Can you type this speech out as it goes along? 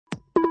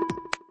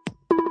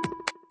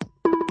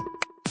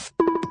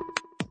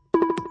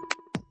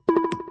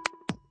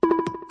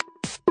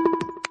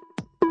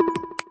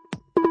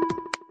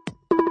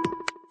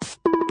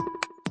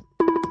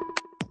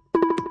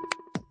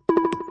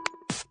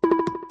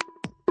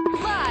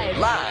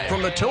Live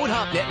from the Toad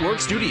Hop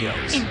Network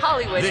studios. In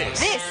Hollywood,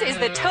 this is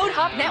the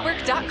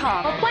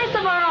ToadHopNetwork.com. A place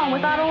of our own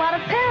without a lot of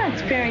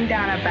parents peering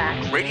down our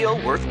backs. Radio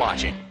worth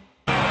watching.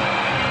 Oh,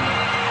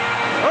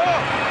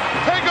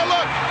 take a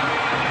look.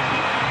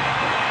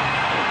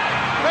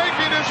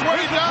 Making his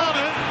way down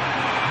it.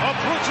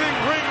 Approaching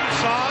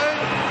ringside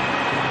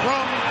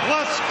from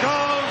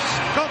Glasgow,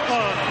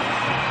 Scotland,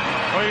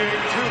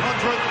 weighing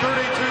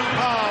 232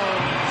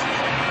 pounds,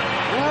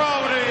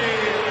 Roddy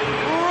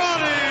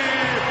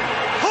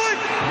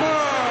Piper.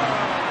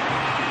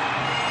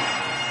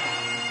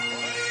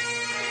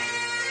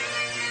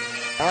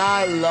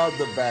 I love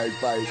the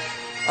bagpipes.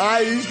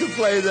 I used to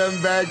play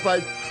them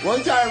bagpipes.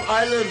 One time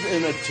I lived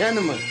in a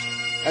tenement,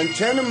 and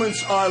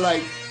tenements are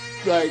like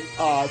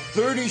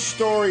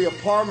 30-story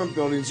apartment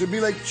buildings. There'd be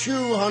like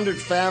 200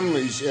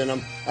 families in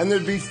them, and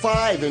there'd be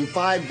 5 in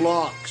 5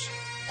 blocks.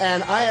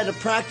 And I had to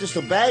practice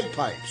the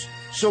bagpipes.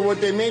 So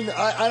what they made me,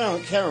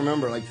 can't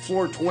remember, like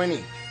floor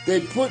 20.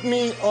 They'd put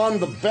me on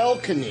the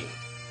balcony,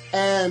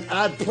 and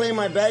I'd play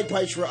my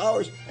bagpipes for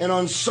hours. And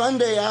on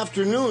Sunday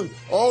afternoon,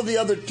 all the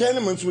other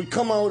tenements would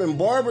come out and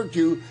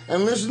barbecue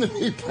and listen to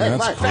me play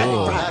my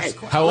bagpipes.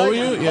 Cool. How old were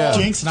you? Yeah.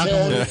 Jinx, not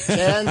 10,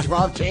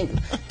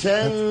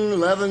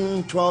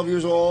 11, 12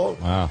 years old.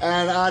 Wow.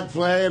 And I'd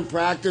play and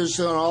practice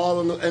and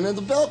all. And then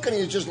the balcony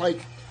is just like,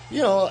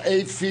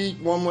 8 feet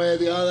one way or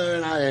the other.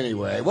 And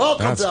anyway,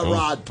 welcome to cool.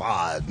 Rod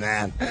Pod,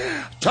 man.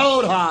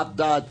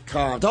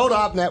 ToadHop.com.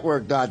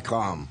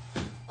 ToadHopNetwork.com.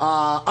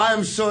 I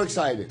am so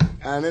excited,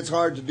 and it's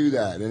hard to do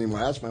that anymore.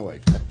 That's my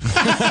wife.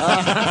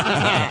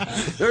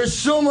 There's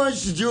so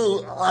much to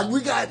do. We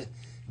got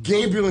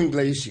Gabriel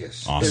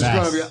Iglesias. Awesome. It's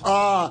going to be,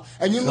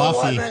 and you know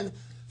Fluffy. what, man?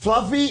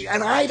 Fluffy,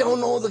 and I don't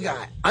know the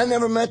guy. I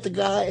never met the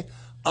guy.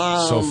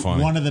 So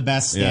funny. One of the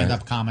best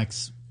stand-up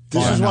comics.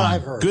 This bar is what none.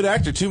 I've heard. Good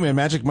actor, too, man.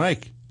 Magic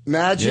Mike.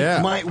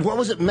 Mike. What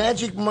was it?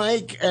 Magic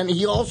Mike, and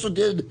he also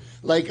did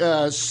like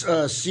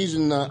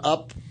season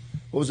up.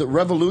 What was it?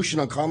 Revolution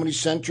on Comedy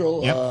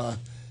Central. Yep.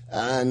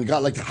 And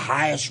got like the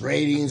highest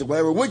ratings or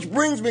whatever. Which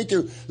brings me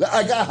to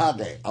I got hot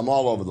day. I'm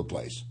all over the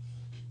place.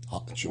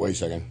 Wait a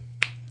second.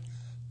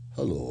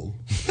 Hello.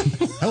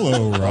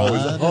 Hello,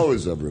 Rod. How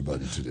is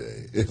everybody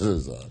today? It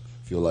is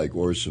feel like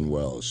Orson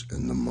Welles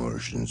and the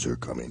Martians are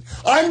coming.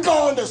 I'm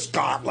going to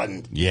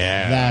Scotland.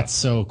 Yeah. That's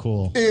so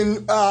cool.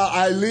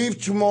 I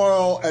leave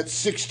tomorrow at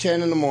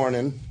 6:10 in the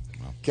morning.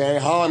 Okay,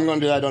 how I'm going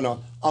to do that, I don't know.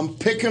 I'm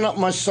picking up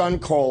my son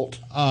Colt.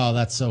 Oh,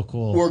 that's so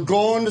cool. We're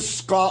going to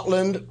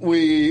Scotland.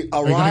 We arrive.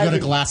 Are you going to go to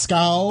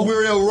Glasgow?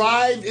 We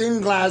arrived in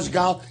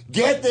Glasgow.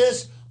 Get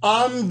this.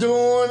 I'm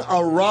doing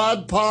a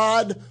Rod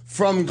Pod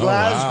from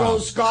Glasgow, wow.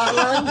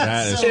 Scotland.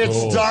 That is it's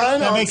cool. done.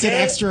 That makes it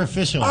okay? extra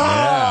official.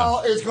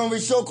 Oh, it's going to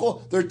be so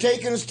cool. They're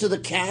taking us to the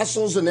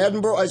castles in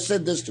Edinburgh. I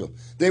said this to them.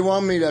 They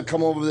want me to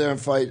come over there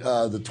and fight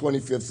the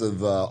 25th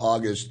of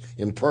August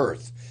in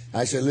Perth.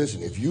 I said,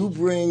 listen, if you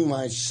bring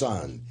my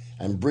son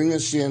and bring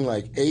us in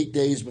like 8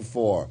 days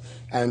before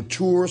and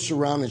tour us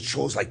around and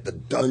show us like the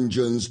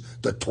dungeons,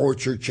 the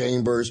torture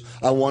chambers.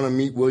 I want to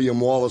meet William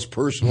Wallace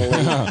personally.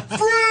 Freedom!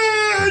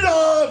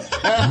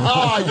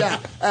 Yeah.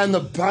 And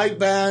the pipe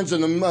bands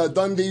and the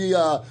Dundee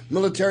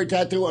military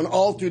tattoo and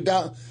all through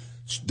down.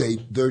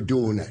 They're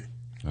doing it.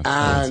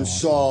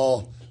 That's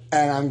awesome.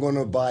 And I'm going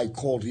to buy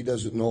Colt. He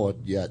doesn't know it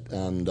yet.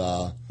 And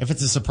if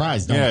it's a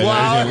surprise, don't don't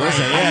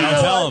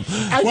tell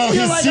him. Well,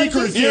 his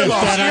secret gift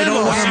that I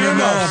don't want him to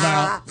know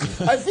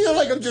about. I feel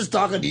like I'm just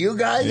talking to you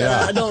guys. Yeah.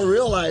 And I don't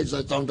realize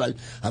that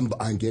sometimes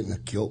I'm getting a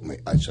kilt.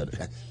 I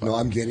said, no,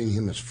 I'm getting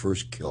him his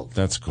first kilt.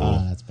 That's cool.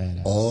 Oh, that's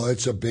badass. Oh,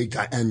 it's a big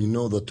time. And you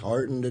know the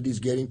tartan that he's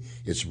getting?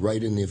 It's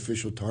right in the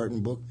official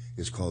tartan book.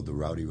 It's called the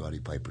Roddy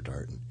Piper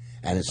tartan.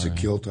 And it's the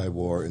kilt I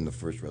wore in the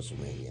first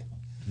WrestleMania.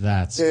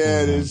 That's cool.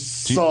 It is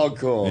so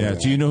cool. Yeah. Man.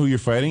 Do you know who you're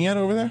fighting at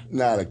over there?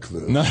 Not a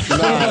clue. No. Not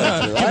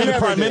a clue. Give me the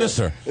Prime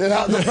Minister.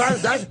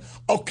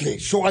 Okay,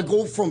 so I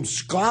go from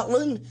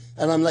Scotland,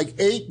 and I'm like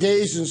 8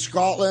 days in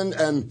Scotland,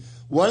 and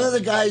one of the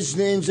guys'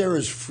 names there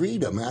is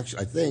Freedom,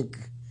 actually, I think.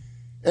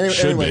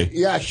 Anyway, be.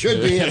 Yeah,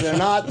 should be. If they're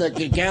not, they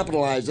can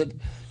capitalize on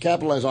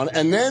it.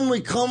 And then we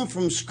come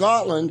from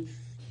Scotland.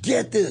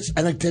 Get this.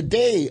 And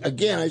today,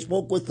 again, I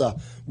spoke with the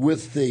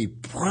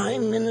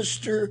Prime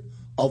Minister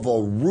of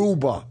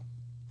Aruba.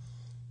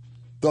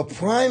 The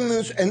Prime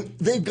Minister, and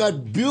they've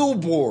got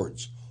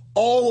billboards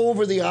all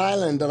over the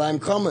island that I'm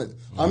coming.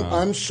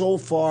 I'm so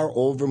far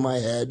over my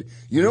head.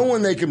 You know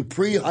when they can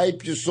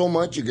pre-hype you so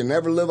much you can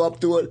never live up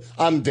to it?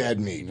 I'm dead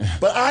meat.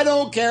 But I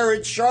don't care.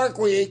 It's Shark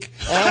Week.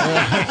 You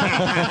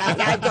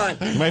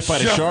might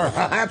fight a shark.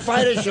 I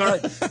fight a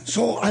shark.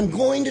 So I'm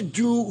going to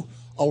do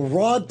a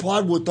Rod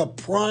Pod with the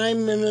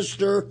Prime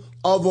Minister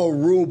of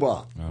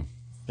Aruba. Oh.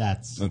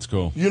 That's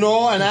cool. You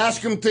know, and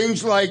ask him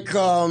things like...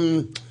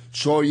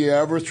 so you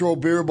ever throw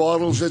beer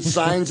bottles at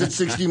signs at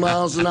 60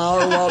 miles an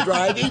hour while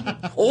driving?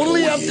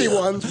 Only empty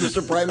ones,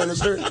 Mr. Prime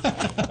Minister.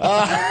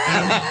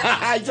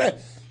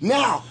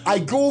 Now, I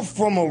go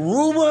from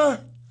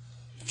Aruba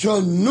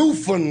to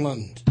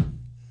Newfoundland.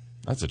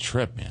 That's a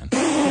trip, man.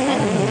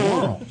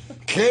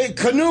 Okay,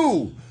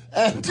 canoe.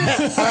 And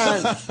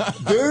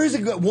there's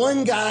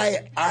one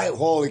guy,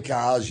 holy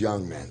cow, I was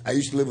young, man. I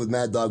used to live with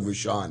Mad Dog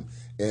Vachon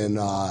in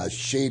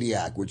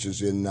Shadiac, which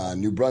is in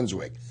New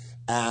Brunswick.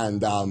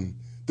 And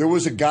there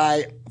was a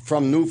guy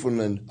from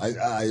Newfoundland.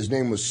 His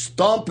name was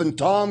Stompin'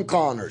 Tom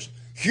Connors,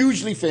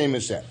 hugely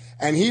famous there.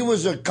 And he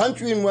was a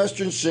country and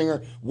western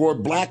singer, wore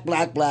black,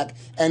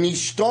 and he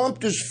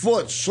stomped his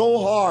foot so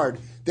hard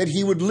that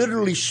he would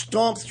literally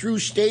stomp through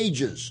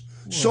stages.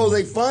 So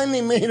they finally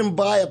made him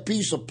buy a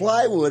piece of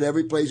plywood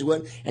every place he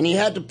went, and he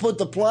had to put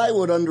the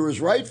plywood under his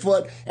right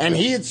foot, and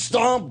he'd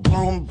stomp,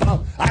 boom,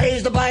 boom.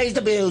 I's the boys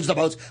that builds the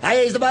boats.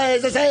 I's the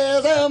boys that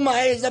sails them.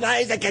 I's the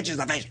boys that catches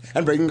the fish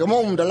and bring them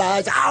home to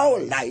Liza. Oh,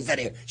 Liza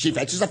dear, she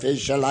fetches the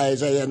fish,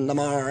 Liza, in the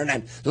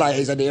morning.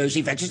 Liza dear,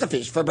 she fetches the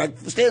fish for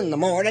breakfast in the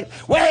morning.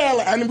 Well,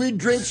 and we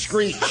drink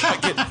screech.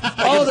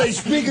 They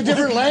speak a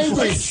different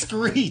language.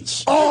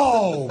 Screech.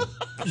 Oh,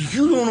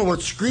 you don't know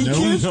what screech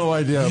is? No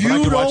idea. But You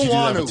I could watch don't you do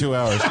that want for to. 2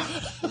 hours.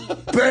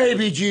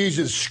 Baby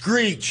Jesus,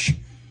 screech.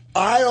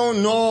 I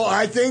don't know.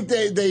 I think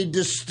they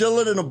distill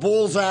it in a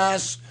bull's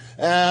ass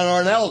or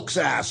an elk's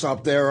ass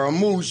up there, or a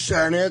moose,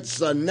 and it's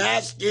the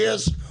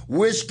nastiest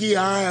whiskey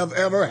I have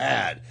ever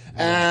had.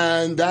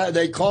 And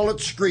they call it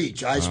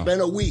screech. I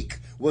spent a week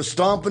with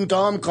Stompin'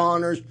 Tom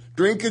Connors,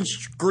 drinking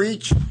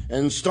screech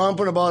and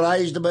stomping about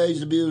I's the bays,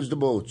 the beers, the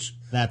boats.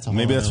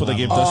 Maybe that's what they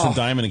gave Dustin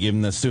Diamond, to give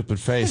him that stupid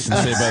face and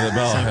Saved by the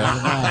Bell.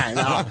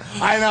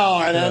 I know.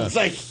 And it's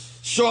like,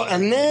 so,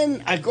 and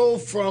then I go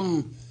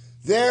from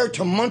there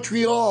to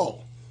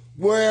Montreal,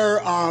 where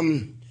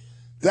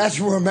that's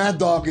where Mad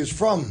Dog is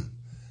from.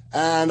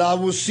 And I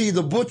will see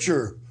the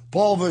butcher,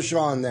 Paul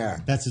Vachon,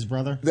 there. That's his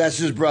brother? That's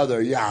his brother,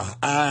 yeah.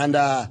 And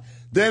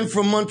then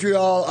from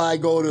Montreal, I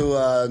go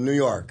to New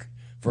York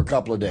for a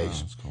couple of days.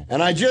 That's cool.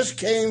 And I just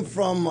came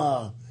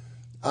from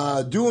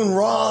doing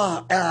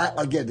Raw.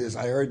 I'll get this.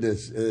 I heard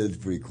this. It's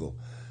pretty cool.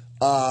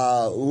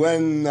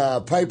 When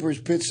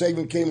Piper's Pit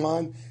segment came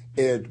on,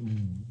 it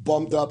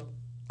bumped up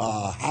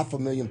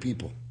 500,000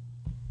 people.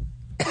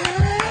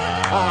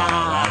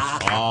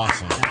 That's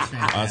awesome.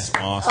 That's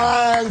awesome.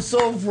 I'm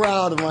so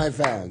proud of my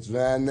fans,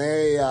 man.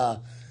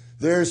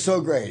 They're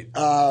so great.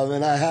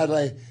 And I had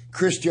like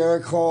Chris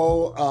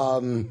Jericho,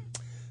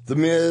 The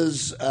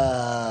Miz,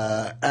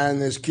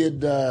 and this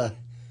kid Dolph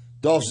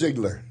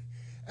Ziggler.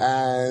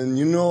 And,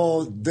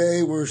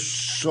 they were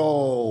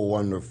so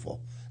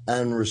wonderful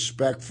and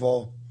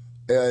respectful.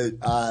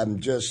 I'm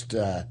just,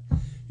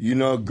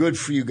 good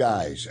for you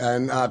guys.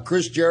 And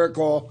Chris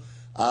Jericho,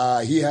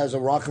 he has a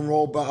rock and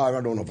roll, I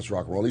don't know if it's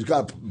rock and roll. He's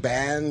got a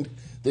band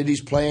that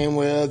he's playing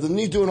with, and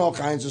he's doing all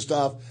kinds of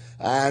stuff.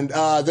 And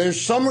there's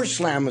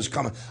SummerSlam is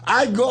coming.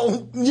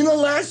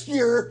 Last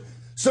year,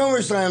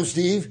 SummerSlam,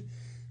 Steve,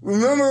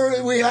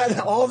 remember we had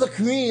all the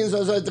comedians. I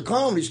was at the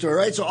Comedy Store,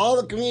 right? So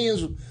all the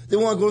comedians, they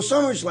want to go to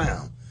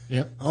SummerSlam.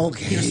 Yep.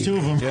 Okay. There's two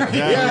of them.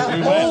 Yeah.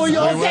 We Oh, went. you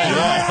okay? We went.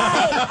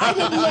 I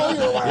didn't know you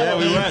were. Yeah,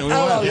 we went.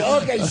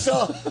 Okay,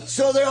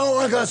 so they're all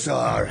like us.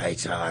 All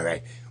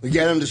right. We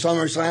get them to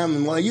SummerSlam,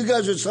 and while you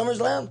guys are at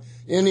SummerSlam,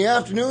 in the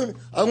afternoon,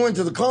 I went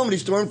to the Comedy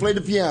Store and played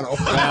the piano.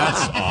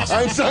 That's awesome.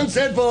 On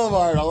Sunset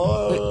Boulevard.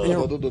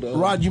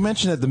 Rod, you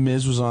mentioned that The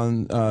Miz was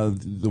on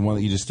the one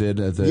that you just did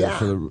at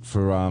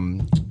for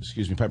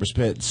Piper's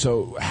Pit.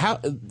 So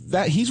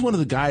he's one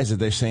of the guys that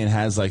they're saying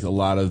has like a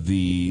lot of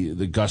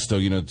the gusto,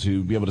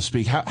 to be able to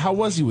speak. How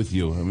was he with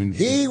you? I mean,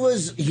 he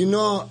was,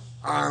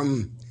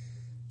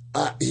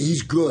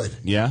 he's good.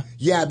 Yeah?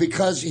 Yeah,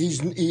 because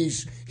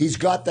he's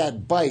got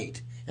that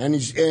bite, and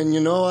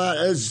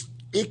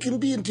it can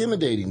be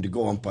intimidating to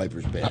go on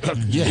Piper's Pit.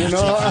 Yeah.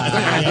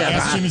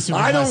 Ask Jimmy Sue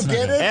I don't last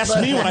get night. it. Ask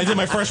me when I did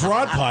my first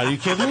Rod pod. Are you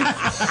kidding me?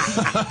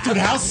 Dude,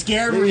 how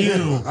scared were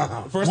you?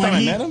 First time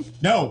I met him?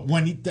 No,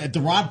 at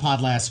the Rod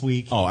Pod last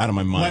week. Oh, out of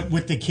my mind.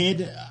 With the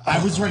kid,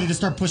 I was ready to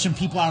start pushing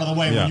people out of the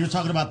way when you were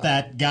talking about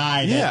that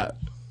guy that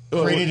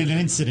created an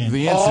incident.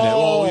 The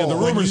incident. The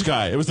rumors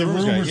guy. It was the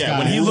rumors guy. Yeah, guy.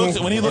 when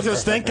he looked at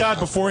us, thank God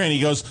beforehand, he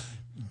goes,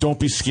 "Don't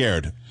be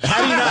scared."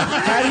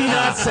 Had he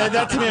not said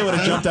that to me, I would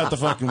have jumped out the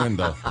fucking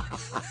window.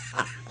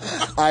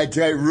 I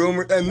tell you,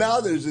 rumor, and now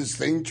there's this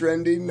thing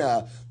trending.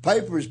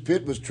 Piper's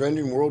Pit was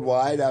trending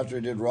worldwide after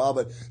it did Raw,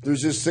 but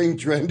there's this thing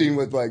trending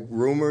with like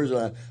rumors.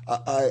 It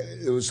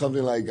was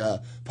something like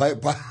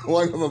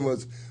one of them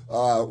was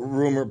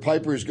rumor.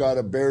 Piper's got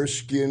a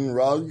bearskin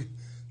rug.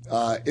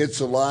 It's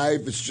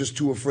alive. It's just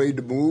too afraid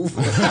to move.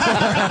 I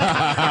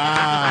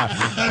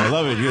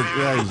love it.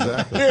 Yeah,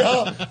 exactly.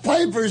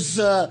 Piper's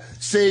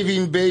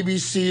saving baby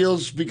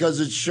seals because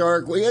it's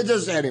shark.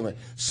 Anyway,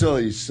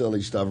 silly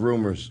stuff.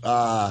 Rumors.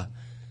 But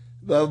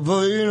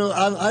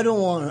I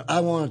don't want.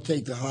 I want to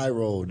take the high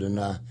road, and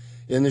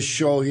in this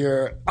show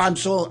here, I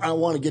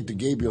want to get to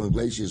Gabriel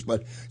Iglesias,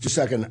 but just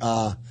a second.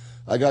 I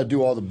got to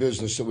do all the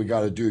business that we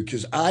got to do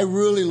because I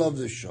really love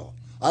this show.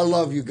 I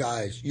love you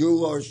guys.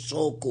 You are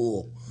so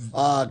cool.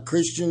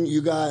 Christian,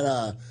 you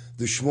got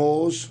the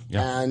schmoes,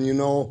 and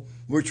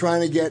we're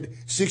trying to get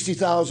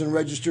 60,000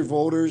 registered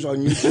voters on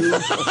YouTube.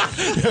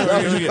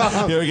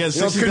 we get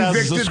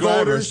 60,000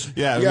 subscribers. Voters.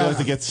 Yeah, we'd like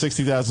to get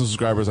 60,000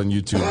 subscribers on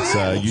YouTube.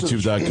 It's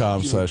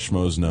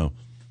youtube.com/schmoesno.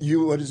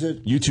 What is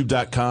it?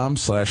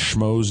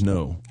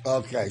 YouTube.com/schmoesno.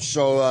 Okay,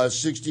 so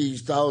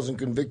 60,000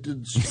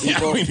 convicted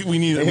people. Yeah,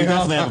 we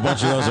definitely have a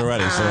bunch of those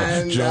already. So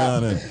and,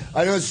 John and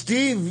I know,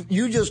 Steve,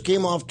 you just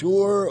came off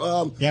tour.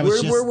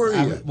 Where were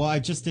you? I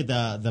just did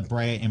the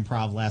Brea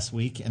Improv last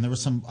week, and there were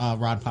some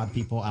Rod Pod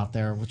people out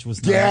there, which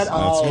was nice. That's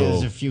cool.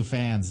 There's a few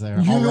fans there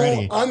You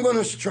already. know, I'm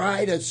going to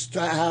try to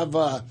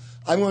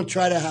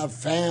have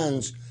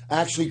fans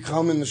actually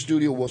come in the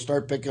studio. We'll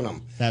start picking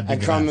them and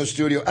come to the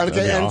studio.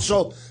 Okay, and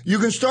awesome. So you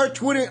can start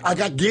tweeting. I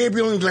got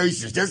Gabriel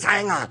Iglesias. Just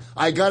hang on.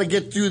 I got to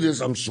get through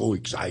this. I'm so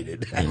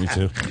excited. Me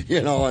too.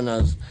 You know, and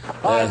I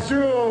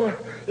do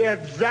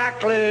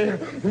exactly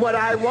what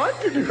I want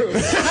to do.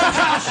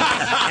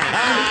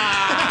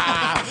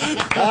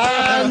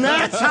 And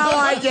that's how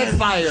I get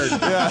fired.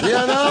 Yeah.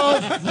 You know,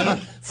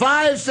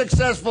 5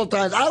 successful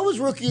times. I was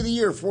Rookie of the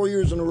Year 4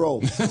 years in a row.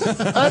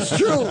 That's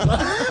true.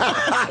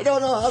 I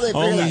don't know how they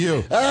figure Only that.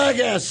 you. I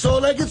guess. So,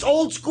 like, it's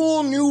old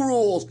school, new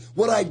rules.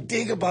 What I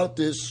dig about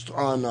this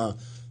on,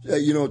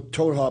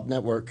 Toad Hop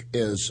Network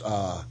is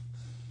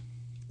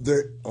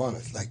they're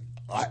honest. Like,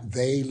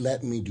 they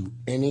let me do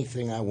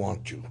anything I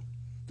want to.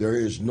 There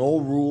is no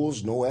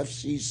rules, no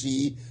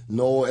FCC,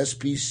 no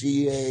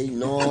SPCA,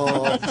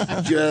 no,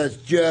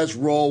 just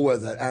roll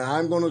with it. And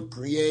I'm going to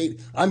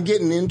I'm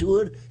getting into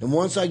it. And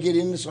once I get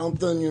into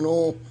something,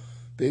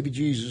 baby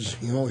Jesus,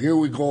 here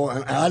we go.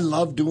 And I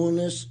love doing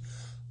this.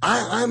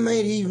 I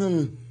might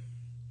even,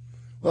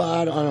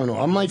 I don't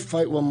know. I might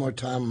fight one more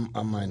time.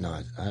 I might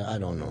not. I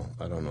don't know.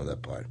 I don't know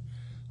that part.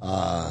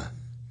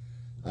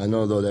 I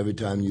know, though, that every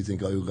time you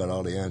think, you got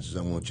all the answers,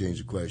 I'm going to change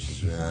the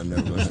questions. I'm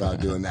never going to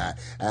stop doing that.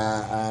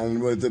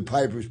 And with the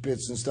Piper's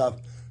Pits and stuff,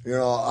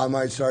 I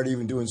might start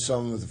even doing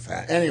some with the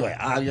fan. Anyway,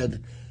 I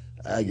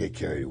get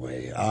carried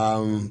away.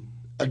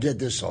 I get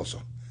this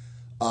also.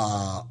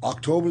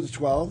 October the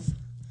 12th,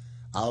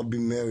 I'll be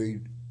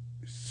married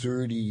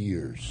 30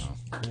 years.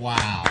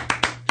 Wow.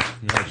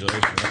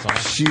 Congratulations. That's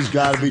awesome. She's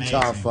got to be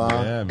tough, huh?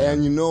 Yeah, man.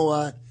 And you know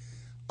what?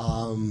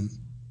 I'm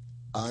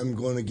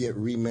going to get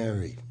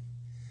remarried.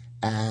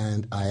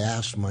 And I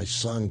asked my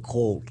son,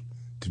 Colt,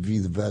 to be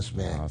the best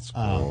man. Oh, that's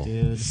cool. Oh,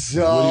 dude.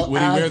 So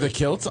would he wear the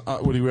kilt?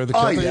 Would he wear the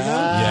kilt? Oh, that you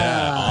got?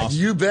 Yeah. Awesome.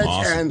 You bet.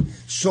 Awesome. And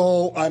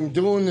so I'm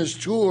doing this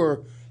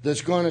tour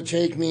that's going to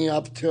take me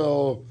up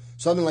till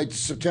something like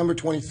September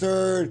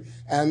 23rd.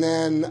 And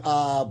then,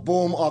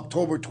 boom,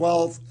 October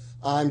 12th,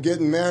 I'm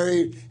getting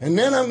married. And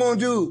then I'm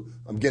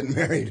getting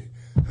married.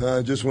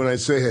 Just when I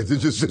say it,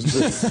 it's just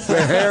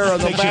the hair on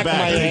the back of my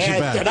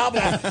head.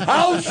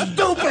 How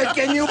stupid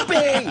can you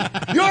be?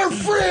 You're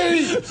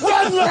free!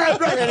 Run,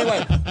 lad, run!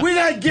 Anyway, we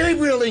got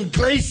Gabriel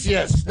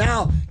Iglesias.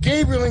 Now,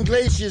 Gabriel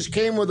Iglesias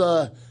came with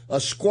a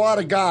squad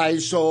of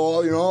guys,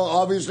 so,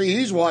 obviously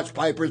he's watched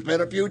Piper's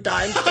Pit a few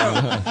times, too.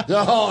 So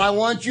I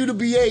want you to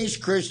be Ace,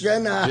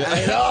 Christian. And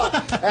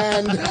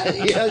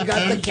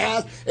got the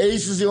cast.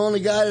 Ace is the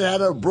only guy that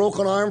had a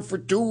broken arm for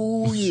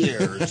 2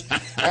 years.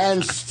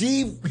 And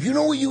Steve,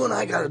 what you and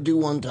I got to do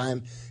one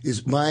time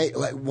is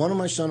one of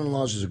my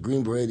son-in-laws is a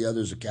Green Beret, the other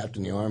is a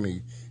captain in the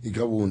Army. He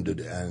got wounded,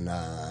 and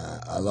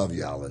I love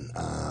you, Alan.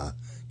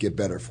 Get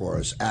better for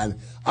us. And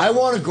I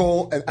want to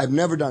go, and I've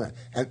never done it,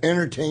 and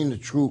entertain the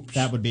troops.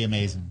 That would be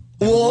amazing.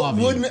 Well, I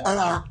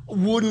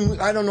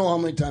don't know how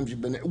many times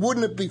you've been there.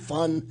 Wouldn't it be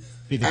fun?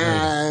 Be the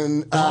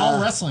and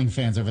all wrestling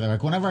fans over there.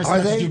 Like whenever I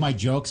start to do my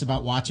jokes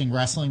about watching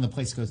wrestling, the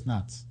place goes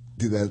nuts.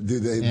 Do they?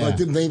 Yeah.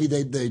 But maybe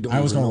they don't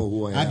even know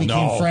who I am. I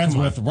became friends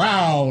with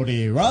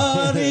Rowdy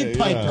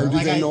Piper. Do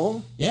they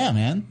know? Yeah,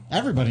 man.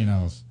 Everybody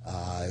knows.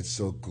 It's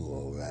so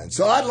cool, man.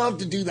 So I'd love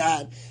to do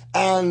that.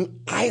 And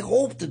I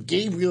hope that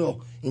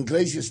Gabriel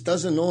Iglesias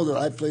doesn't know that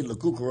I played La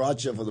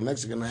Cucaracha for the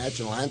Mexican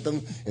national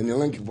anthem in the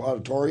Olympic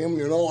Auditorium.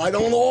 I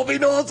don't know if he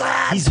knows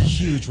that. He's a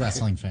huge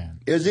wrestling fan.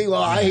 Is he?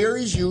 Well, I hear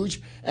he's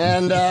huge.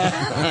 And,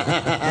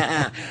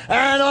 and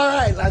all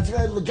right, that's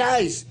right.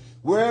 Guys,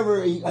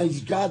 wherever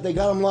they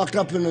got him locked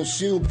up in a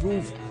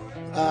seal-proof.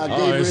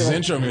 Gabriel. It's his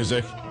intro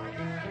music.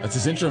 That's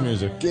his intro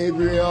music.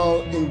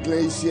 Gabriel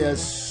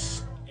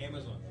Iglesias.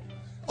 Amazon.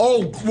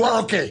 Oh,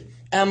 well, okay.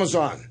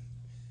 Amazon.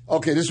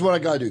 Okay, this is what I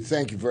got to do.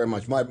 Thank you very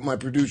much. My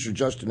producer,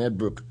 Justin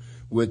Edbrook,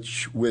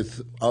 which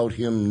without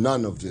him,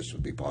 none of this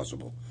would be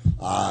possible.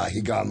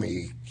 He got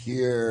me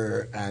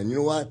here, and you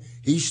know what?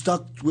 He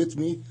stuck with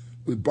me.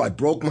 I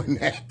broke my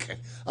neck.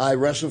 I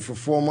wrestled for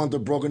 4 months, a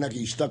broken neck.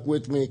 He stuck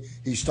with me.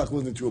 He stuck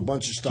with me through a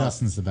bunch of stuff.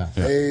 Justin's the best.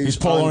 Yeah. He's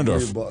Paul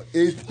Orndorff.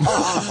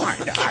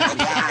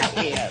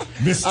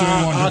 Mr.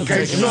 Wonderful.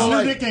 Okay,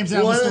 so nickname's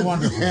now Mr.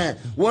 Wonderful.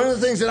 One of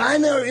the things that I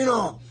never,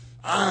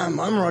 I'm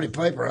Roddy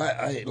Piper.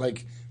 I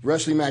like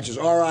wrestling matches.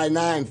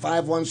 RI9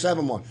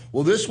 5171.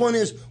 Well, this one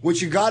is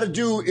what you got to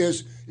do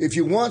is if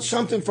you want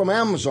something from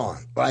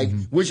Amazon, like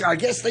which I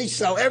guess they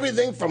sell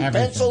everything from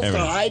pencils to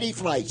Heidi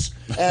flights,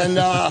 and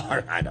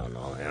I don't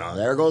know.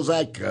 There goes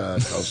that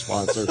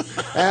co-sponsor.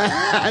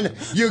 And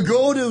you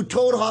go to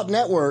Toad Hop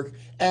Network,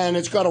 and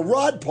it's got a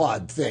Rod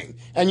Pod thing,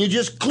 and you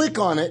just click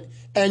on it,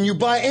 and you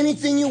buy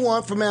anything you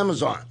want from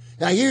Amazon.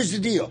 Now, here's the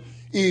deal.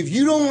 If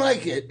you don't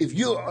like it, if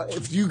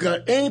you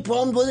got any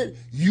problems with it,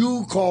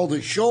 you call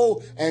the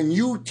show and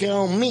you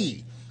tell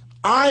me.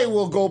 I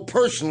will go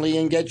personally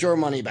and get your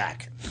money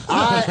back.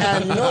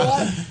 And you know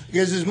what?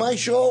 Because it's my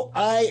show,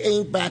 I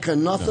ain't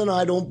backing nothing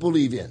I don't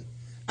believe in.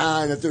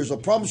 And if there's a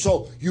problem,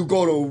 so you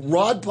go to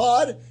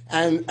RodPod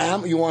and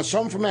you want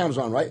something from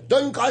Amazon, right?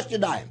 Doesn't cost you a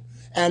dime.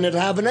 And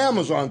it'll have an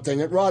Amazon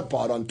thing at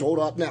RodPod on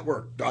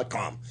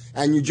ToadHopNetwork.com.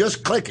 And you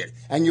just click it.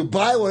 And you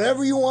buy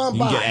whatever you want to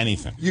buy. You get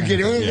anything. You get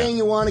anything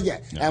you want to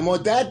get. Yeah. And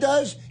what that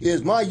does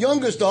is my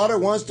youngest daughter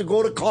wants to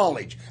go to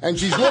college. And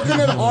she's looking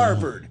at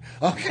Harvard.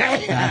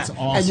 Okay? That's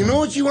awesome. And you know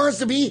what she wants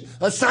to be?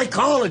 A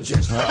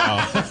psychologist.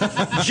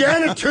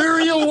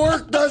 Janitorial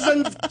work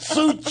doesn't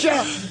suit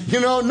you.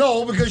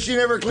 No, because she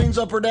never cleans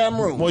up her damn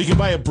room. Well, you can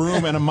buy a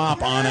broom and a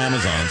mop on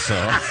Amazon, so.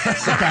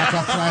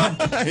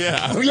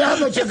 Yeah. Yeah,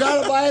 but you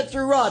got to buy it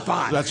through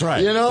RodPod. That's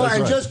right. That's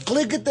right. Just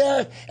click it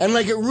there, and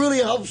it really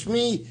helps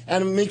me,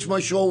 and it makes my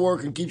show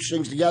work and keeps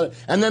things together.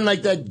 And then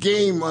that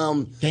game,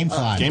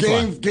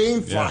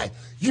 Gamefly. Yeah.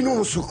 You know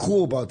what's so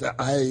cool about that?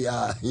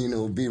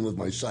 Being with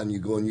my son, you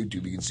go on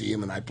YouTube, you can see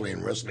him and I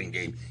playing wrestling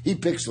game. He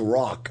picks The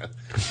Rock.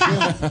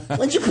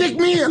 Why'd you pick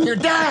me? I'm your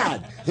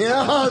dad.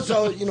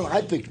 So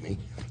I picked me.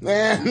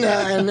 And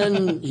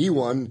then he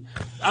won.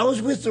 I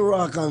was with The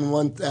Rock on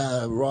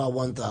Raw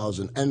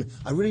 1000, and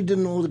I really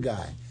didn't know the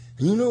guy.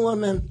 And you know what,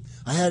 man?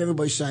 I had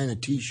everybody sign a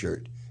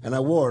T-shirt, and I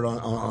wore it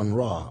on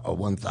Raw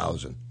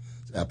 1000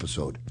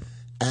 episode.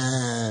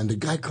 And the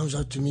guy comes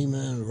up to me,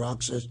 man, The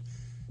Rock says,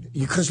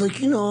 because,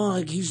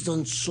 he's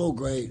done so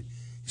great.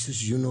 He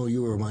says,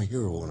 you were my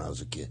hero when I was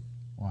a kid.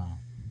 Wow.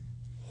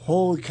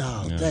 Holy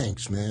cow. Yeah.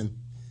 Thanks, man.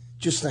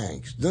 Just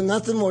thanks.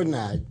 Nothing more than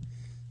that.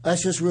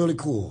 That's just really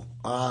cool.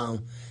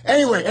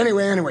 Anyway.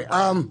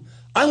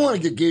 I want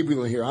to get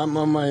Gabriel in here.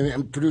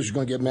 My producer's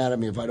going to get mad at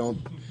me if I don't.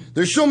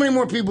 There's so many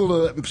more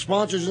people,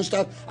 sponsors and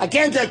stuff. I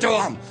can't get to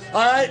them. All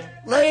right?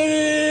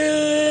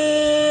 Ladies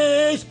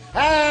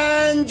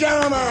and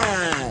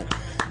gentlemen,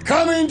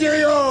 coming to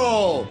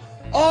you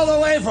all the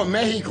way from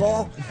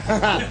Mexico,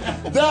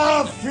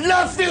 the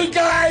fluffy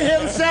guy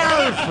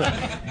himself,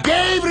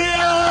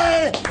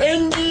 Gabriel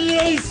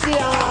Iglesias.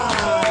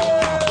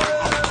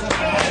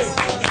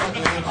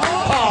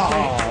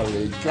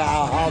 Holy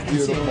cow, how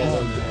beautiful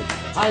is it?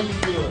 How you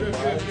doing,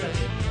 man?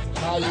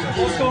 How you doing,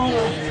 What's going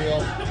on?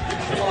 Gabriel?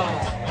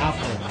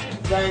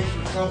 Thanks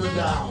for coming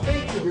down.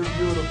 Thank you. You're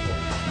beautiful.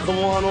 Come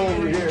on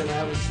over here and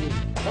have a seat.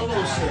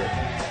 Hello, sir.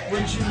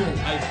 What's your name?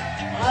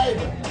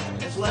 Ivan.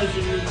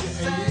 Pleasure meeting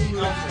you and meeting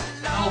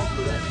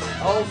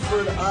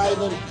Alfred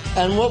Ivan.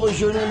 And what was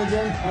your name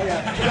again?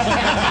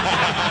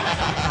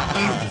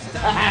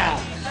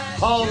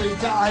 Holy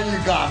cow, you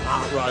got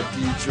hot rod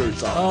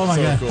t-shirts on. Oh, my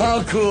God. Cool.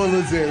 How cool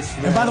is this,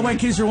 man? And by the way, in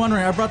case you're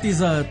wondering, I brought these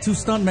two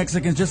stunt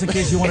Mexicans just in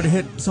case you wanted to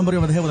hit somebody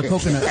over the head with a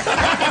coconut.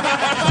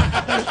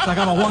 I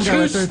got my one guy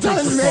right there.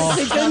 Stunt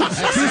Mexicans?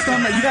 Two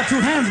stunt Mexicans. You got 2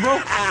 hands, bro.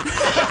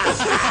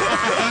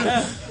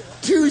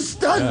 Two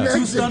stunt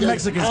Mexicans. 2 stunt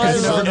Mexicans.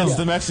 It's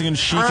the Mexican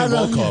Sheik and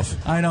Volkov.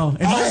 I know.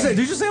 And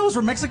did you say I was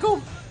from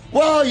Mexico?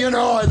 Well,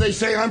 they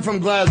say I'm from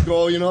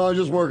Glasgow. I'm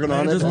just working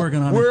on it. Just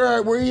working on it. Where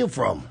are you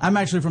from? I'm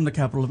actually from the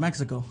capital of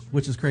Mexico,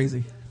 which is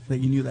crazy that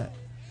you knew that.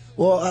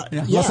 Well,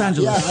 Los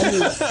Angeles. Yeah, I knew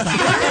that.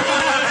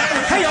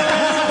 Hey!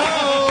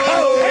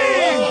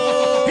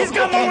 He's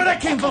got more where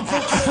that came from,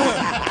 folks.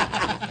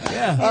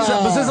 Yeah.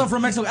 But since I'm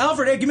from Mexico,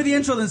 Alfred, hey, give me the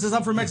intro then. Since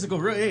I'm from Mexico,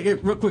 real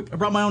quick. I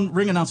brought my own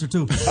ring announcer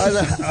too.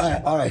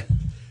 All right.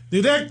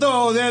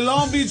 Directo de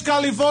Long Beach,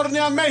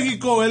 California,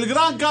 México, el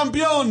gran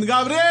campeón,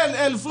 Gabriel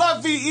el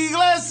Fluffy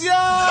Iglesias!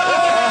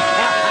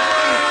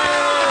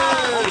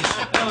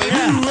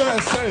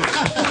 USA!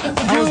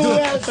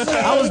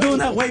 I was doing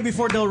that way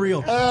before Del Rio.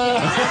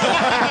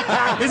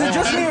 Is it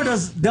just me or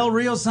does Del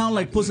Rio sound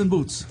like Puss in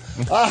Boots?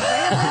 Same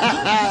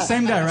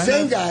guy, right?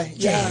 Same guy.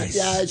 Yeah,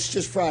 it's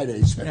just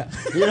Fridays. Yeah.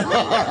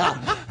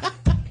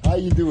 How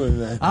you doing,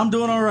 man? I'm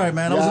doing all right,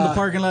 man. I was in the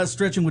parking lot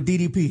stretching with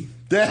DDP.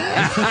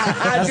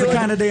 That's the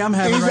kind of day I'm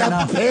having right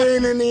now. He's a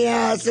pain in the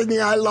ass, and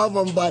I love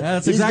him, but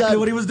that's exactly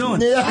what he was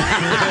doing. Yeah.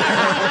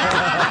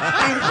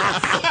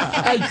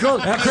 Hey,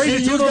 Cook.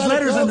 Crazy, 2 of those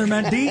letters in there,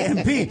 man. D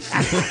and P.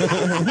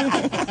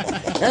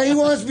 And he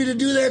wants me to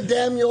do that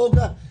damn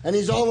yoga, and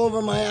he's all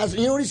over my ass. And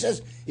you know what he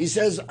says? He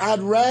says,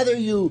 I'd rather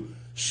you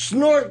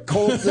snort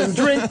coke than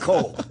drink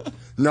coke.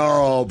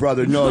 No,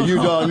 brother, no, you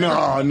don't.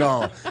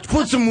 No.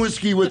 Put some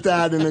whiskey with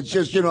that, and it's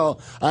just,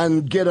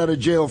 and get out of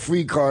jail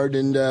free card,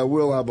 and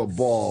we'll have a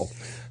ball.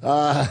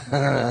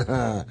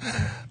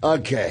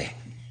 Okay.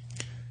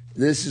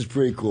 This is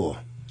pretty cool.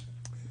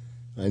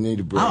 I need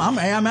a break.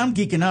 I'm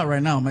geeking out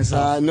right now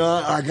myself. No,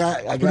 I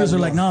got. Producers are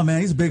like, no,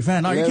 man, he's a big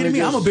fan. No, are you kidding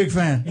me? I'm a big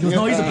fan. He goes,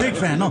 no, he's a big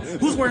fan. No,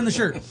 who's wearing the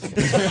shirt?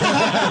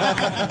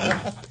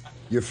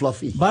 You're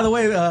fluffy. By the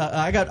way,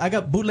 I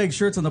got bootleg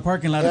shirts in the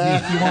parking lot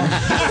if you want.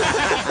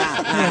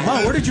 Yeah,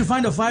 wow, where did you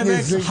find a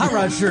 5X Hot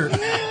Rod shirt?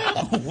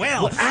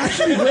 Well,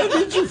 actually, where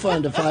did you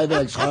find a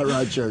 5X Hot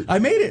Rod shirt? I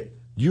made it.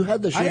 You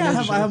had the shirt? I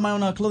have my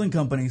own clothing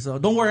company, so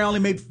don't worry, I only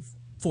made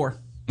 4.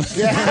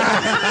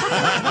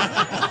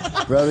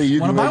 Brother,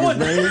 you want to buy one?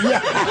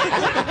 Yeah.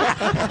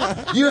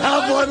 You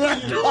have one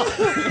left.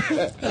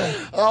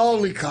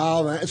 Holy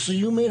cow, man. So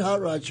you made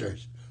Hot Rod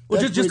shirts.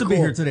 Well, just to be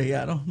here today,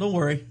 yeah. Don't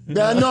worry.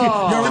 No. You're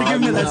already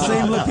giving me that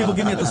same look people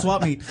give me at the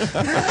swap meet.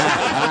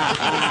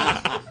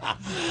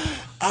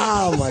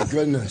 Oh, my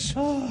goodness.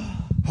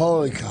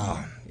 Holy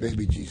cow.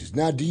 Baby Jesus.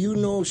 Now, do you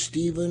know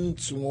Stephen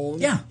Simone?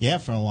 Yeah,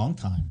 for a long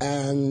time.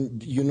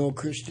 And you know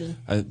Christian?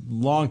 A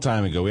long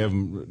time ago. I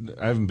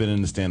haven't been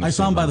in the stand-up. I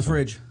saw him by the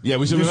fridge. Yeah,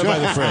 we met by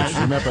the fridge.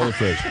 We met by the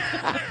fridge.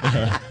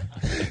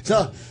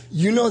 So,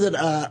 you know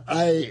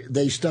that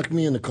they stuck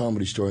me in the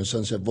Comedy Store in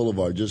Sunset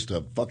Boulevard just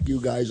to fuck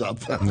you guys up.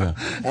 Yeah.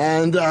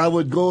 And I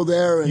would go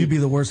there and... You'd be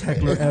the worst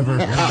heckler ever.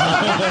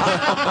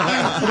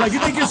 I'm like, you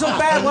think you're so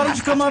bad? Why don't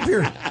you come up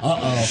here?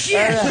 Uh-oh.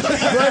 Shit!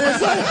 But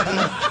it's like,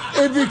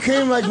 it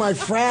became like my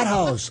frat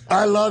house.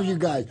 I love you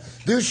guys.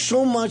 There's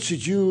so much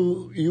that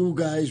you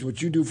guys,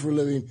 what you do for a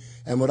living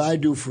and what I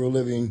do for a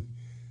living...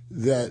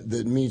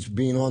 That means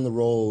being on the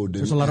road.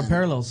 There's a lot of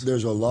parallels.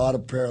 There's a lot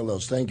of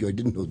parallels. Thank you. I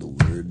didn't know the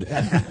word.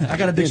 I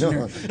got a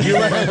dictionary.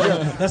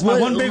 That's my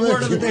one big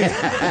word of the day.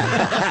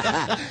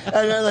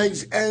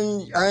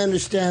 And I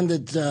understand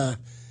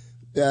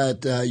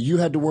that you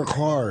had to work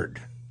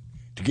hard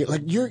to get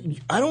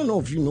I don't know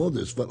if you know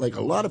this, but like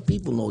a lot of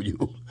people know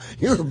you.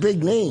 You're a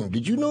big name.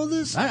 Did you know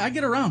this? I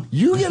get around.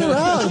 You get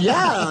around,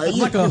 yeah. I'm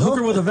like a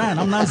hooker with a van.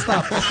 I'm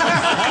nonstop.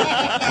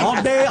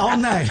 All day, all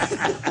night.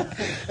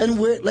 And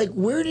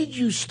where did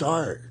you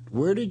start?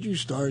 Where did you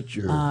start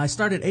your... I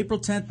started April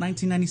 10th,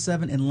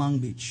 1997 in Long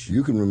Beach.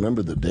 You can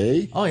remember the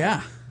day? Oh,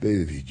 yeah.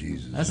 Baby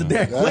Jesus. That's the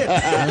day I quit.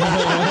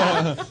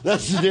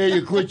 That's the day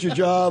you quit your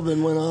job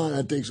and went on.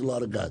 That takes a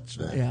lot of guts,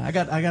 man. Yeah, I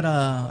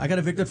got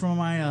evicted from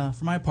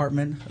my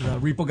apartment. The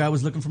repo guy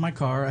was looking for my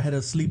car. I had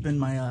to sleep in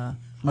my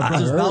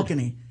brother's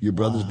balcony. Your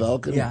brother's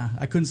balcony? Yeah,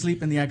 I couldn't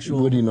sleep in the actual...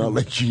 Would he not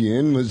let you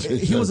in?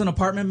 He was an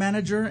apartment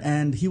manager,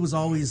 and he was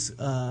always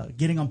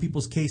getting on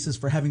people's cases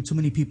for having too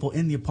many people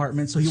in the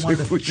apartment, so he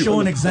wanted to show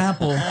an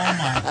example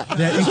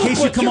that in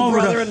case you come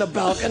over in the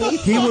balcony?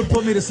 He would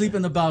put me to sleep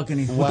in the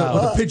balcony with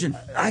a pigeon.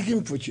 I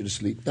can put you to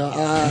sleep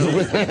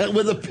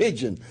with a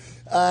pigeon.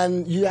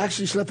 And you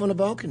actually slept on a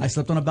balcony? I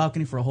slept on a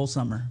balcony for a whole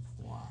summer.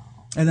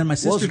 And then my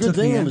sister took me in. Well, it's a good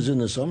thing it was in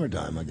the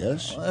summertime, I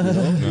guess.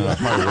 No,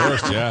 probably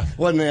worse, yeah.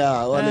 Wasn't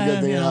a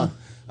good thing.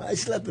 I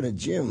slept in a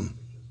gym.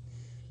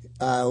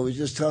 I was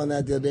just telling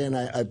that the other day, and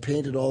I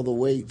painted all the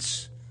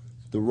weights,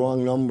 the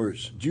wrong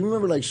numbers. Do you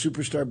remember, like,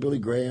 superstar Billy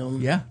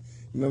Graham? Yeah.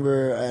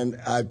 Remember, and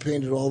I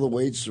painted all the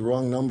weights, the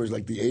wrong numbers,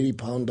 like the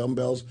 80-pound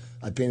dumbbells.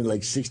 I painted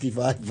like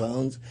 65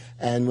 pounds,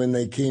 and when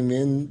they came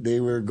in,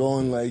 they were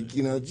going like,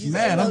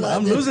 man,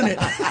 I'm losing it.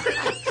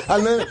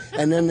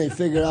 And then they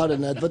figured out,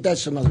 but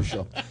that's another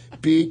show.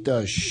 Beat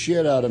the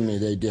shit out of me,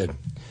 they did.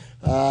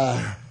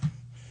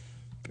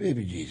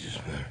 Baby Jesus,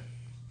 man.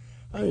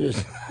 I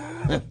just...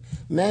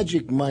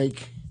 Magic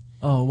Mike.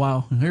 Oh,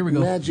 wow. Here we go.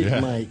 Magic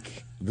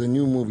Mike, the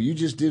new movie. You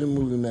just did a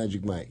movie,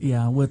 Magic Mike.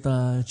 Yeah, with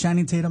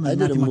Channing Tatum and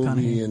Matthew McConaughey. I did a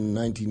movie in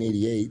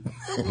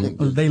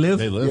 1988. They Live?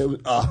 They Live.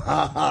 Yeah,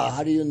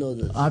 how do you know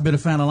this? I've been a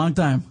fan a long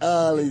time.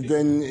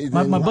 Then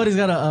my buddy's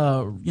got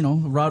a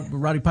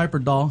Roddy Piper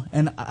doll,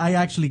 and I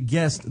actually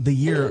guessed the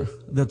year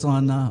that's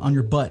on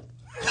your butt.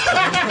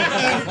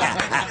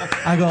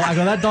 I go,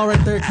 that doll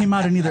right there came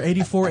out in either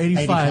 84 or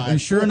 85,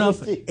 and sure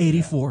enough,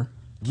 84.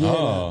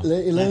 Yeah,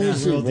 let me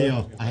see, real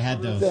deal. I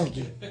had those. Thank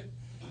you.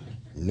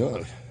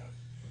 No.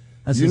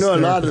 That's a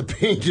lot of the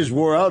paint just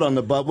wore out on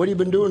the butt. What have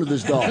you been doing to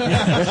this doll?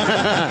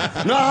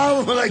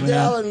 No, like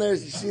that one there.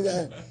 You see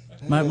that?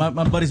 My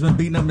buddy's been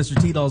beating up Mr.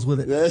 T-Dolls with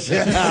it.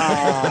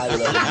 I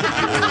love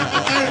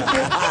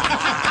it.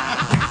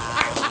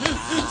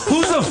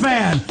 Who's a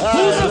fan?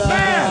 Who's a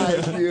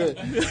fan?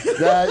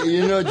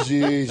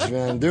 Geez,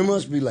 man. There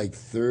must be like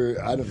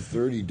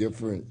 30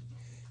 different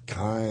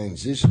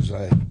kinds. This is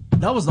like...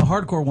 That was the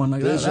hardcore one.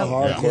 This is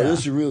hardcore. Yeah. This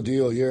is a real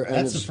deal here. And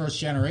that's the first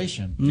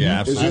generation. Mm-hmm. Yeah,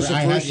 absolutely. Is this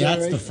the first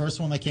generation? That's the first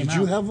one that came out. Did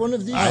you have one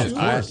of these?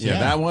 Yeah,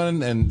 that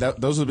one, and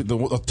those are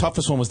the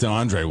toughest one was the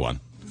Andre one.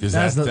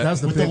 That's the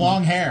with the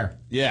long hair.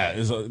 Yeah,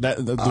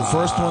 the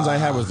first ones I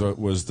had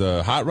was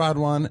the Hot Rod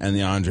one and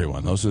the Andre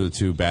one. Those are the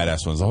two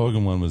badass ones. The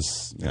Hogan one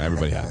was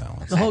everybody had that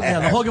one. The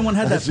Hogan one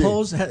had that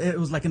pose. It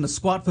was like in the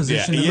squat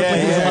position. It looked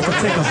like he was about to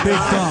take a big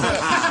dump.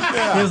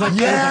 He was like,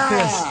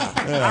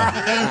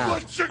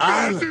 What you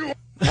gonna do?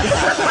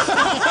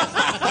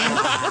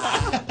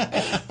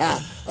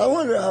 I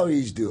wonder how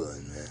he's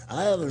doing, man.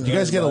 I haven't. Did you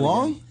guys get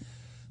along?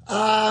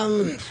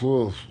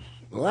 The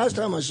last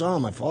time I saw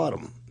him, I fought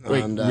him.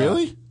 Wait,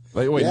 really?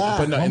 Like, wait, Yeah.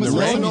 but no, in the No,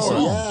 ring?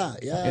 no,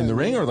 yeah. In the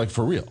ring or like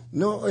for real?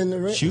 No, in the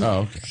ring. Shoot.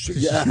 Oh, okay.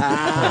 Yeah.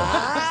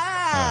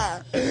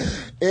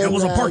 It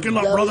was a parking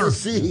lot, brother.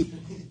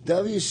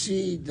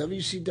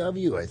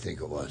 WCW, I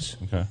think it was.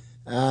 Okay.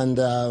 And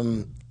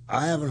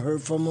I haven't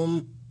heard from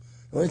him.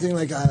 The only thing,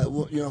 like,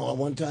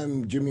 one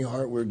time Jimmy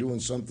Hart, we were doing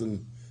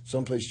something,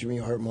 someplace Jimmy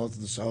Hart, Mouth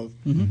of the South,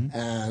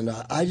 and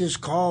I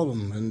just called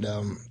him, and,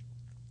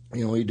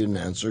 he didn't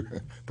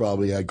answer.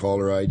 Probably had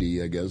caller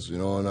ID, I guess,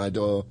 and I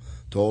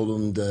told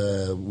him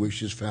to wish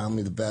his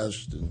family the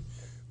best and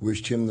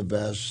wished him the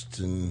best,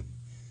 and,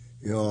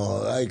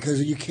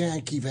 because you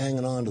can't keep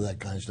hanging on to that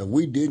kind of stuff.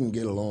 We didn't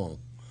get along.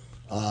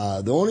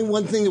 The only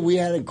one thing that we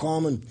had in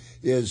common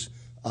is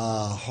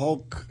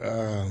Hulk.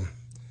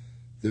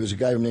 There was a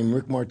guy named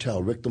Rick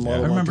Martel. Rick the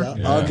Model Martel.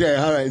 Yeah. Okay,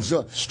 all right.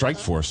 So Strike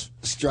Force.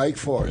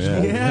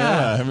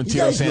 Yeah. Him and You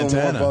Tito guys know more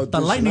Santana. about The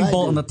this lightning than I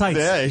bolt do. and the tights.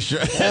 Yeah, sure.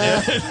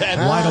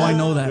 Why do I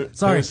know that?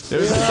 Sorry.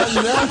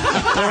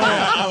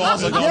 I'm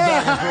also going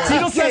back and forth.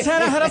 Tito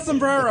Santana had a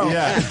sombrero.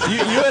 Yeah, you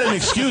had an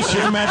excuse.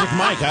 You're Magic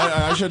Mike.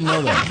 I should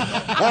know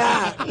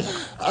that.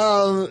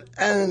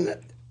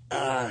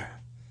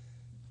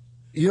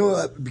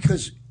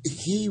 Because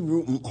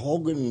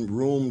Hogan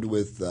roomed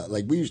with,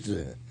 we used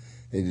to,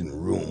 they didn't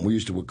room. We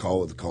used to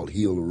call it called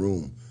heel to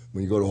room.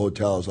 When you go to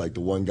hotels, like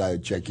the one guy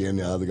would check in,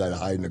 the other guy would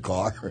hide in the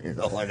car, and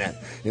then,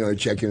 he'd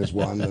check in as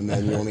one, and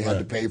then you only had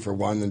to pay for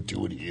one, and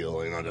two would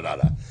heel,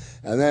 da-da-da.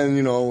 And then,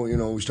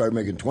 we started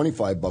making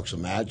 $25 a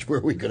match where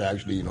we could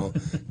actually,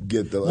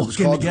 get the... Walk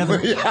in together,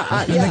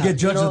 and then get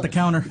judged at the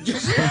counter.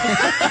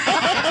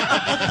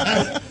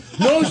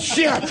 No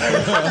shit.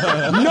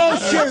 No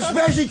shit,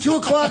 especially 2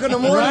 o'clock in the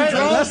morning. Right?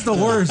 Drunk. That's the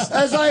worst.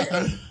 I was like,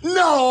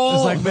 no.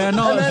 It's like, man,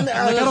 no. And then,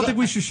 I don't think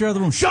we should share the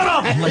room. Shut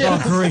up! I'm like, oh,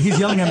 great. He's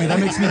yelling at me. That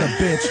makes me the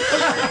bitch.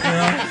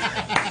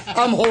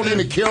 I'm holding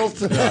a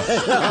kilt. It'd be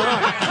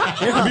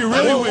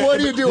really weird. What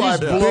do you do? I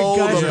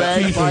blow the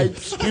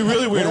bagpipes. It'd be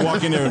really weird to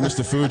walk in there with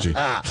Mr. Fuji.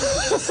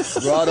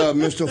 Brother,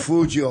 Mr.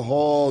 Fuji, a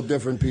whole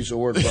different piece of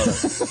work, brother.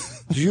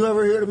 Did you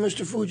ever hear the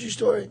Mr. Fuji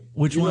story?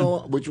 Which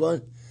one? Which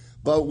one?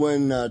 But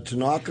when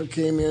Tanaka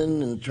came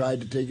in and tried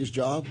to take his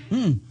job,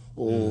 we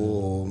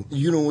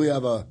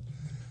have a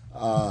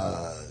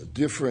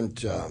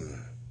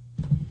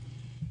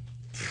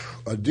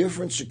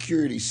different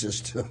security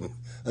system,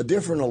 a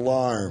different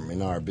alarm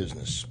in our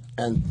business.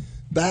 And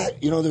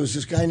back, there was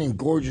this guy named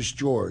Gorgeous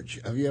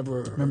George. Have you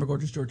ever Remember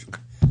Gorgeous George?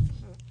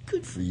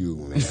 Good for you,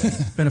 man.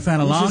 Been a fan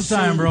a long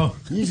time, bro.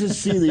 You should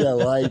see the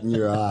light in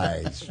your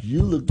eyes.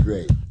 You look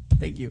great.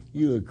 Thank you.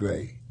 You look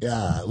great.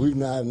 Yeah,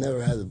 I've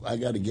never had. I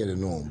got to get to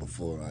know him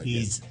before.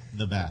 He's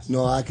the best.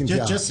 No, I can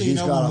tell. Just so He's you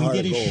know, got a when we heart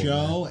did of his gold,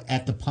 show man.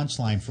 at the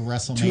Punchline for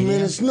WrestleMania. 2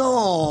 minutes? No.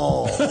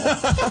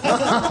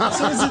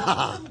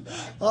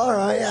 All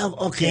right. Yeah,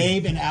 okay.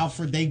 Gabe and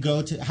Alfred, they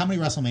go to. How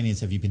many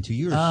WrestleManias have you been to?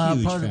 You're a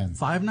huge probably fan.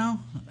 5 now,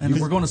 and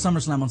we're going to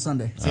SummerSlam on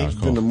Sunday. It's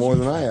been to more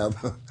than I have.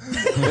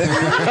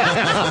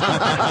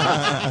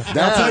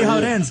 I'll tell you how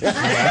it ends.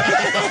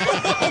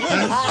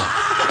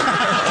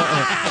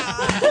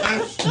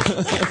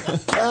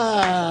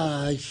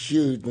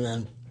 Shoot,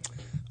 man.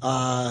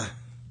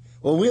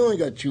 Well, we only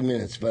got 2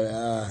 minutes, but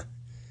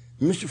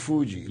Mr.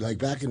 Fuji, like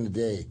back in the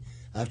day,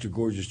 after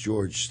Gorgeous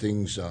George,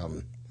 things,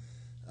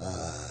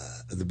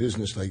 the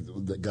business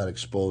that got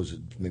exposed.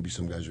 Maybe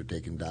some guys were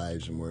taking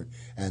dives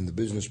and the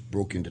business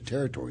broke into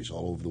territories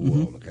all over the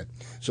world. Okay,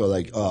 so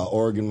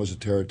Oregon was a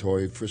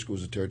territory, Frisco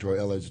was a territory,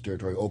 LA was a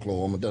territory,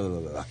 Oklahoma, da da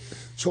da da.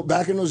 So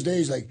back in those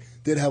days,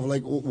 they'd have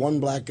one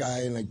black guy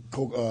and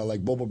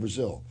Bobo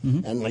Brazil,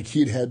 and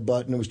he'd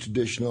headbutt and it was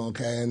traditional.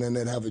 Okay, and then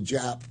they'd have a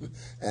Jap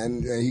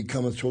and he'd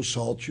come and throw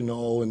salt,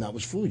 and that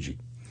was Fuji.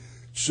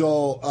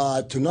 So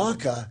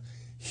Tanaka,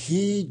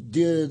 he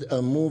did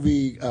a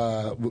movie,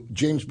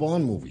 James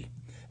Bond movie.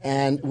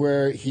 And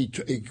where he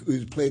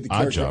played the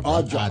character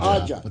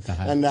Oddjob with the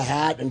hat. And the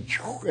hat, and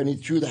he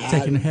threw the hat.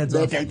 Taking the heads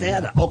off. Take the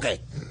head off. Okay.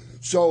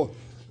 So,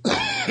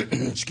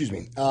 excuse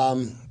me.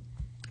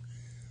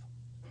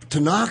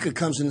 Tanaka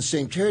comes in the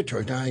same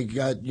territory. Now you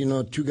got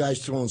 2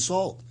 guys throwing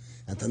salt,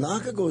 and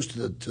Tanaka goes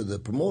to the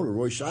promoter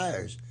Roy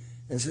Shires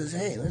and says,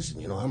 "Hey,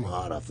 listen, I'm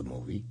hot off the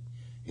movie.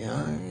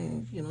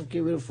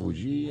 Get rid of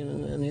Fuji,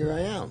 and here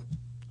I am."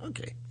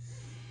 Okay.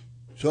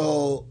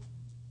 So.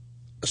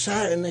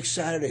 Next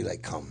Saturday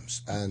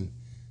comes and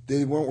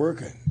they weren't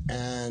working,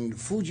 and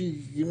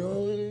Fuji,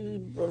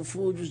 brother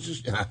Fuji was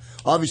just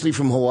obviously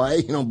from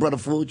Hawaii, brother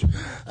Fuji.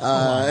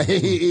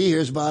 He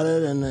hears about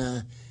it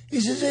and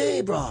he says,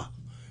 "Hey, bro,"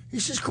 he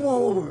says, "come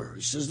on over."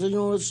 He says,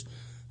 let's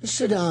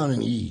sit down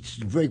and eat,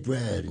 and break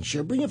bread, and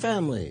share. Bring your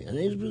family. And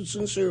he was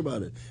sincere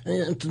about it.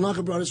 And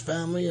Tanaka brought his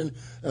family, and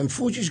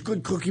Fuji's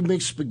good cook. He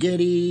makes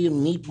spaghetti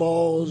and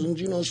meatballs, and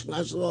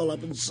slices it all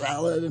up in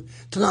salad. And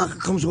Tanaka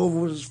comes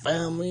over with his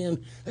family,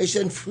 and they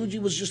said Fuji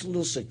was just a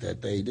little sick that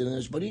day,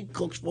 but he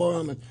cooks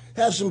for him and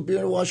have some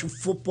beer, watch some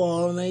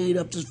football, and they eat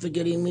up the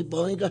spaghetti and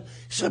meatball. And he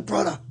said,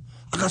 "Brother,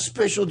 I got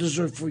special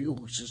dessert for you."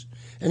 He says,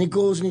 And he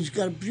goes and he's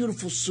got a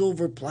beautiful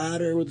silver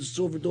platter with a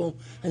silver dome,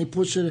 and he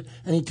puts it,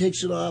 and he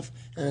takes it off,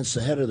 and it's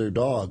the head of their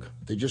dog.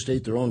 They just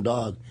ate their own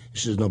dog. He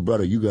says, "No,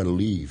 brother, you got to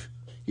leave."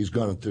 He's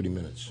gone in 30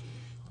 minutes.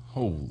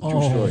 Oh,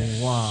 true story.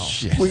 Wow.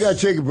 Shit. We got to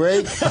take a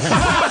break.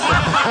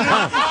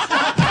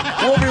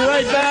 We'll be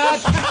right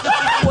back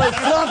with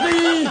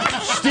Fluffy,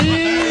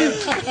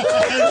 Steve,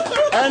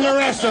 and the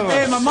rest of us.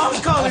 Hey, my mom's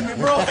calling me,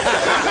 bro.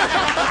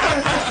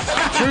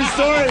 True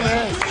story,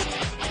 man.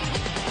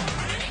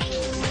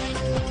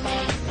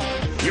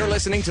 You're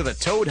listening to the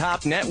Toad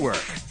Hop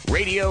Network,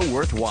 radio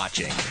worth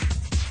watching.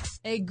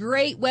 A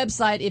great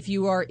website if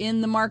you are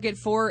in the market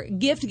for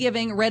gift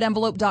giving,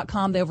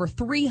 redenvelope.com. They have over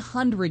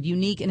 300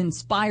 unique and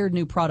inspired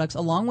new products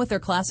along with their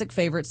classic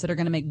favorites that are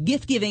going to make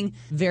gift giving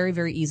very,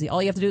 very easy.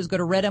 All you have to do is go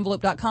to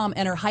redenvelope.com,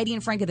 enter Heidi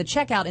and Frank at the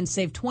checkout, and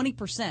save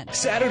 20%.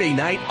 Saturday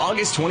night,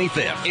 August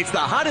 25th. It's the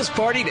hottest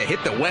party to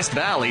hit the West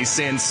Valley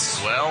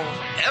since, well,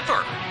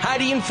 ever.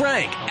 Heidi and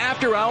Frank,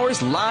 after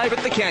hours live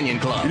at the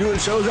Canyon Club. You're doing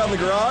shows out in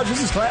the garage?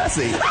 This is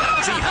classy. See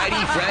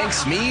Heidi, Frank,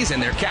 Smeeze,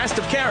 and their cast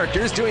of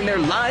characters doing their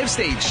live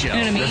stage show. You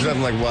know what I mean? There's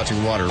nothing like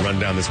watching water run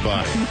down this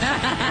body.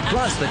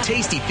 Plus, the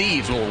Tasty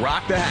Thieves will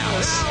rock the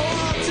house.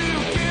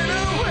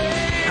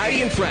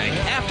 Heidi and Frank,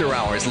 after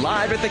hours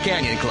live at the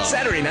Canyon Club.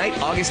 Saturday night,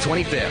 August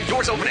 25th.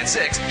 Doors open at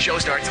 6. Show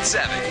starts at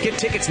 7. Get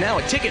tickets now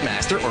at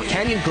Ticketmaster or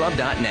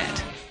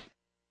CanyonClub.net.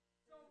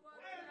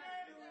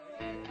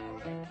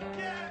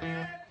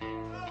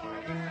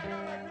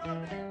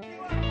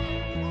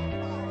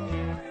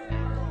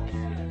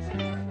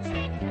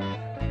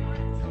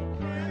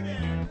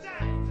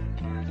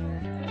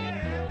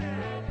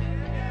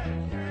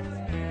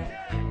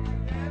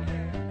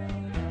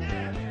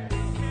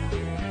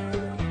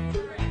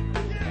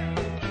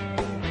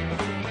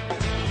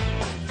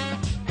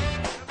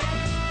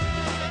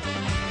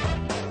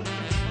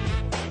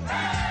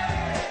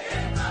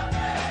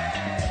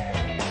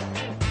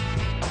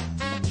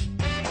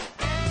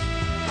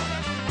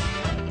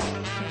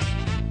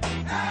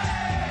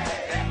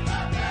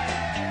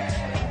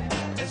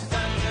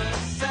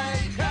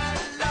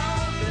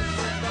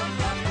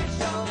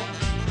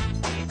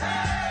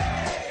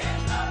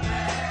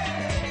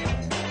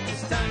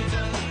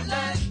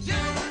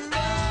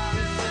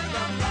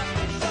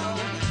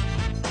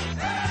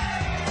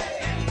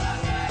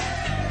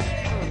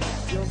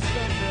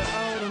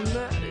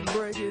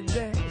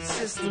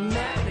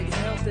 Systematic,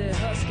 healthy,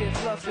 husky,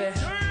 fluffy.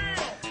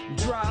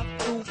 Drop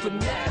through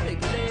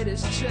fanatic,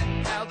 ladies, check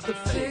out the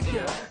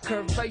figure.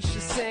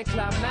 Curvaceous and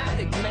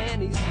climatic,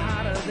 man, he's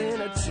hotter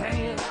than a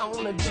tan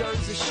on a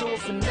Jersey Shore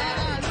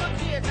fanatic.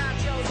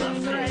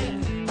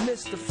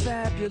 Mr.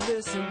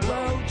 Fabulous and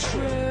road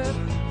trip.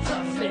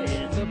 Fluffy,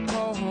 the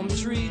palm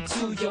tree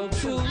to your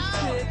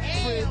toothpick.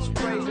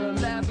 Refrigerator,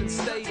 laughing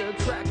stater,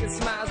 cracking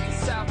smiles to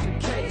South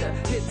Decatur.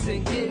 Hits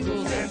and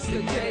giggles,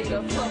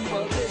 instigator,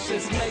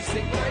 flufferlicious makes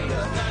it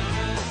greater.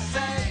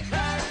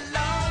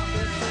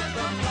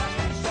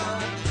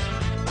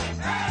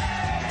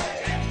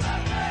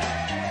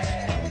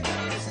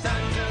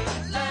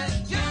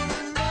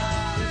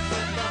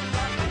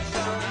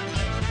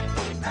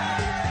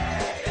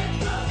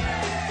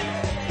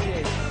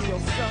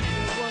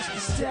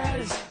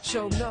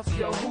 Show enough,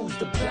 yo, who's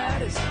the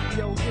baddest?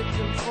 Yo, hit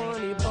them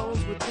funny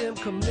bones with them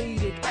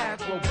comedic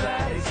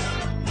acrobatics.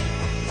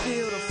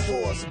 Feel the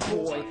force,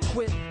 boy,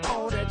 quit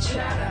all that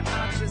chatter.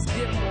 I just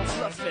get more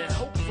fluffy.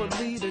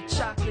 Hopefully the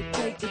chocolate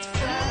cake is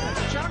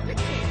fatter. Chocolate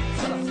cake,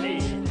 fluffy.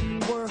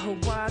 We're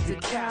Hawaii to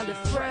Cali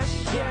fresh,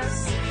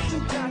 yes. You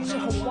got your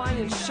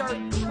Hawaiian shirt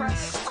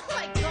pressed. Oh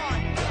my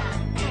God,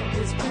 yeah.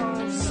 His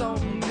palms so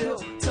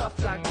built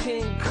tough like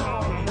King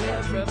Kong.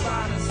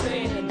 Everybody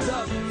stand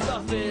up,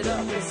 fluff it up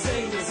and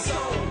sing the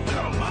song.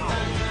 Come on.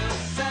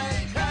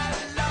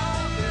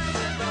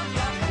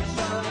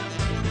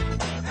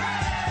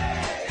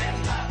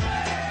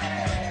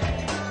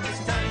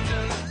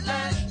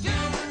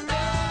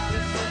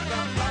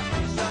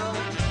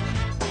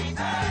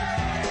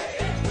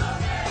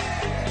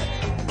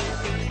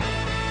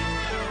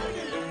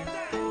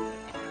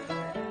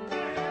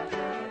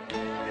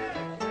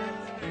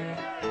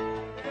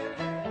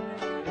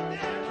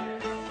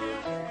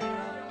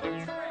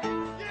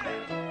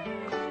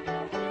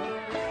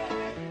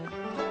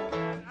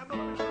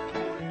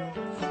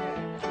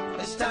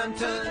 Time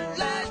to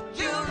let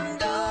you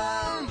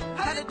know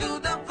how to do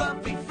the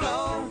fluffy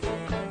flow.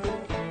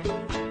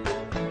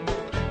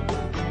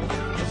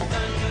 It's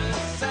time to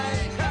say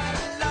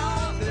hello.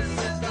 This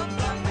is the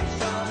fluffy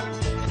show.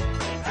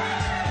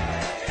 Hey,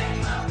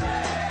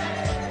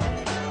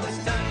 it's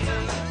time to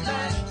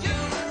let you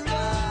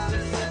know.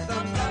 This is the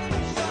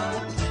fluffy show.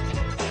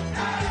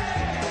 Hey,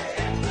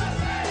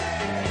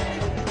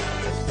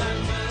 it's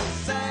time to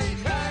say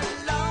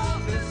hello.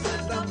 This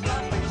is the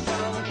fluffy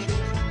show.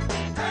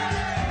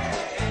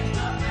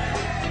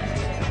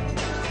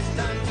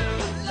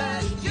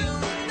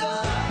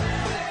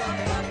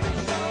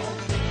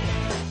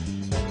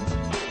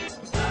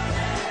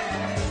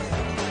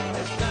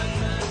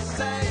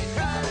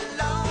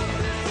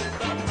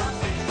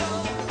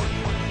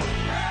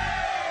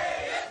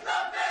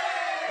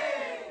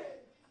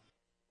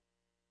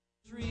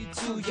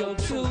 your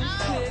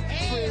toothpick,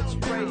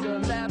 refrigerator,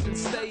 laughing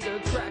stater,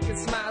 cracking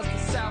smiles to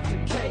South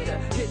Decatur,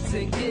 hits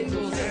and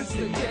giggles,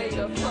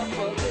 instigator,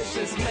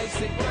 flufferlicious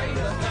makes it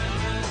greater.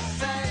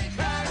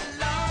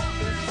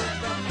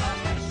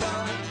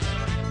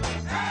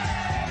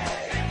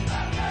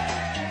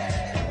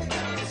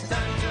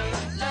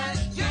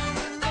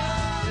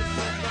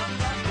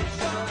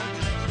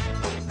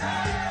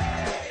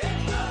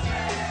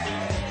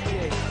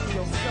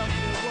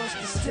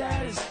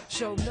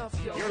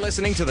 You're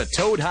listening to the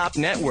Toad Hop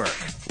Network,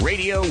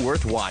 radio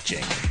worth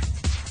watching.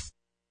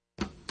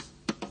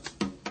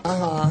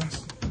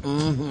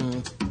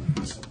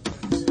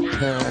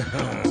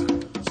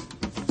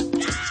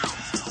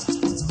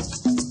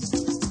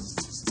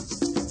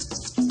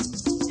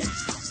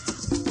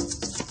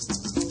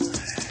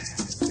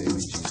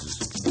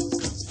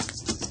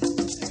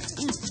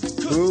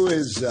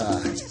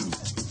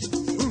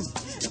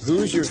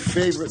 Who's your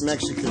favorite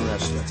Mexican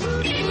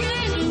wrestler?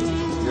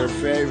 Your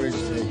favorite.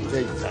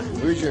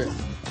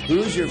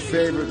 Who's your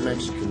favorite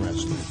Mexican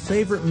wrestler?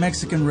 Favorite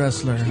Mexican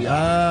wrestler?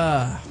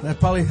 Yeah. That'd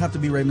probably have to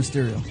be Rey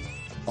Mysterio.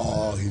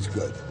 Oh, he's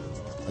good.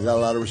 I got a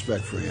lot of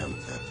respect for him.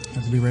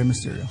 Have to be Rey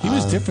Mysterio. He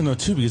was different though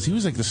too, because he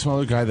was like the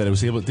smaller guy that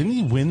was able. Didn't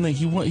he win? Like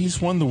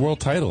he's won the world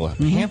title a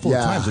handful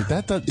of times. Like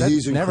that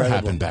never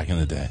happened back in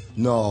the day.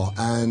 No,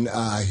 and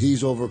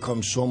he's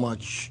overcome so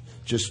much.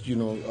 Just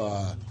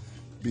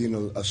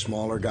being a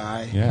smaller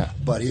guy. Yeah.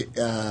 But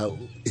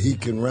he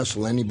can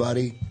wrestle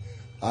anybody.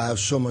 I have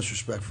so much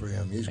respect for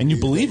him. You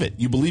believe it.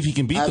 You believe he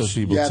can beat those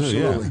people too.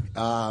 Absolutely.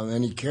 Yeah.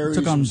 And he carries.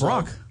 Took on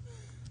himself. Brock.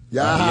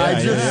 Yeah,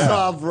 I just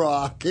saw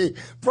Brock.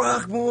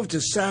 Brock moved to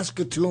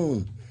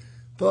Saskatoon.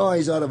 Boy,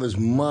 he's out of his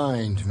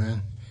mind,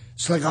 man.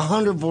 It's like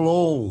 100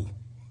 below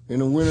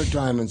in the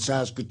wintertime in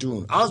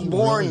Saskatoon. I was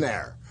born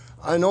there.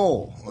 I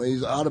know.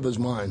 He's out of his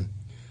mind.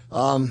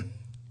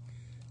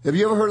 Have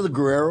you ever heard of the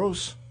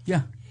Guerreros?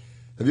 Yeah.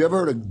 Have you ever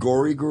heard of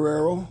Gory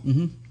Guerrero?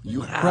 Mm-hmm.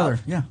 You have? Brother,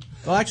 yeah.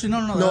 Oh, actually,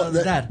 no,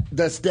 that's Dad.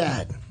 That's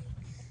Dad.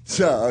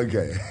 So,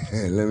 okay.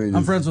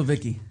 I'm friends with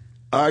Vicky.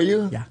 Are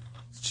you? Yeah.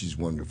 She's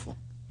wonderful.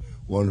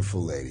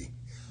 Wonderful lady.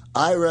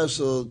 I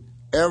wrestled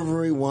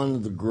every one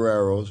of the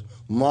Guerreros.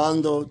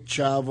 Mondo,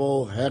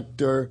 Chavo,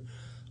 Hector,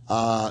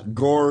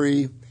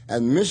 Gory,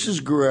 and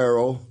Mrs.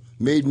 Guerrero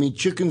made me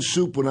chicken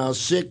soup when I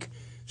was sick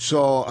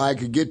so I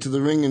could get to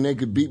the ring and they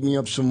could beat me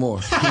up some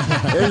more.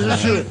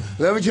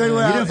 Let me tell you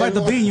what You didn't fight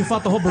the bean, you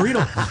fought the whole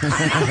burrito.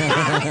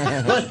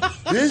 But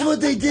this is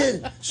what they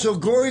did. So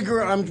Gory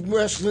Guerrero, I'm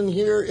wrestling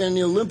here in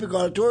the Olympic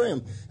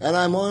Auditorium, and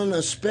I'm on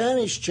a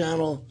Spanish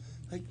channel,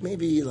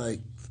 maybe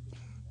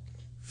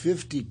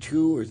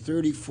 52 or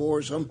 34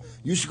 or something.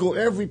 Used to go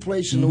every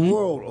place in the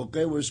world,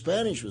 okay, where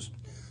Spanish was.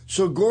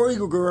 So Gory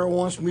Guerrero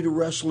wants me to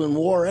wrestle in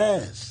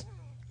Juarez.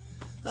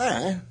 All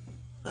right.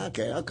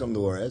 Okay, I'll come to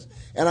Juarez.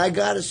 And I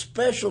got a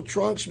special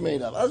trunks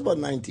made up. I was about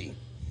 19.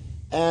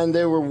 And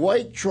they were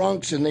white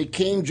trunks, and they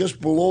came just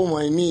below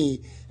my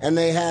knee, and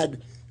they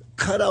had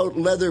cut-out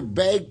leather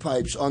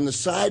bagpipes on the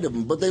side of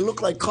them, but they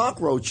looked like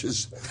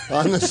cockroaches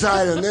on the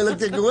side of them. They looked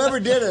like whoever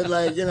did it,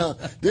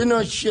 didn't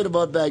know shit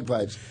about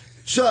bagpipes.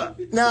 So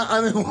now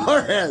I'm in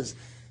Juarez,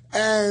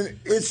 and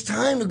it's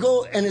time to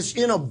go, and it's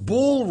in a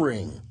bull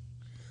ring.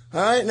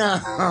 All right,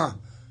 now,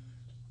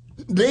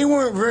 they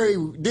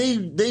weren't they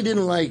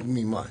didn't like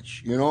me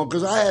much,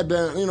 because I had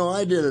been,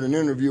 I did an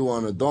interview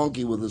on a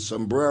donkey with a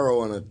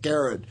sombrero and a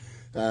carrot,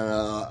 and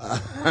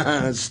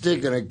a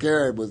stick and a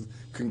carrot with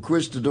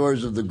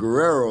conquistadors of the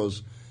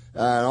Guerreros,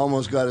 and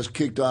almost got us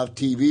kicked off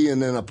TV,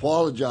 and then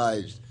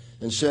apologized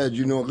and said,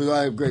 because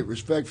I have great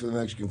respect for the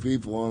Mexican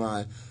people,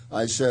 and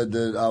I said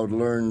that I would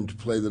learn to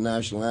play the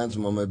national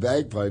anthem on my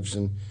bagpipes,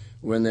 and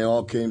when they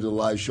all came to the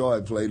live show,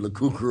 I played La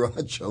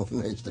Cucaracho,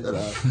 and they said,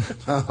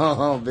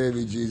 oh,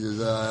 baby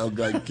Jesus, I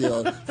got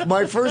killed.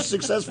 My first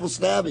successful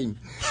stabbing.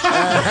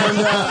 And,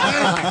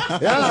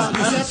 yeah.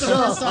 Is that the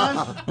first time?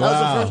 That was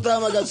the first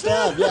time I got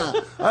stabbed, yeah.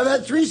 I've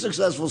had 3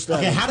 successful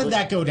stabbings. Okay, how did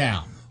that go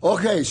down?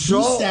 Okay,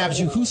 so... Who stabs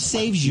you? Who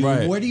saves you?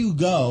 Right. Where do you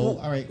go?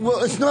 All right.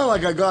 Well, it's not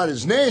like I got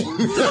his name.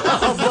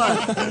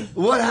 But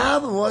what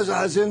happened was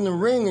I was in the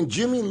ring, and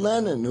Jimmy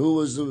Lennon, who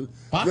was the...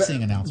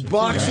 Boxing announcer.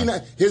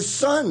 His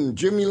son,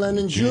 Jimmy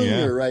Lennon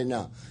Jr., right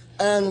now.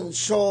 And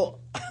so...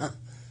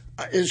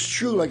 It's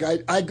true.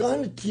 I'd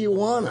gone to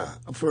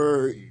Tijuana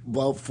for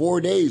about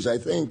 4 days, I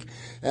think,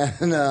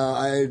 and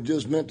I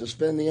just meant to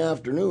spend the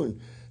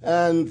afternoon.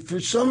 And for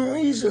some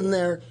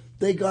reason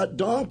they got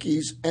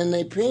donkeys, and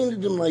they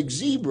painted them like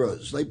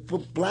zebras. They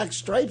put black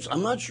stripes.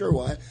 I'm not sure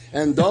why.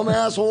 And dumb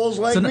assholes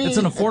like me. It's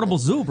an affordable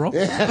zoo, bro.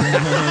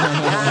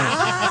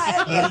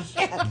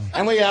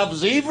 And we have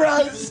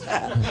zebras.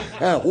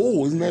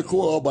 Isn't that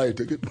cool? I'll buy a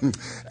ticket.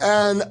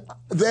 And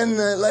then,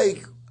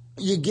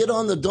 you get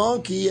on the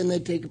donkey, and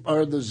they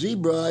or the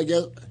zebra, I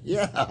guess.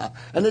 Yeah.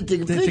 And they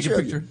take a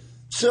picture.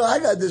 So I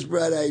got this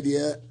bright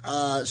idea.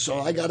 So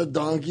I got a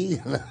donkey,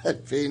 and I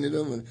painted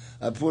him, and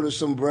I put a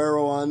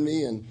sombrero on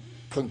me, and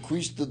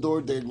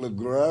Conquistador de los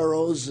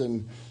Guerreros,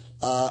 and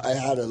I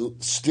had a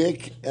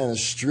stick and a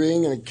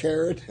string and a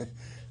carrot,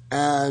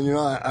 and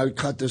I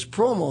cut this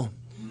promo.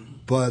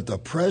 But the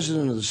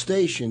president of the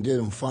station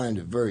didn't find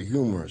it very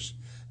humorous,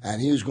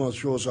 and he was going to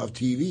throw us off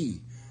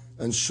TV.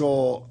 And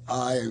so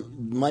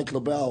Mike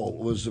LaBelle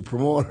was the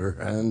promoter,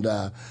 and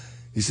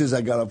he says, I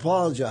got to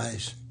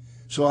apologize.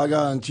 So I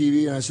got on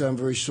TV, and I said, I'm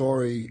very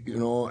sorry,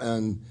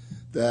 and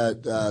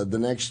that the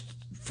next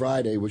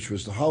Friday, which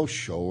was the house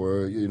show,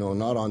 or,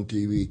 not on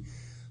TV,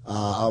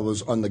 I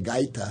was on the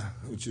gaita,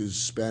 which is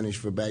Spanish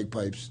for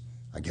bagpipes.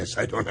 I guess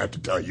I don't have to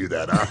tell you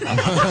that,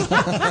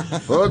 huh?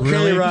 Okay,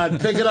 really? Rod,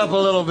 pick it up a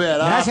little bit.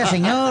 Gracias,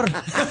 señor.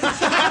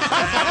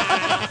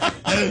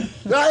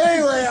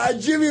 Anyway,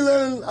 Jimmy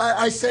Lennon,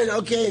 I said,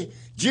 okay,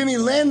 Jimmy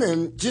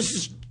Lennon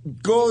just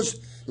goes,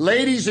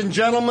 ladies and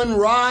gentlemen,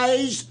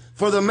 rise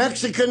for the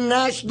Mexican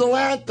national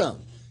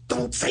anthem.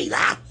 Don't say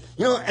that.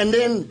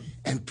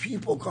 And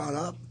people got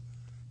up.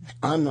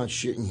 I'm not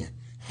shitting you.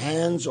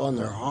 Hands on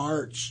their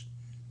hearts.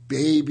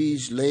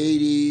 Babies,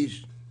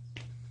 ladies.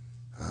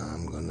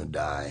 I'm going to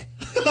die.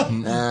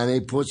 And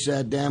he puts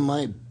that damn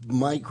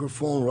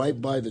microphone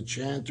right by the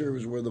chanter,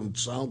 is where the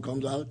sound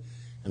comes out.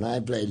 And I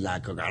played La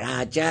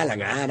Cucaracha, la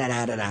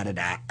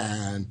da-da-da-da-da-da.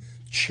 And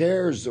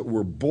chairs that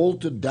were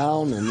bolted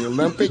down in the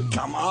Olympic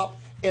come up.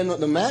 And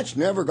the match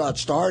never got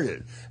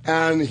started.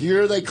 And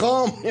here they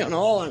come, and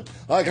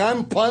like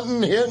I'm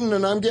punting, hitting,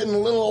 and I'm getting a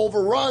little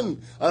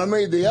overrun. I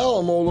made the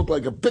Alamo look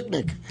like a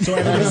picnic. So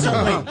everybody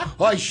started,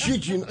 I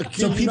shit you.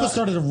 So people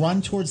started to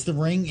run towards the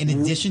ring in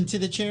addition to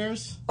the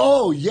chairs?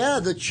 Oh, yeah,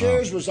 the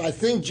chairs was, I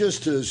think,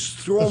 just to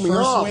throw me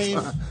off.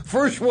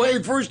 First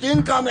wave, first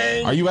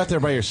incoming. Are you out there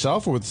by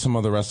yourself or with some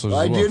other wrestlers?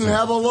 I didn't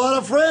have a lot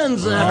of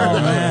friends there. Oh,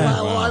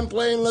 man. While I'm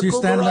playing La So you're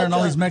standing there and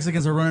all Cucaracha. these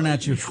Mexicans are running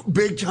at you.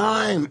 Big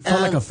time.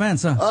 Felt like a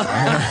fence, huh?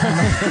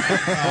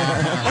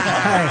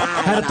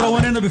 I had to throw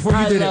one in there before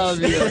you did it.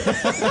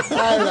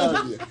 I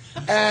love you.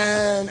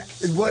 And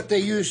what they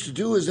used to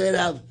do is they'd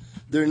have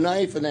their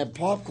knife and have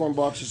popcorn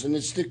boxes, and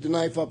they'd stick the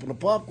knife up in the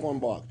popcorn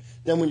box.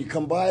 Then when you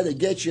come by, they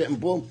get you, and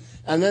boom.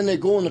 And then they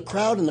go in the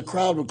crowd, and the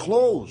crowd would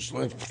close.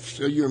 Like,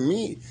 so you're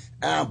me.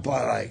 But,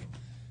 like,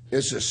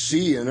 it's a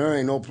sea, and there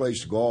ain't no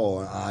place to go.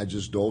 And I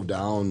just dove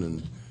down,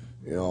 and,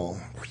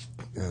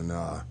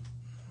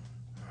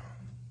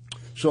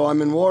 so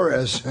I'm in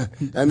Juarez,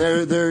 and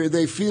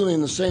they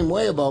feeling the same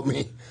way about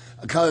me,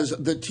 because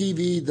the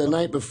TV the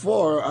night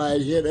before I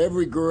hit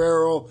every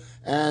Guerrero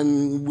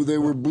and they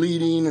were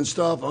bleeding and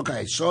stuff.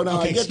 Okay, so now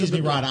I get excuse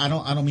me, Rod. I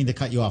don't mean to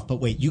cut you off, but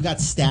wait, you got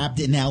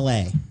stabbed in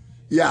L.A.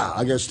 Yeah,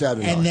 I got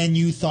stabbed in and LA. then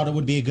you thought it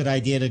would be a good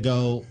idea to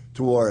go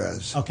to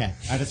Juarez. Okay,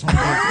 I just wanted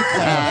to clarify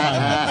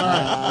that. All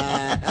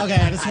right.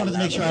 Okay, I just wanted to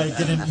make sure I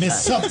didn't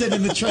miss something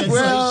in the translation.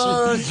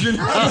 Well,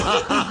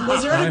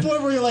 was there any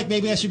point where you're like,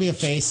 maybe I should be a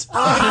face? Any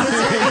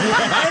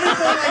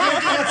point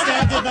like you got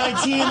stabbed at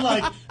 19,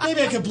 like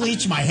maybe I could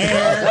bleach my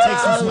hair, take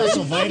some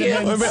special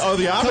vitamins? Oh,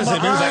 the opposite.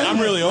 Maybe it was like, I'm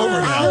really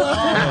over now.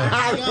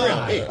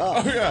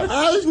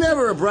 I was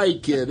never a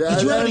bright kid.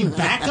 Did you have any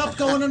backup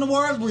going into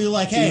Juarez? Were you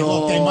like, hey,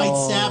 look, they might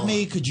stab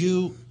me. Could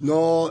you?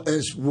 No,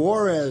 it's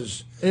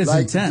Juarez. It's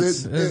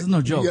intense. It's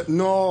no joke. Yeah,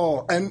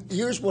 no, and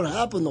here's what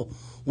happened, though.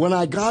 When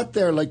I got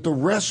there, like, the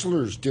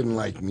wrestlers didn't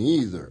like me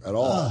either at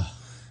all.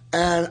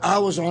 And I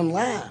was on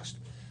last.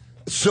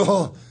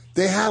 So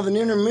they have an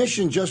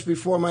intermission just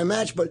before my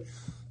match. But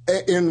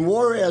in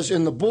Juarez,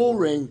 in the bull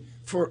ring,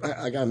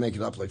 I got to make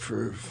it up, like,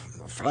 for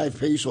 5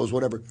 pesos,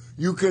 whatever,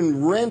 you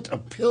can rent a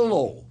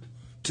pillow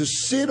to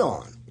sit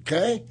on,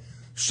 okay?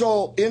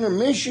 So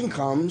intermission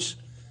comes,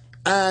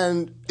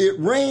 and it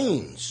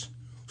rains.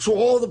 So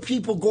all the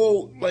people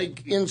go,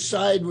 like,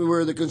 inside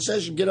where the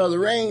concession, get out of the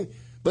rain,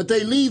 but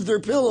they leave their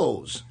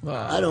pillows.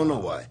 Wow. I don't know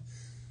why.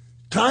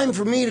 Time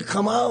for me to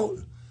come out.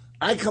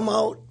 I come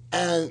out,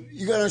 and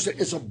you got to understand,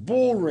 it's a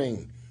bull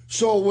ring.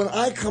 So when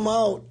I come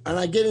out and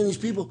I get in these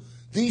people,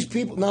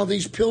 now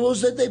these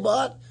pillows that they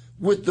bought,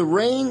 with the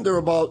rain, they're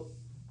about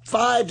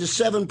 5 to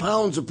 7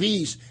 pounds a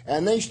piece,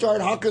 and they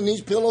start hucking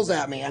these pillows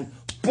at me, and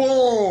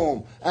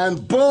boom,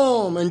 and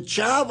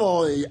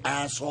Chavo, the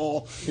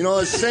asshole,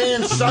 is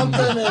saying something,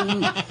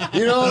 and, like,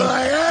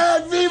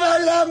 hey, Viva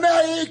la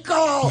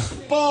Mexico!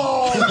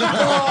 Boom,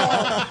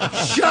 boom,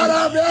 shut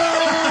up,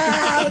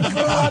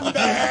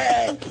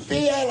 Grande!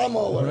 The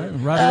Alamo.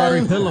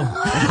 Roddy pillow.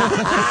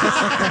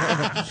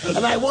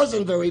 And I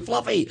wasn't very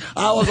fluffy.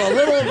 I was a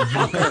little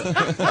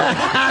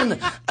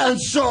fucker. And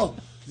so,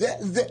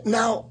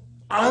 now,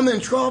 I'm in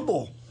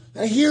trouble.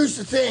 Now, here's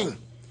the thing.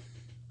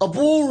 A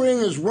bull ring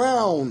is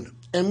round,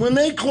 and when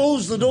they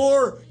close the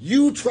door,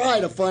 you try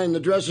to find the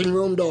dressing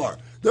room door.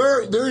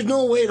 There's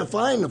no way to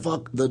find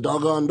the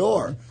doggone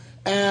door.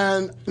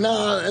 And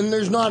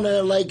there's not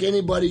like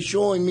anybody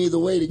showing me the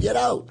way to get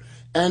out.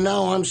 And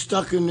now I'm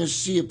stuck in this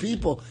sea of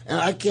people, and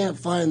I can't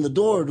find the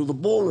door to the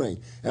bull ring.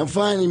 And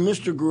finally,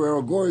 Mr.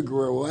 Guerrero, Gory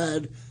Guerrero,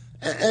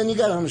 and you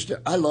got to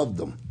understand, I loved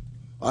them.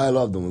 I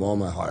loved them with all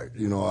my heart.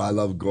 I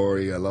love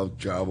Gory, I love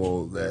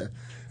Chavo.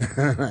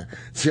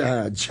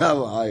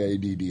 Chavo,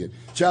 I-A-D-D.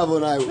 Chavo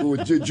and I,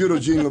 with Judo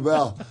Gene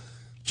LaBelle,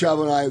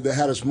 Chavo and I, they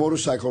had us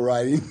motorcycle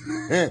riding,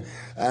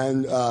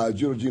 and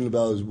Judo Gene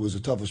LaBelle was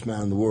the toughest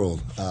man in the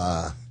world.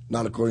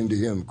 Not according to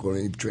him.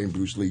 According to he trained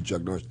Bruce Lee,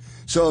 Chuck Norris.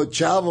 So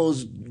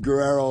Chavo's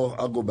Guerrero.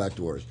 I'll go back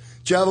to Horace.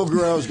 Chavo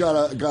Guerrero's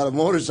got a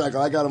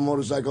motorcycle. I got a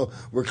motorcycle.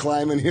 We're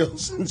climbing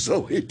hills, and so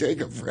we take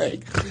a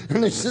break.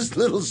 And there's this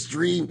little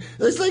stream.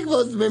 There's like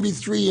about maybe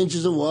 3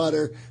 inches of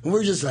water, and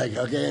we're just like,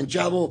 okay. And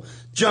Chavo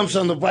jumps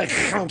on the bike,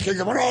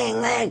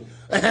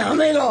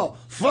 amigo,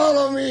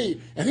 follow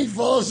me. And he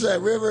follows that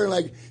river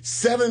like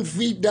 7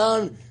 feet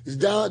down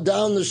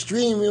the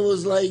stream. It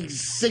was like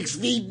 6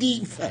 feet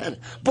deep, and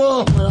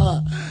boom,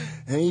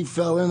 and he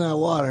fell in that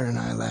water, and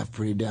I laughed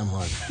pretty damn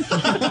hard.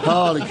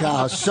 Holy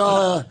cow.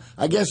 So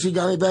I guess he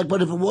got me back,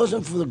 but if it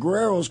wasn't for the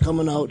Guerreros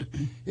coming out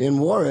in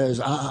Juarez,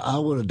 I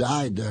would have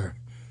died there.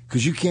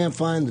 Because you can't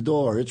find the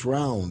door. It's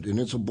round, and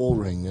it's a bull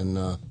ring.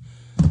 And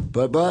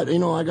but you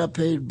know, I got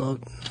paid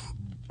about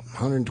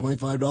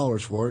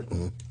 $125 for it.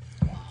 And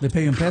they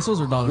pay you in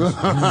pesos or dollars?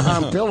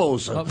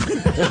 Pillows.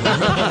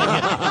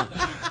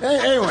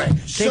 Anyway,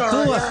 take to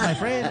us, my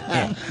friend.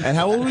 Yeah. And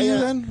how old were you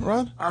then,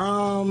 Ron?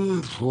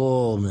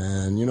 Oh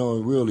man, you know,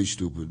 really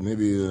stupid.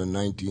 Maybe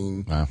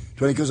 19, 20,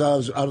 because I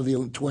was out of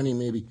the 20,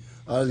 maybe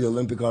out of the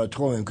Olympic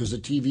Auditorium, because the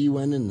TV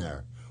went in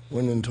there.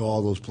 Went into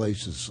all those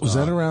places. Was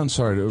that around?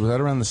 Sorry, was that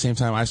around the same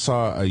time? I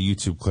saw a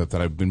YouTube clip that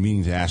I've been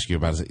meaning to ask you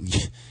about.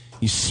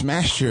 You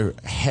smashed your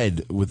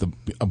head with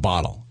a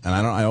bottle, and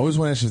I always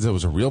wanted to ask if it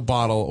was a real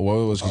bottle or what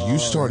it was, because you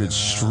started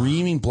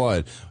streaming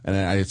blood, and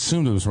I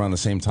assumed it was around the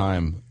same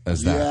time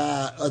as that.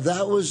 Yeah,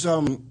 that was a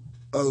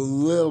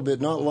little bit,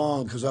 not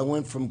long, because I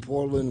went from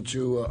Portland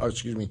to,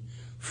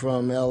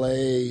 from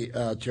L.A.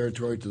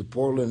 territory to the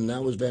Portland, and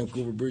that was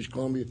Vancouver, British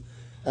Columbia,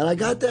 and I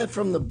got that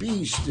from the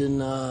Beast in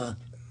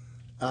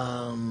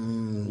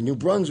New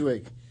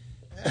Brunswick,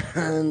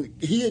 and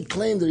he had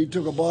claimed that he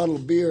took a bottle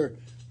of beer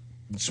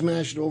and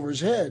smashed it over his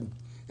head.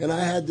 And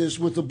I had this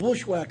with the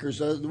bushwhackers.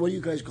 What do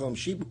you guys call them?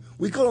 Sheep?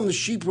 We call them the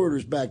sheep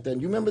herders back then.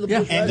 You remember the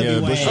bushwhackers? Yeah,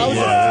 the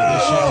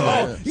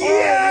bushwhackers.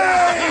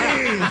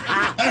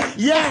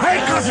 Yeah.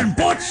 Hey, cousin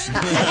Butch.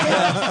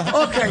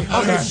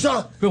 Okay.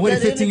 So been waiting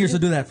 15 years to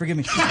do that. Forgive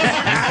me.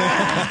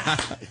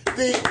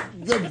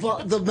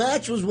 The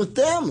match was with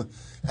them,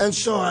 and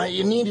so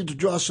you needed to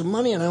draw some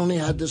money, and I only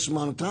had this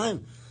amount of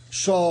time.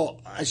 So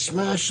I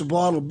smashed a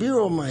bottle of beer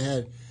over my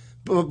head.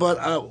 But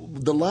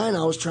the line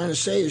I was trying to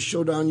say is,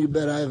 "Showdown, you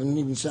bet I haven't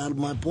even saddled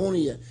my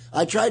pony yet."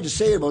 I tried to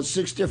say it about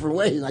 6 different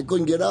ways, and I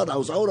couldn't get out. I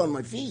was out on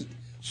my feet.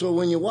 So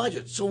when you watch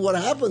it, so what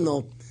happened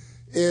though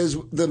is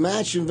the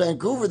match in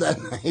Vancouver that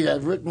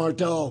night. Rick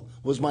Martel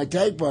was my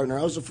tag partner.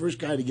 I was the first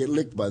guy to get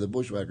licked by the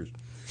bushwhackers,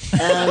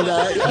 and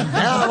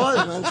I was.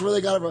 That's where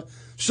they got it from.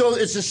 So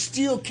it's a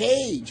steel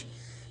cage.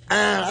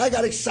 And I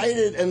got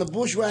excited, and the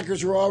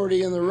bushwhackers were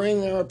already in the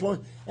ring. They were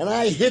pulling, and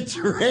I hit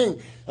the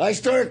ring. I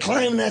started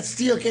climbing that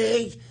steel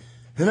cage,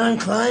 and I'm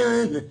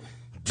climbing.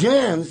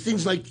 Damn, this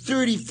thing's like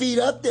 30 feet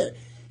up there.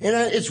 And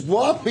it's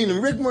wobbling,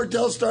 and Rick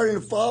Martel's starting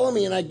to follow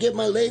me, and I get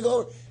my leg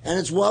over, and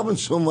it's wobbling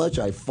so much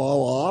I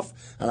fall off,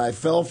 and I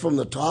fell from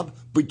the top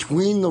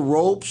between the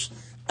ropes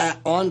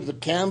onto the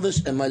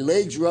canvas, and my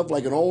legs were up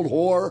like an old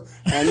whore,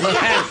 and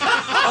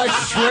I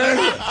swear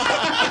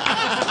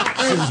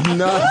this is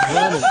not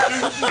funny.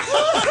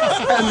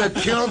 And the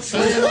kilt's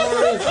laying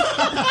over it.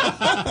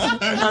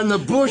 And the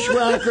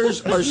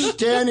bushwhackers are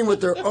standing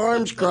with their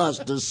arms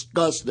crossed,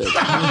 disgusted.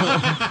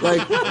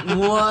 Like,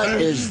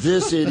 what is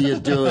this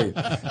idiot doing?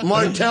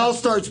 Martel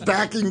starts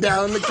backing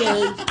down the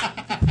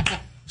cage.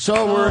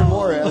 So we're in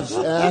Juarez.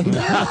 And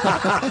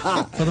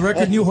for the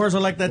record, new whores are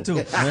like that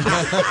too.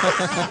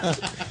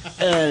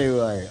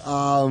 Anyway,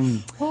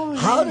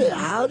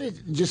 how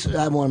did just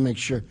I want to make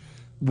sure.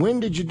 When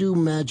did you do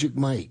Magic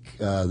Mike,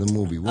 the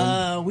movie?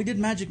 We did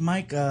Magic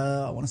Mike,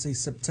 I want to say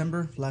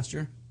September last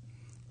year.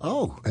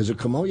 Oh, has it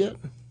come out yet?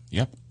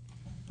 Yep.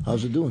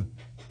 How's it doing?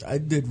 I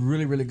did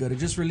really, really good. It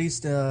just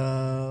released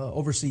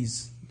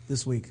overseas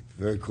this week.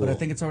 Very cool. But I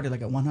think it's already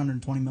like at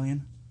 120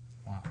 million.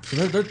 Wow.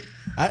 So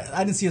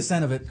I didn't see a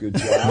cent of it. Good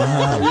job.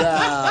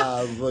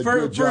 Yeah, but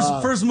good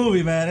job. First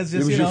movie, man. It's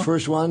just, it was your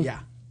first one? Yeah.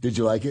 Did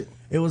you like it?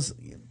 It was.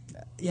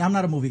 Yeah, I'm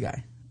not a movie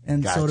guy.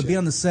 And so to be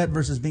on the set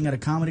versus being at a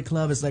comedy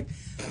club, it's like,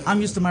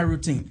 I'm used to my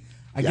routine.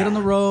 I get on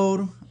the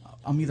road,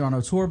 I'm either on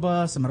a tour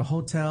bus, I'm at a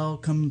hotel,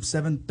 come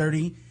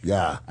 7:30.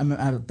 Yeah. I'm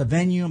at the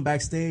venue, I'm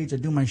backstage, I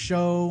do my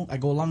show, I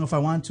go long if I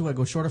want to, I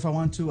go short if I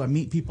want to, I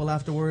meet people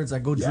afterwards, I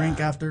go drink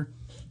after.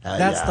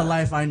 That's the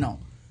life I know.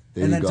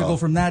 There and then you to go go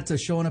from that to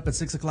showing up at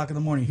 6 o'clock in the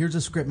morning, here's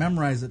a script,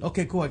 memorize it.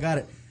 Okay, cool, I got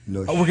it.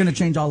 We're going to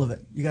change all of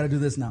it. You got to do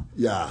this now.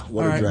 Yeah.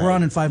 All right, we're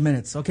on in 5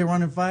 minutes. Okay, we're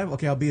on in 5.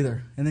 Okay, I'll be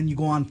there. And then you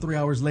go on 3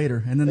 hours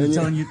later, and then they're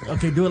telling you,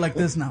 okay, do it like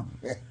this now.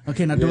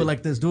 Okay, now do it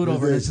like this. Do it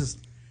over. And it's just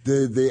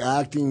the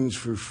acting's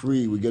for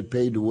free. We get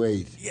paid to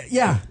wait.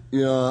 Yeah.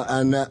 You know,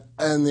 and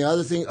the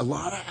other thing, a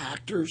lot of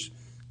actors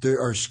they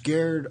are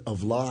scared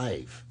of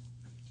live.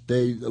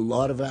 A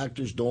lot of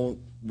actors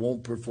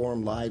won't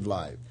perform live,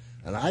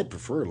 and I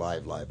prefer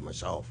live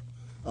myself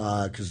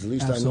because at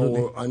least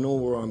Absolutely. I know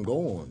where I'm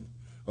going.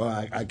 Or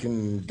I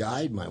can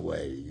guide my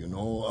way, you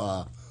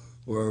know.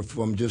 Or if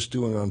I'm just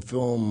doing it on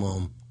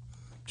film,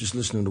 just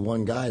listening to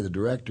one guy, the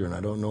director, and I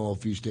don't know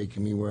if he's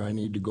taking me where I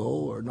need to go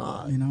or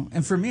not. You know,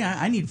 and for me,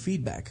 I need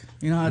feedback.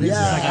 You know how it is?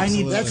 Yeah,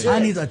 it's like I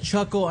need a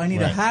chuckle, I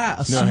need a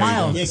smile,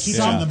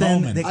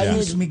 something that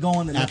keeps me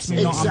going, that lets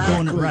me know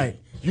I'm doing it right.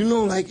 You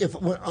know, like if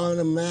we're on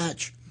a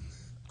match,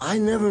 I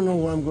never know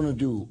what I'm going to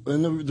do.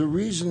 And the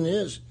reason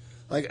is,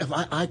 like, if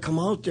I come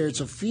out there,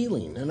 it's a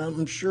feeling. And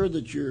I'm sure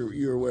that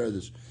you're aware of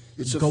this.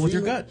 It's a go feeling. with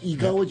your gut. You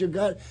go with your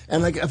gut.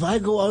 And, like, if I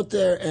go out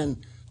there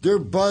and they're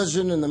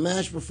buzzing and the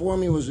match before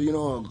me was, you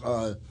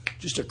know,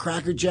 just a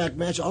crackerjack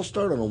match, I'll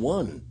start on a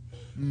 1.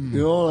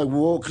 You know, like,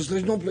 whoa, because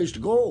there's no place to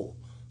go.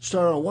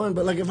 Start on a 1.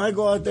 But, like, if I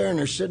go out there and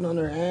they're sitting on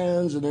their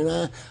hands and they're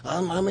not,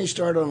 I may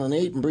start on an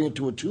 8 and bring it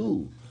to a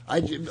 2. I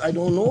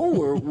don't know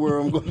where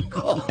I'm going to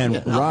go.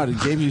 And Rod,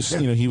 it gave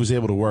you know, he was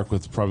able to work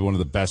with probably one of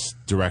the best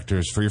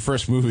directors for your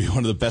first movie. One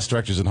of the best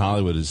directors in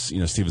Hollywood is, you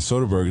know, Steven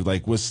Soderbergh.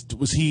 Like, was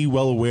he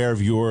well aware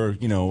of your,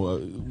 you know,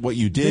 what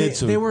you did?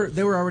 They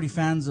were already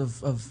fans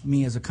of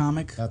me as a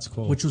comic. That's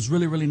cool. Which was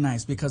really, really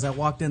nice because I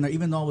walked in there,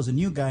 even though I was a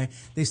new guy,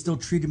 they still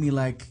treated me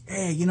like,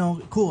 hey, you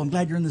know, cool, I'm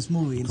glad you're in this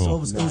movie. And so it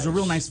was a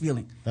real nice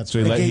feeling. That's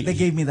so they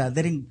gave me that.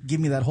 They didn't give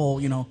me that whole,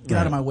 you know, get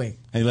out of my way.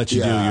 And he let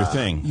you do your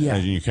thing, yeah.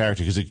 Your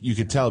character, because you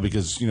could tell,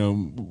 because, you know,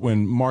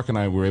 when Mark and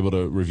I were able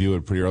to review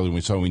it pretty early,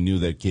 we knew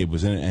that Gabe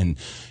was in it, and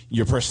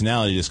your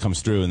personality just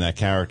comes through in that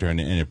character,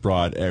 and it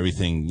brought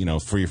everything, you know,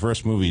 for your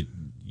first movie,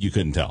 you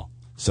couldn't tell.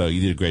 So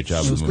you did a great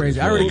job. It was crazy.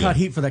 I already caught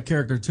heat for that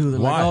character, too. They're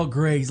Why? like, oh,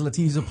 great, he's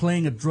Latino, he's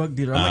playing a drug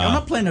dealer. I'm like, I'm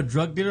not playing a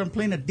drug dealer, I'm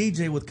playing a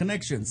DJ with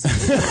connections.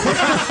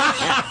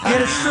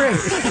 Get it straight.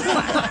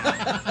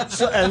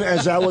 So, and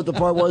is that what the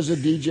part was, a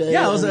DJ?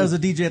 Yeah, I was a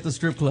DJ at the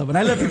strip club. And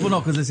I let people know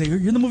because they say, you're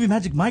in the movie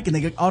Magic Mike, and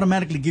they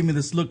automatically give me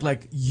this look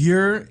like,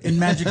 you're in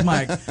Magic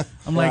Mike.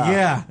 I'm like,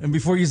 yeah. And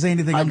before you say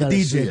anything, I'm the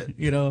DJ.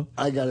 You know?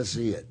 I got to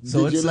see it.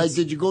 So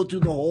did you go through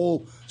the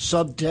whole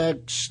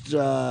subtext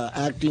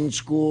acting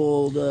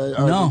school?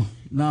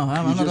 No,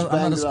 I'm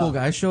not a school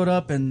guy. I showed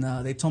up and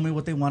they told me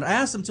what they wanted. I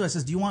asked them too. I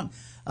says, "Do you want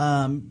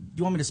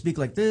me to speak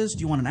like this? Do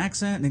you want an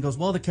accent?" And he goes,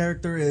 "Well, the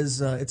character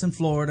is it's in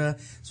Florida,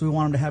 so we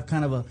want him to have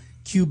kind of a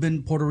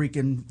Cuban, Puerto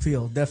Rican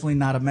feel. Definitely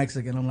not a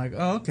Mexican." I'm like,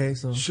 "Oh, okay."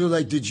 So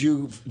like, did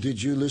you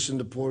listen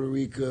to Puerto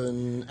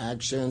Rican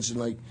accents and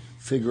like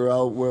figure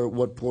out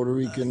what Puerto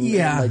Rican?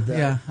 Yeah, like that?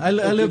 yeah. I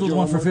lived with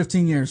one for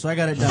 15 years, so I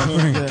got it down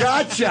pretty good.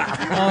 Gotcha.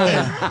 Oh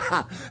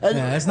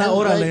yeah. It's not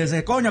orale. It's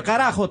coño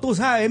carajo, tú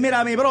sabes,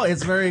 mira mi bro.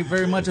 It's very,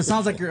 very much. It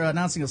sounds like you're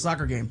announcing a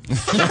soccer game.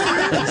 That's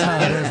how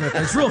it is right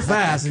there. It's real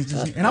fast.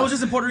 And I was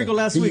just in Puerto Rico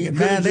last week, and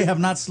man, they have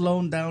not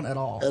slowed down at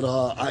all. At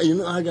all.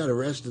 I got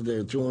arrested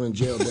there, thrown in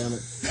jail. Damn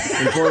it.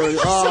 In Puerto Rico.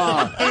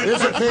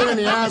 It's a pain in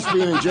the ass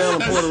being in jail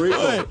in Puerto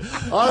Rico.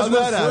 How'd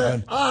that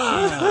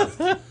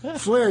happen?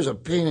 Flair's a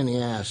pain in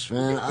the ass,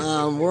 man.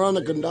 We're on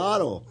the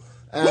Condado.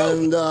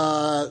 And,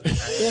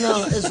 you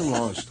know, it's a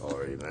long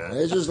story, man.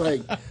 It's just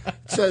like,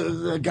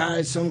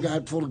 some guy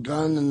pulled a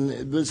gun, and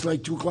it was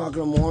like 2 o'clock in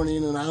the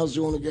morning, and I was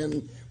doing it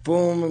again.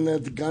 Boom, and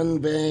then the gun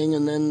bang,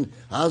 and then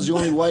I was the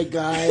only white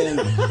guy, and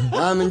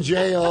I'm in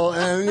jail,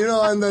 and, you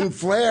know, and then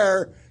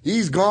Flair,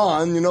 he's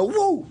gone, you know,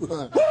 woo,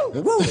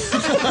 woo.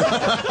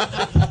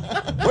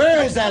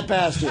 Where is that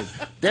bastard?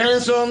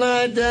 Dance all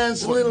night,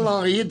 dance a little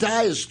longer. He'd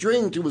tie a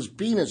string to his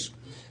penis.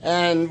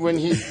 And when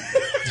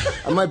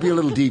I might be a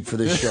little deep for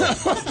this show.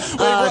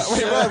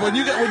 Wait. When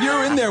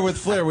you're in there with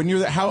Flair, when you're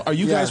there, how are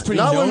you guys pretty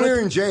known? Not when we were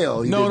in jail.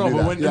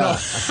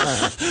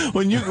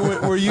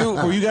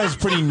 Were you guys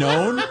pretty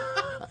known?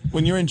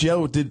 When you're in jail,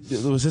 was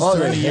this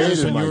 30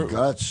 years when you were?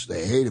 Guts.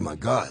 They hated my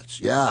guts.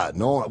 Yeah,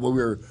 no.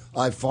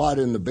 I fought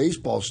in the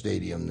baseball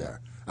stadium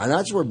there, and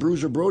that's where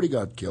Bruiser Brody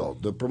got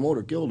killed. The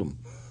promoter killed him,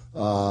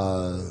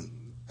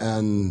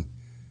 and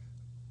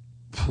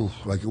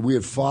like we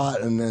had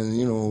fought, and then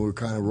we were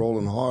kind of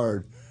rolling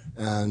hard,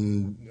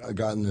 and I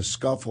got in this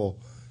scuffle,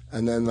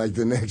 and then like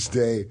the next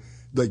day,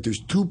 like there's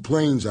 2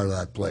 planes out of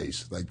that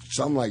place, like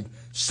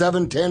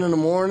 7:10 in the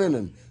morning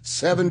and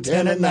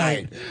 7:10 at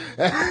night.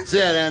 That's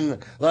it. And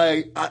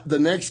like the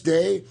next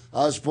day,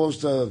 I was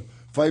supposed to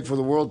fight for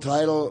the world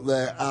title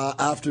the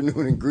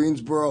afternoon in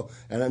Greensboro,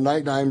 and at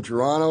night I'm in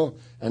Toronto,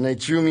 and they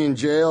threw me in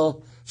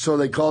jail. So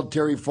they called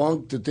Terry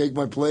Funk to take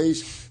my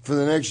place for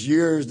the next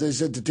years. They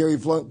said to Terry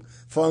Funk,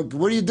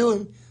 "What are you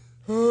doing?"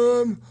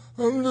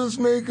 I'm just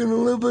making a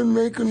living,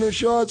 making the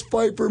shots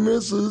Piper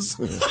misses.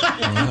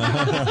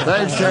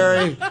 Thanks,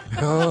 Terry.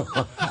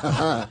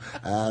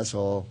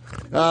 Asshole.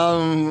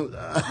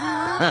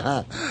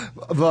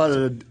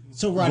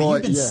 So, Roddy,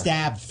 you've been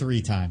stabbed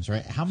 3 times,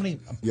 right? How many?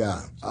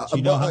 Yeah. Do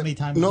you know how many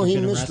times? No, you've he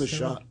been missed arrested? the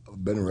shot.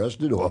 Been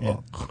arrested? Oh. Yeah.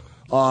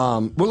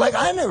 Well, like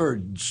I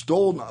never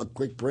stole a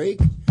quick break.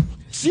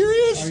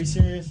 Serious? Are you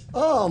serious?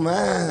 Oh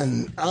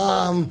man!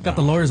 Got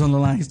the lawyers on the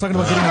line. He's talking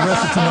about getting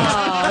arrested too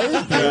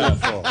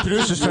much.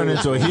 Producer's turned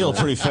into a heel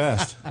pretty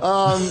fast.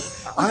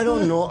 I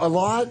don't know a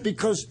lot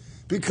because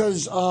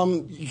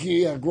growing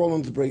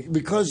into the break,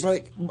 because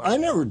like I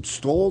never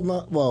stole.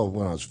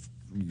 When I was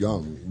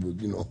young,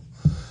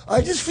 I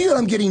just feel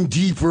I'm getting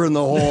deeper in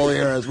the hole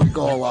here as we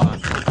go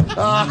along.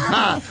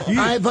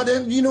 But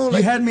then, you know,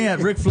 you had me at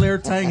Ric Flair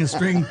tying a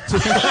string to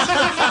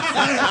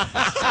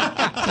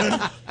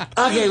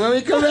Okay, when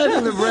we come back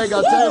from the break,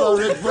 I'll tell you about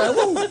Ric Flair.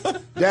 Woo!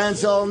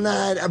 Dance all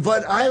night.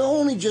 But I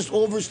only just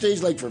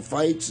overstaged like for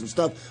fights and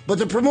stuff. But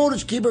the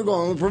promoters keep it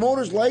going. The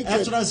promoters like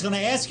That's it. what I was going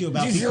to ask you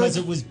about, because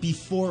it was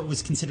before it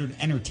was considered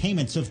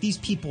entertainment. So if these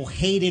people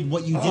hated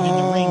what you did in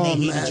the ring, they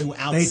hated you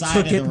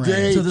outside of the ring.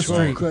 They took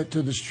it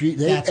to the street.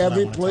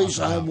 Every place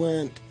I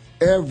went.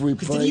 Every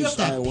place did you have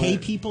to pay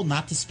people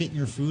not to spit in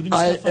your food and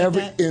stuff like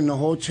that? In the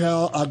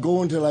hotel, I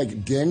go into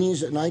like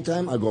Denny's at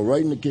nighttime. I go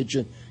right in the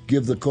kitchen,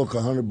 give the cook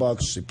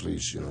 $100, say,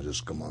 please,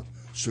 just come on,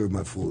 serve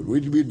my food.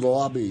 We'd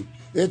lobby.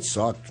 It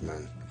sucked,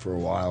 man, for a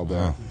while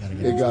there.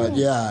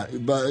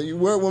 But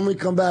when we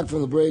come back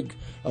from the break,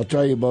 I'll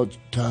tell you about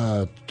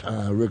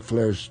Ric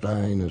Flair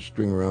tying a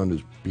string around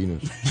his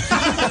penis.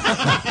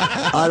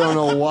 I don't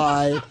know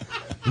why.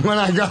 When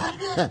I got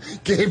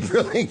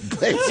Gabriel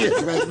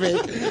Iglesias with me.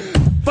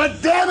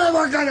 But damn it,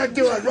 we're going to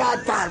do it.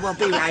 Rod Pod, we'll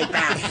be right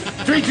back.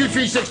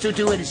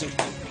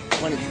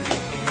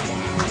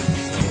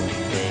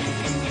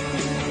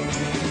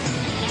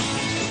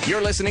 323-622-8623.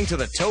 You're listening to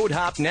the Toad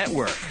Hop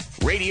Network,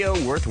 radio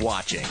worth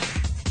watching.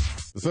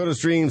 The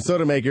SodaStream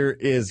Soda Maker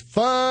is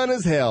fun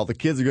as hell. The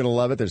kids are going to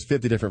love it. There's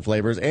 50 different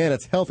flavors, and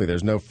it's healthy.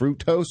 There's no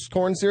fructose,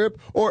 corn syrup,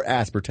 or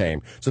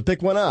aspartame. So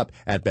pick one up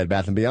at Bed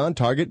Bath & Beyond,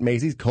 Target,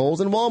 Macy's, Kohl's,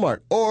 and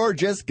Walmart. Or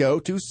just go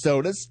to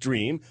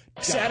SodaStream.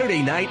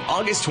 Saturday night,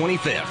 August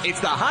 25th. It's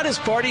the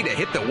hottest party to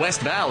hit the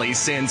West Valley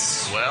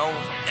since, well,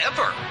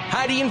 ever.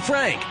 Heidi and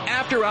Frank,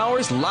 after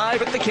hours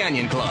live at the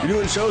Canyon Club. You're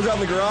doing shows out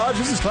in the garage?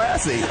 This is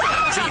classy. See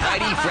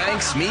Heidi,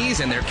 Frank, Smeeze,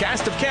 and their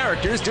cast of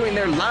characters doing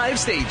their live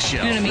stage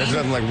show. You know what I mean? There's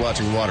nothing like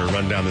watching water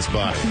run down this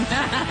body.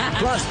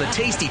 Plus, the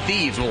Tasty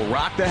Thieves will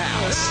rock the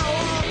house.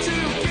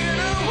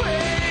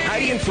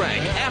 Heidi and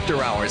Frank,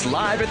 after hours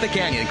live at the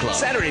Canyon Club.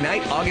 Saturday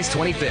night, August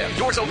 25th.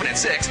 Doors open at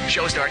 6.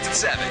 Show starts at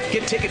 7.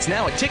 Get tickets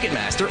now at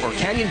Ticketmaster or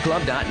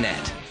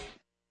CanyonClub.net.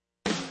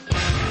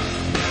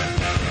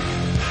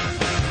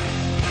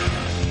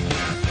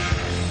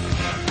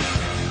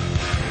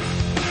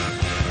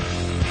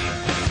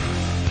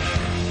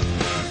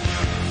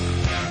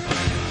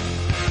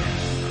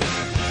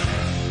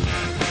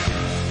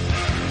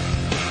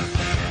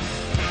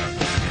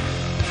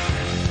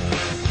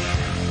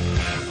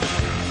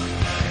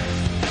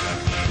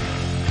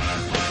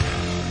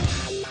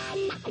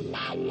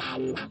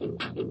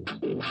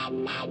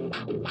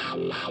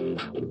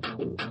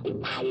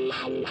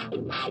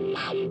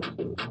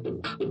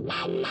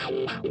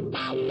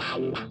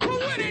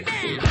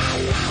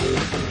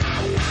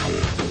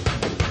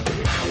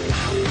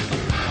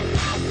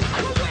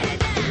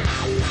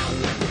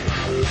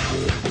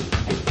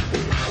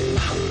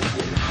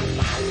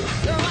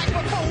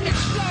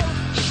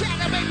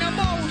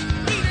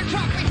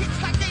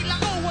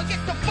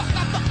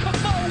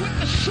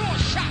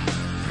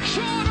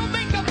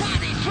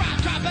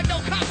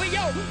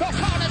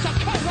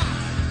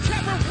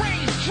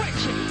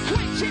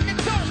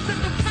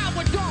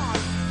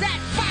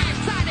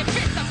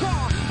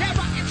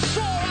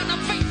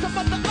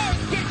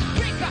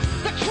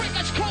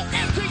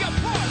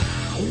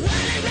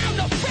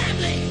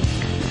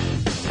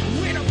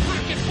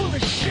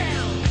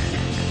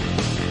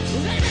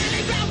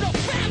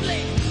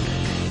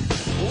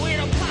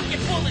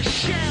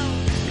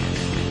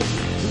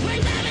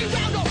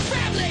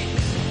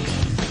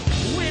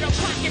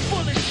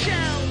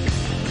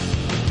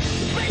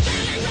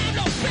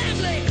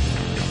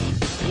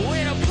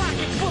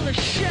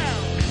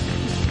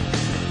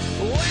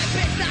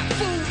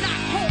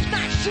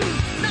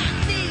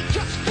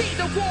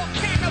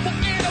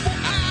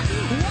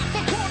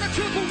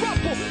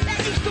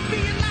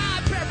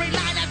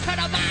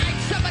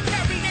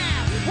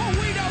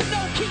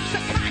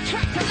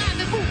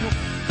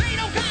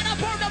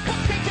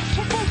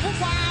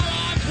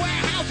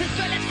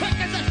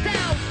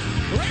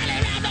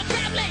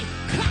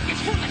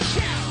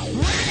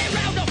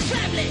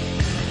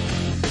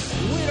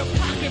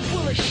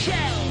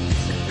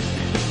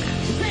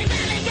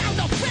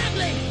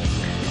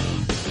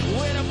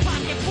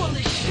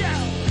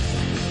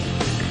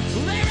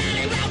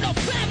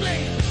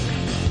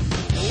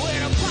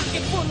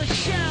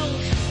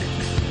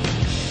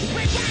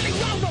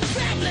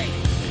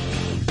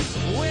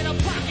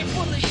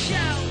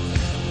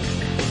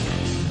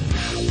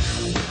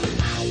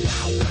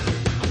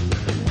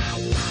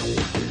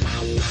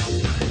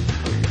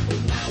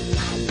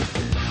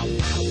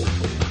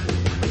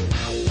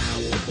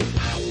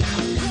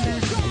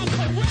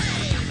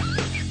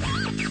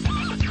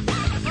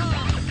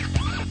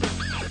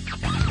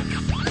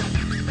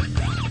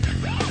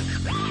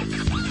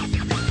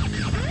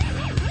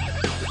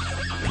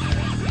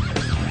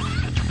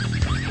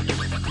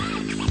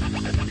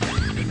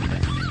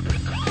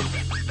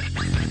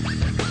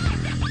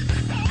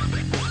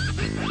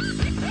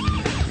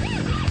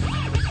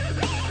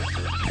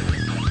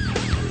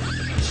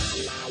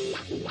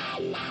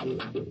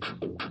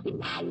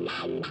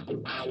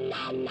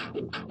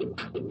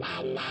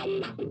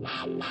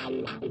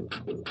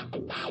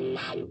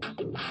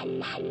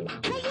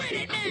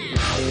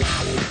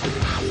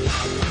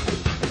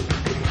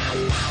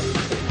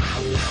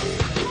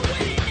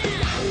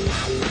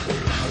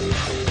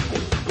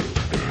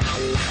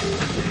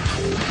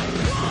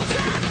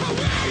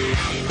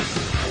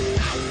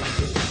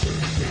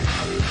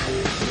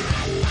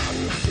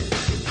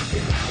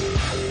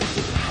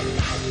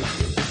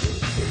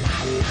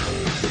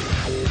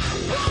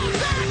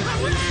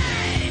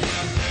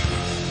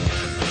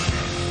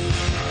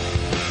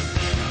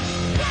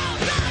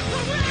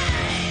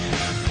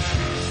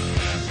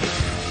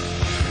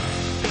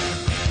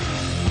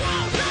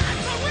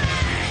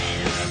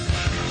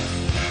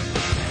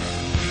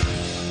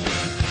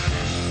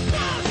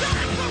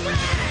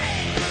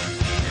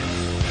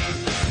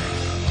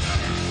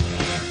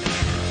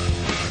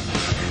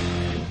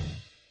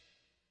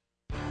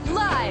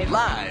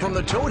 Live from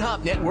the Toad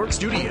Hop Network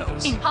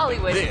studios in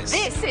Hollywood.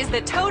 This is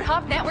the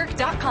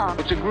ToadHopNetwork.com.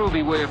 It's a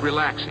groovy way of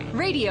relaxing.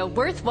 Radio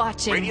worth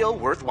watching. Radio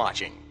worth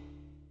watching.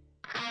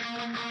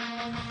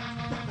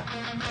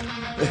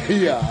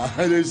 Yeah,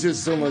 there's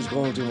just so much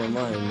going through my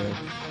mind, man.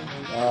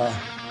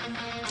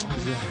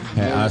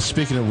 Hey,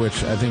 speaking of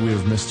which, I think we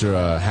have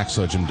Mr.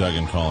 Hacksaw Jim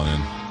Duggan calling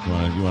in.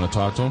 You want to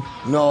talk to him?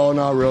 No,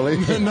 not really.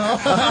 No.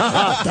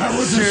 That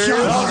was a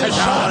shot.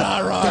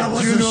 That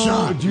was a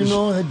shot. Do you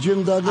know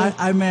Jim Duggan?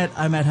 I met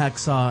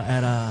Hacksaw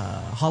at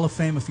Hall of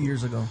Fame a few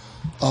years ago.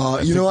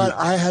 You know what?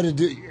 I had to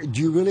do.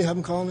 Do you really have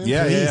him calling in?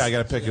 Yeah, I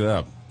got to pick it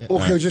up.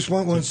 Okay, just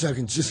one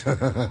second. Just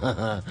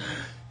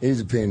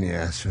he's a pain in the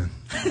ass, man.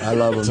 I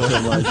love him so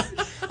much.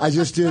 I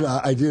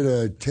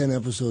did 10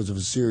 episodes of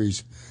a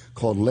series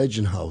called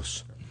Legend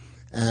House,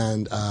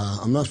 and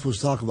I'm not supposed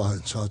to talk about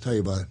it, so I'll tell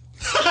you about it.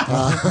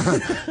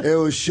 It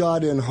was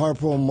shot in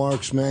Harpo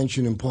Mark's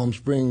mansion in Palm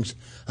Springs.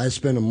 I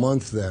spent a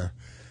month there,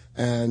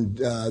 and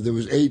there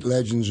was 8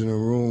 legends in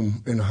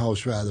a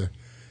house rather.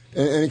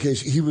 In any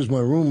case, he was my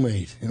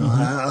roommate. You know,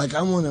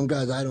 I'm one of them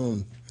guys. I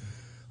don't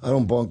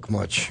bunk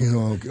much. You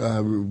know,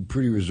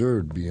 pretty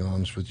reserved, to be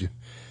honest with you.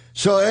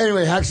 So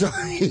anyway, Hacksaw,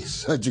 he's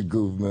such a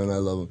goof, man. I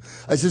love him.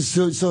 I said,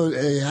 so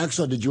hey,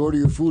 Hacksaw, did you order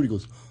your food? He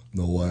goes,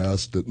 no, I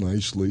asked it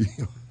nicely.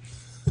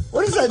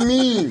 What does that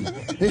mean?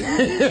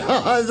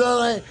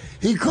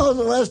 He calls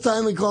the last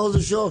time he calls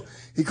the show.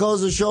 He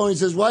calls the show and he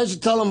says, "Why don't you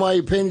tell him why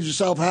you painted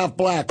yourself half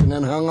black?" And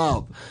then hung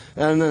up.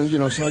 And then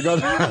so I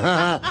got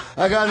I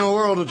got in a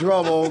world of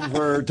trouble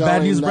for telling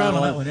Bad News him Brown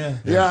on that one, yeah.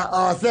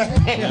 Yeah.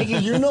 Thank you.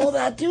 You know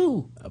that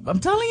too. I'm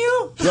telling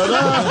you.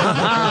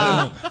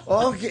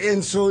 Okay,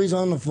 and so he's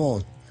on the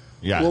phone.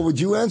 Yeah. Well, would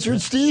you answer it,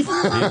 Steve? Is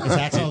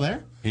Hacksaw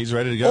there? He's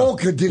ready to go.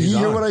 Okay. Did he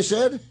hear what I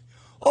said?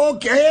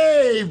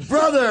 Okay,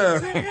 brother.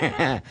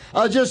 I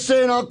was just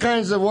saying all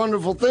kinds of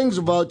wonderful things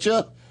about you.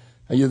 Are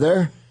you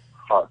there?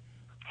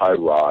 Hi,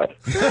 Rod.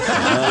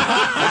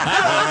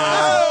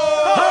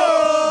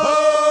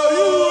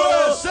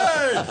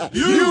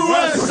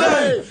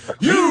 USA!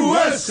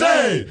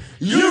 USA!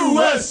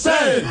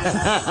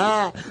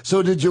 USA!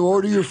 So did you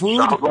order your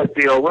food? Sounds like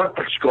the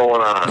Olympics going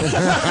on.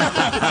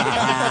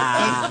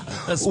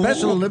 A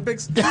Special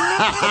Olympics?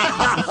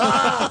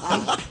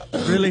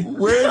 Really?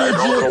 Where I did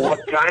don't you? know what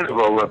kind of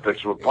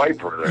Olympics with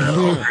Piper there.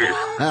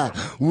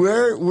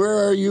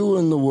 Where are you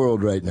in the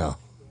world right now?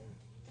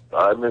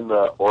 I'm in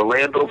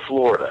Orlando,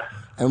 Florida.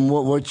 And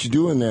what you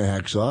doing there,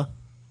 Hacksaw?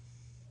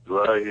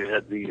 Well, you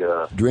had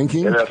the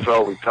Drinking?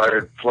 NFL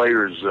retired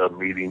players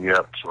meeting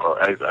up. So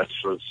I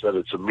sort of said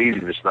it's a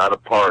meeting. It's not a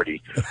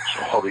party. So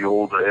all the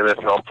old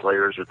NFL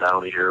players are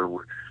down here.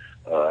 We're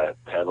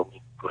had a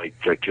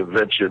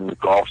convention,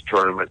 golf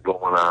tournament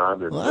going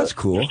on. And, well, that's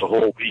cool. Just a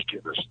whole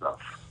weekend of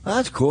stuff.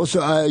 That's cool.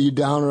 So are you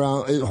down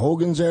around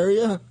Hogan's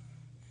area?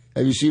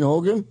 Have you seen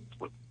Hogan?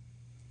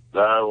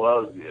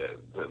 Well, yeah,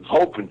 I'm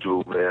hoping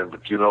to, man.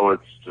 But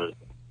it's.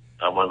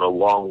 I'm on a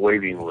long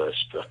waiting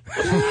list.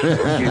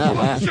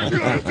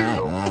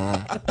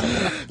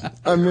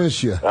 I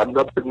miss you. I'm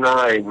number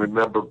 9.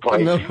 Remember,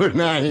 Pike? Number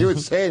 9. He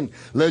was saying,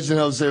 Legend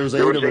House, there was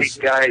 8 of us.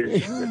 8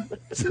 guys.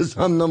 Says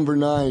I'm number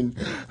 9.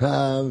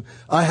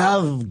 I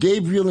have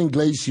Gabriel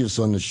Iglesias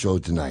on the show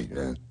tonight,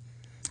 man.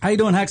 How you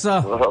doing,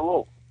 Hacksaw?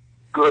 Hello.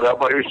 Good. How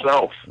about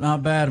yourself?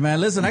 Not bad,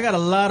 man. Listen, I got a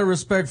lot of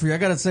respect for you. I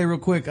got to say real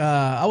quick,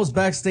 I was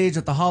backstage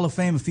at the Hall of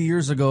Fame a few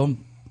years ago,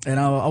 and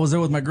I was there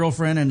with my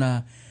girlfriend, and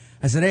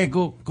I said, hey,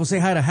 go say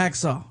hi to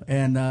Hacksaw.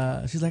 And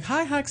she's like,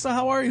 hi, Hacksaw,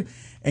 how are you?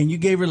 And you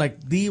gave her like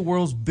the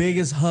world's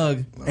biggest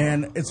hug.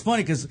 And it's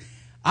funny because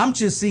I'm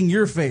just seeing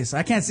your face.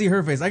 I can't see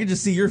her face. I can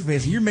just see your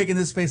face. And you're making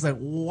this face like,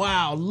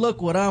 wow,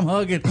 look what I'm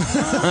hugging. And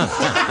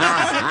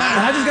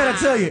I just got to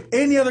tell you,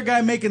 any other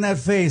guy making that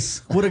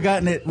face would have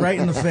gotten it right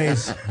in the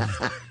face.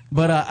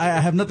 But I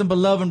have nothing but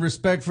love and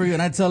respect for you.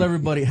 And I tell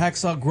everybody,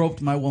 Hacksaw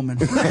groped my woman.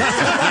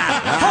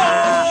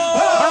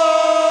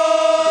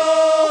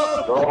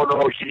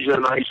 No, she's a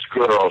nice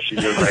girl.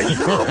 She's a nice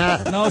girl.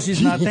 No,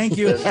 she's not. Thank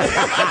you.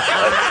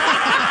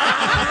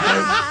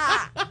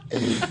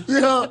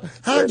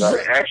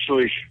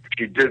 Actually,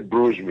 she did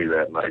bruise me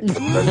that night. That's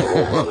a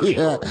whole other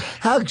story.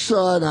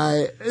 Hacksaw and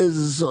I,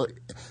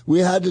 we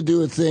had to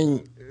do a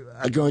thing.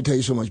 I can only tell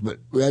you so much, but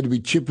we had to be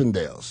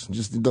Chippendales.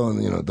 Just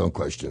don't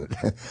question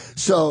it.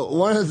 So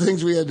one of the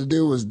things we had to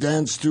do was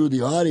dance through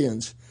the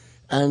audience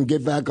and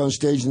get back on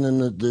stage, and then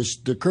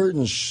the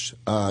curtains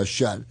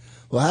shut.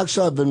 Well,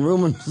 Hacksaw had been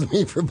rooming with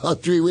me for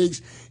about 3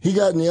 weeks. He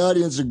got in the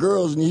audience of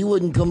girls, and he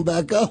wouldn't come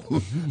back up.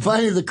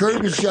 Finally, the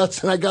curtain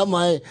shuts, and I got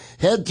my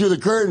head through the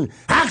curtain.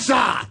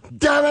 Hacksaw!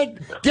 Damn it!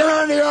 Get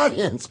out of the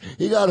audience!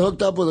 He got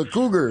hooked up with a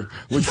cougar,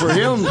 which for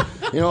him,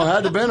 had to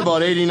have been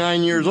about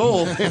 89 years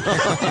old. Either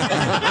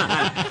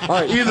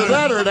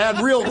that or it had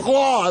real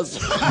claws.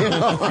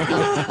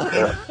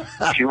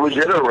 She was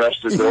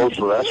interested, though,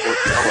 so that's what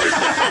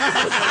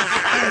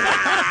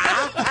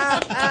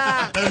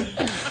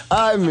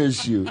I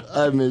miss you.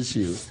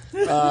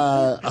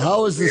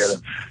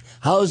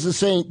 How is the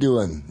Saint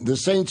doing? The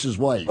Saint's his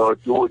wife. Oh,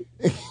 you're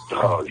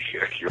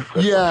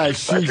yeah, I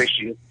think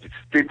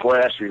people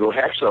ask me, go,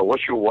 Hacksaw,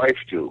 what's your wife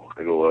do?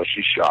 I go, well,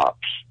 she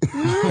shops.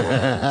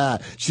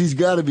 She's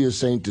got to be a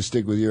Saint to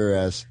stick with your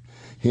ass.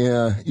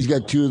 Yeah, he's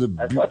got two of the...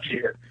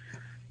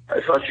 I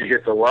thought she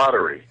hit the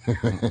lottery.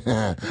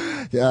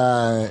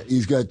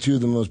 He's got two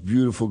of the most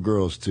beautiful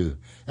girls, too.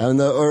 And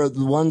the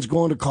one's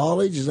going to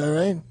college, is that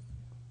right?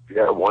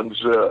 Yeah, one's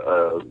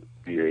a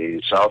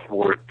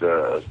sophomore at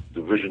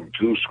Division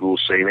II school,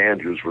 St.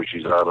 Andrews, where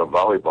she's on a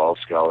volleyball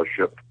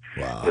scholarship.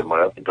 Wow. And my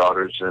other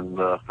daughter's in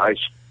high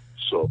school.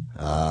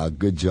 So.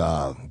 Good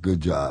job.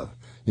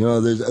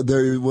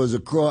 There was a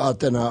crow out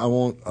there, and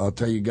I'll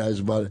tell you guys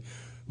about it.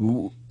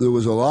 There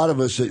was a lot of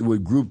us that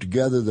would group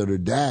together that are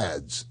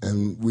dads,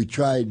 and we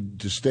tried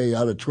to stay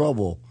out of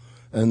trouble.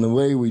 And the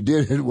way we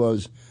did it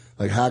was,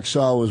 like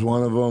Hacksaw was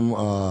one of them,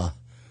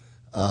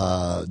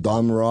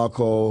 Don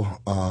Morocco,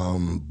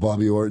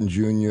 Bobby Orton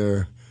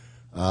Jr.,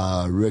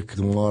 Rick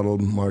the Model,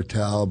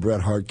 Martel, Bret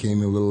Hart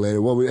came in a little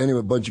later. Well, anyway,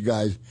 a bunch of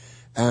guys,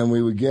 and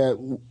we would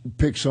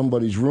pick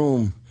somebody's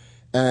room,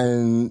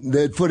 and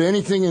they'd put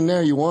anything in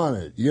there you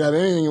wanted. You could have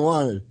anything you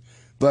wanted,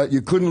 but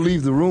you couldn't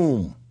leave the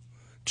room,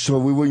 so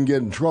we wouldn't get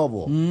in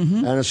trouble.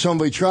 Mm-hmm. And if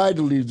somebody tried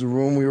to leave the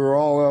room, we were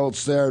all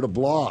else there to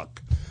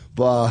block.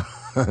 But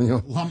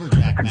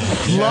lumberjack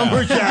man.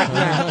 Lumberjack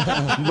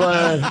man.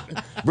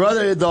 But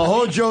brother, the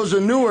Hojos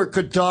of Newark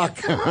could talk.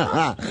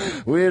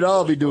 We'd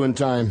all be doing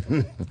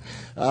time.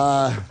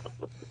 I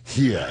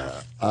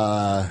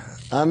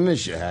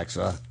miss you,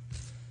 Hacksaw.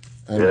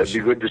 It'd be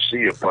good to see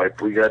you,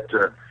 Pipe. We got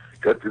to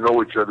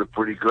know each other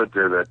pretty good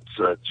there. That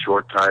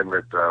short time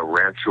at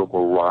Rancho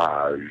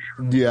Mirage.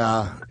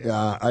 Yeah,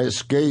 I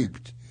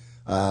escaped.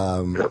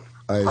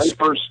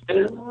 Piper's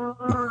in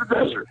the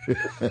desert.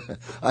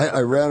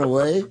 I ran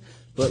away,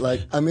 but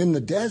I'm in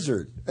the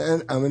desert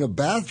and I'm in a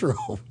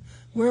bathrobe.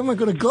 Where am I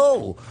going to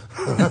go?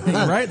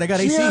 Right? They got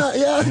AC.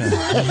 Yeah.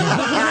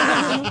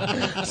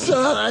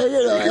 So,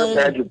 you can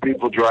imagine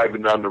people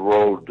driving down the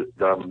road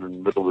down in the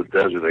middle of the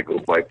desert. They go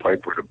by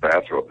Piper in a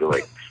bathrobe. They're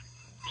like,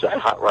 is that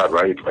Hot Rod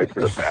riding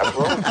Piper in a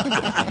bathrobe?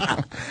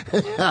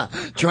 Yeah,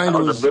 trying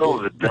out in the middle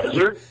of the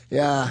desert?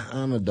 Yeah,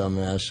 I'm a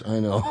dumbass. I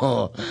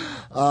know.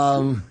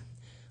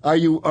 Are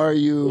you?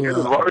 Yeah,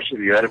 the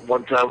varsity.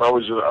 One time I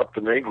was up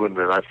in England,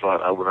 and I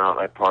thought I went out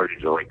and I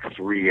partied till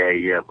 3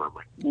 a.m. I'm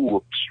like,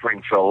 ooh,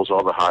 Stringfellows,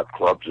 all the hot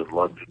clubs in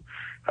London.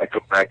 I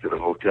come back to the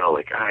hotel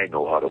I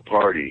know how to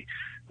party.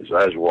 As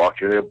I was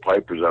walking in,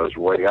 Piper's on his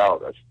way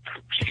out.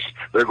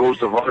 There goes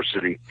the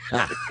varsity.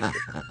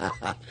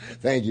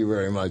 Thank you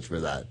very much for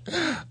that.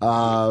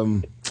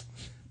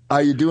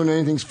 Are you doing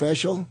anything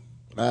special?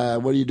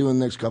 What are you doing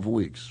the next couple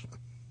weeks?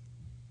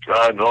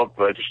 No,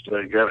 but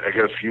I got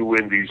a few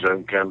indies.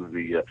 I'm kind of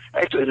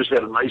actually, I just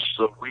had a nice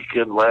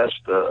weekend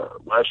last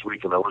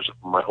weekend. I was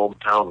in my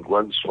hometown,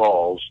 Glens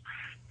Falls.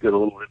 Did a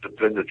little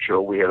independent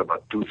show. We had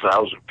about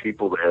 2,000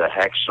 people. They had a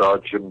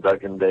Hacksaw Jim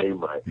Duggan Day.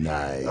 My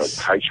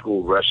high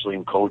school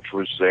wrestling coach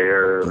was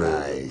there.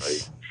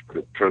 Nice.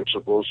 The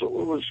principal. So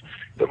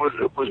it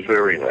was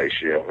very nice.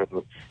 Yeah.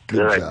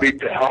 And I beat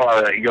the hell out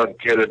of that young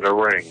kid in the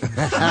ring.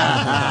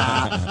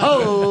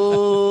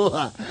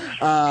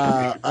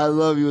 I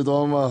love you with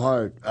all my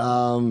heart.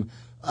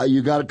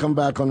 You got to come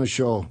back on the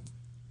show.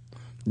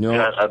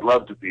 Yeah, I'd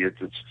love to be. It's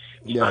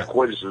not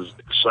quite as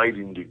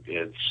exciting to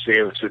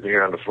sitting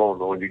here on the phone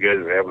knowing you guys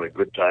are having a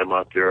good time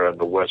out there on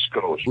the West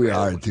Coast. We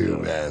are too,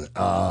 man.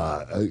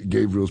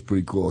 Gabriel's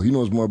pretty cool. He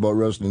knows more about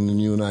wrestling than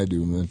you and I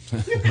do, man.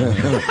 That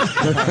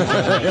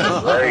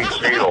ain't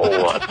saying a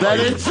whole lot. That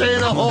ain't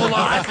saying a whole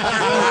lot.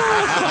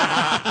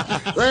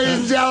 Ladies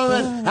and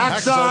gentlemen,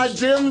 Hacksaw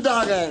Jim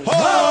Duggan.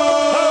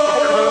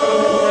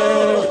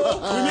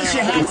 We miss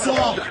you,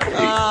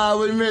 Hacksaw.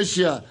 We miss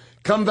you.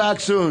 Come back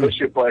soon. Miss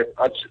you, Pipe.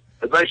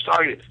 Nice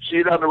talking. See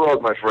you down the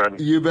road, my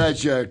friend. You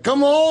betcha.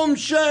 Come home,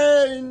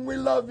 Shane. We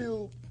love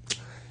you.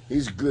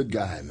 He's a good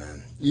guy,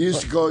 man. He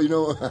used to go,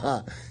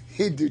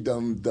 he'd do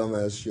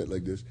dumbass shit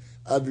like this.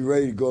 I'd be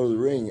ready to go to the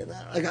ring, and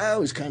I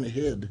always kind of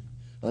hid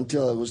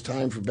until it was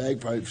time for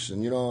bagpipes,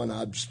 and and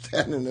I'm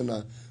standing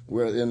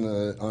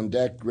on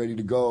deck ready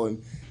to go,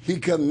 and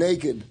he'd come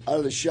naked out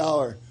of the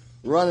shower,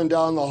 running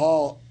down the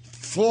hall,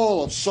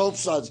 full of soap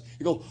suds.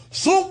 He'd go,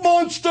 "Soap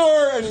monster!"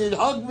 and he'd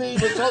hug me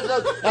with soap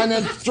suds and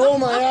then throw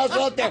my ass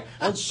out there,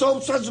 and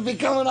soap suds would be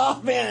coming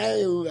off me.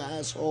 Hey, you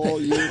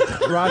asshole, you.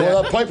 Right.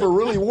 Well, that Piper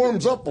really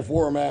warms up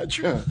before a match.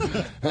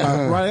 Right,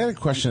 I had a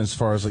question as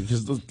far as, like,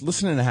 because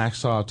listening to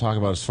Hacksaw talk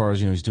about as far as,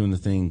 he's doing the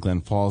thing in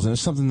Glen Falls, and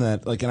it's something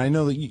that, like, and I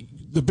know that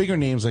the bigger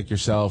names like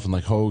yourself and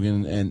like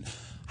Hogan, and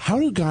how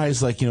do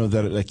guys like,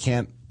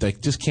 that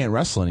just can't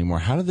wrestle anymore,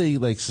 how do they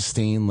like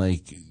sustain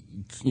like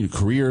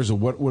careers, or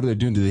what are they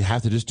doing? Do they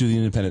have to just do the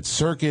independent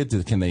circuit?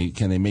 Can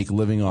they make a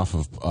living off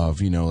of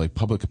like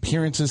public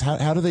appearances?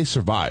 How do they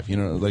survive?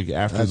 Like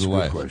after That's the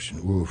life? That's a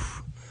good question.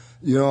 Oof.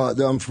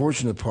 The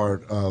unfortunate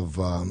part of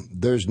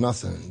there's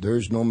nothing.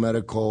 There's no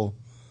medical,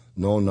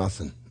 no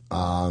nothing.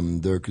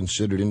 They're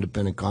considered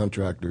independent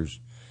contractors,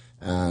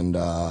 and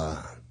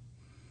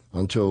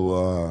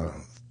until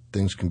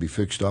things can be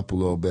fixed up a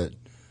little bit,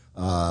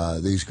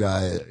 these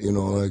guys,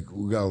 like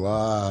we got a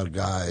lot of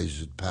guys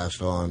that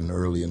passed on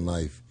early in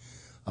life,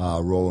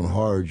 rolling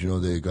hard.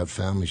 They got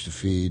families to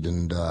feed,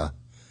 and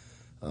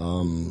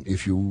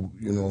if you,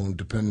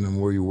 depending on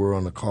where you were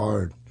on the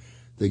card,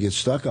 they get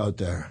stuck out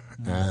there,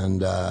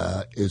 and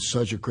it's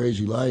such a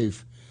crazy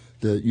life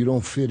that you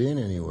don't fit in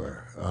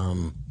anywhere.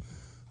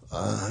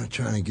 I'm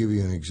trying to give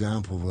you an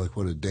example of like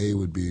what a day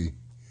would be.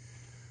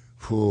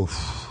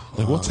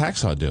 Like what's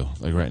Hacksaw do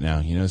like right now?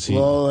 He was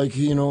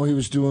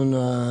doing.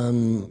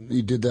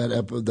 He did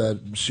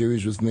that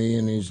series with me,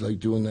 and he's like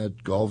doing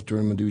that golf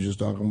tournament he was just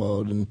talking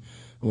about, and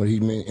what he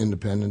made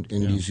independent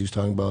indies. He's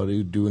talking about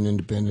he'd do an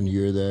independent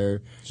year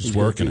there. Just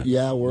working it.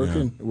 Yeah,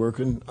 working.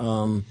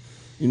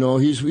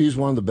 He's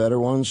one of the better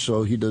ones,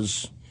 so he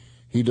does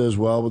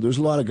well. But there's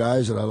a lot of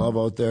guys that I love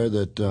out there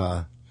that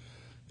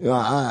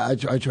I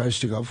try to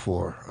stick up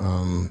for.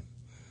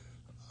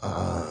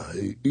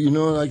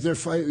 Like their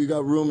fight, you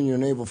got room in your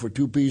navel for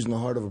 2 peas in the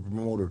heart of a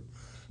promoter.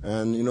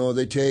 And,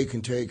 they take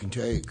and take and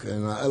take.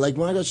 And like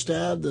when I got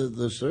stabbed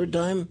the third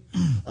time,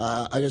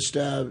 I got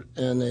stabbed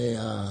and they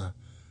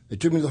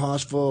took me to the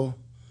hospital.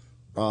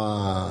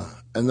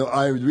 And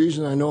the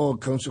reason I know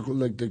it comes to,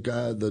 like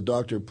the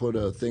doctor put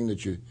a thing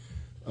that you,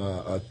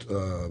 a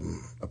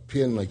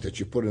pin like that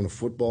you put in a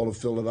football to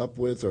fill it up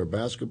with, or a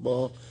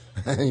basketball.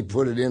 And he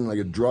put it in like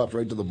it dropped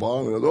right to the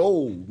bottom. And I goes,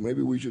 "Oh,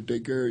 maybe we should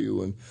take care of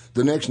you." And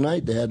the next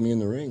night they had me in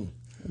the ring.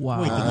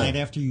 Wow! Wait, the night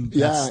after you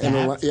got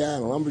stabbed? In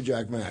a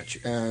lumberjack match,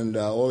 and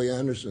Ole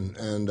Anderson,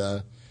 and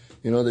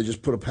they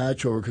just put a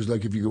patch over because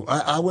like if you go,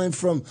 I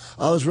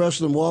was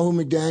wrestling Wahoo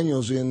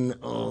McDaniels in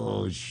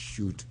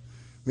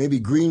maybe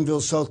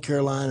Greenville, South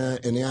Carolina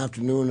in the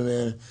afternoon,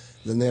 and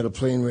then they had a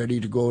plane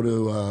ready to go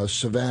to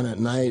Savannah at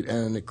night,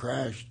 and it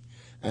crashed,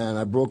 and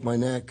I broke my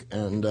neck,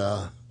 and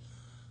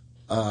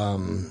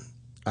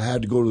I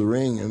had to go to the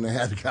ring, and I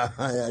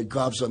had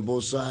cops on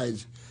both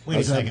sides. Wait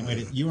a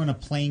second. You were in a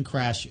plane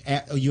crash.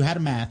 You had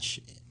a match.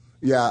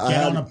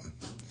 Yeah.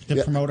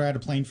 The promoter had a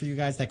plane for you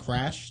guys that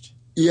crashed?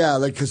 Yeah,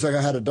 because I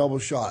had a double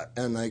shot.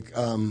 And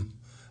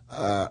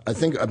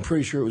I'm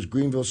pretty sure it was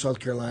Greenville, South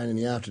Carolina in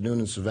the afternoon,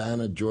 and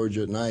Savannah,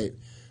 Georgia at night.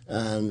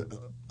 And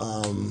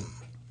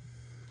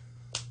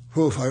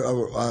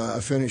I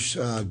finished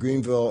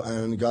Greenville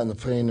and got in the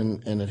plane,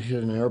 and it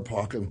hit an air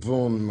pocket, and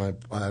boom,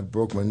 I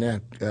broke my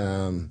neck.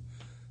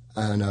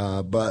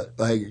 But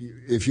like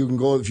if you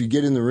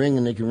get in the ring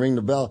and they can ring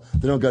the bell,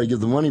 they don't got to give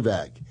the money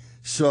back.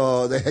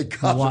 So they had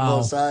cops on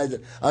both sides.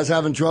 I was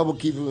having trouble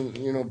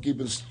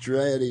keeping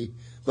steady.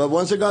 But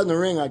once I got in the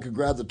ring, I could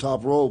grab the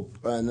top rope,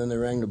 and then they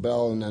rang the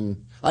bell, and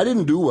then I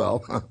didn't do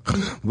well.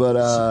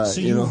 But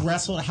so you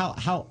wrestled.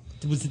 How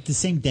was it the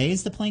same day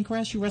as the plane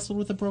crash? You wrestled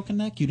with a broken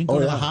neck. You didn't go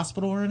to the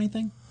hospital or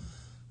anything.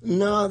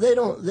 No, they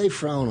don't. They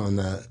frown on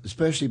that,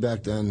 especially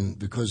back then,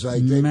 because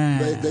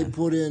they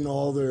put in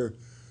all their.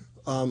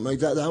 Like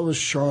that was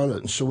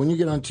Charlotte. And so when you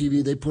get on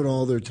TV, they put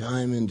all their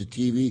time into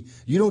TV.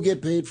 You don't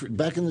get paid for,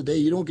 back in the day,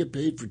 you don't get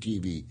paid for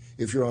TV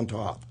if you're on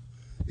top.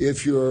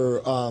 If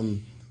you're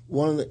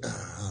one of the,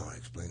 how do I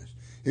explain this?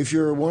 If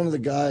you're one of the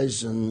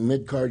guys and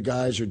mid-card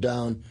guys are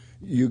down,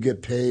 you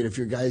get paid. If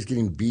your guy's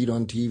getting beat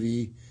on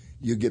TV,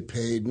 you get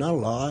paid. Not a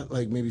lot,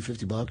 like maybe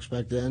 $50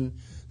 back then.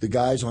 The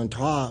guys on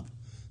top,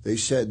 they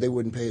said they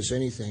wouldn't pay us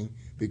anything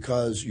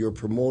because you're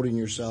promoting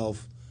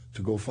yourself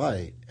to go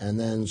fight. And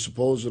then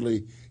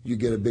supposedly you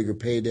get a bigger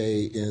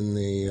payday in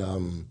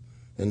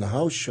the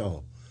house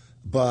show.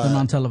 But the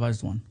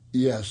non-televised one.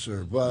 Yes,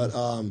 sir. But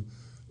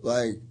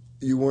like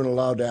you weren't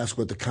allowed to ask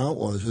what the count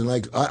was. And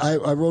like I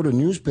wrote a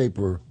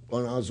newspaper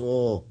when I was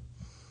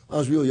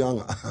real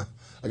young.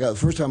 The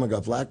first time I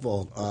got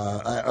blackballed,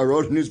 I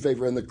wrote a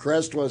newspaper, and the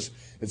crest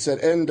it said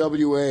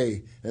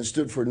NWA, and it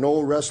stood for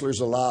No Wrestlers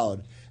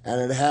Allowed.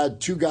 And it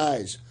had two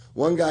guys,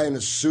 one guy in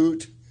a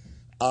suit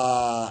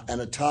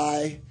and a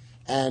tie,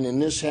 and in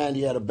this hand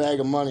he had a bag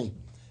of money.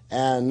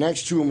 And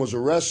next to him was a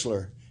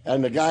wrestler,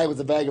 and the guy with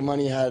the bag of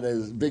money had a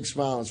big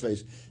smile on his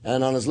face.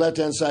 And on his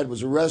left-hand side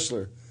was a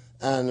wrestler,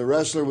 and the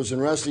wrestler was in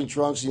wrestling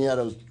trunks, and he had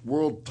a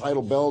world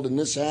title belt in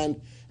this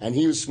hand, and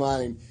he was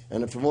smiling,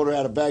 and the promoter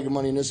had a bag of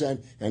money in his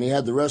hand, and he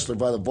had the wrestler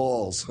by the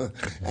balls.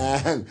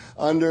 And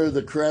under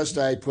the crest,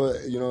 I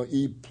put,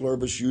 E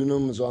pluribus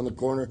unum is on the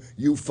corner,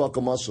 you fuck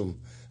a muscle.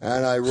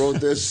 And I wrote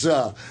this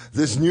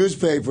this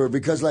newspaper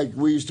because, like,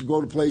 we used to go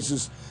to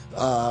places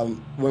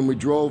when we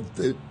drove.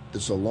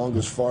 It's the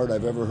longest fart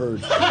I've ever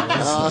heard.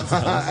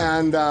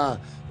 And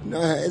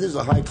it is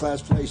a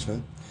high-class place,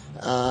 man.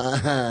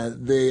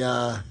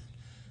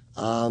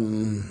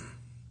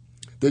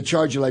 They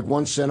charge you like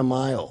 1 cent a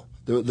mile.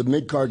 The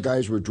mid-card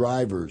guys were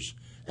drivers,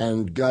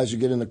 and guys would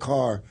get in the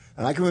car.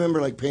 And I can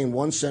remember like paying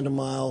 1 cent a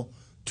mile,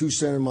 2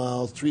 cent a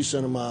mile, 3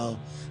 cent a mile,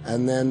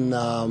 and then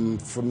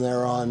from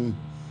there on,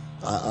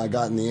 I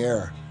got in the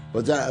air.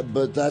 But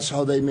that's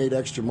how they made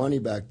extra money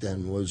back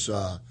then. Was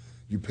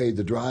you paid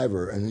the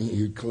driver, and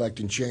you'd collect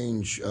and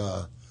change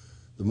the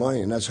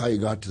money, and that's how you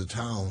got to the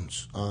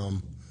towns.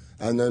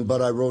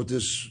 But I wrote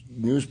this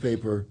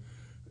newspaper,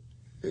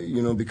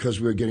 because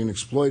we were getting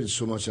exploited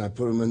so much, and I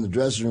put them in the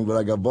dressing room, but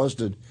I got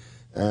busted,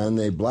 and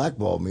they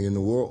blackballed me in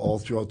the world, all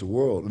throughout the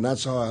world, and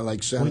that's how I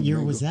like San What year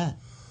Diego. was that?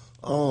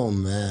 Oh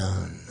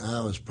man,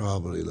 that was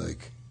probably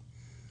like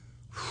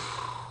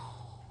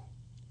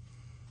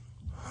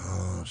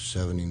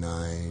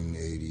 79,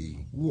 80.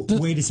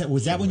 Wait a second.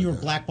 Was that when you were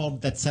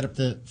blackballed that set up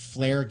the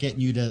flare getting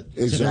you to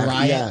Exactly. the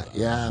riot?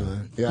 Yeah,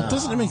 man. Yeah.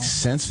 Doesn't it make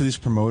sense for these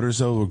promoters,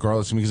 though,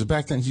 regardless? Because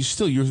back then,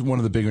 you're one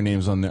of the bigger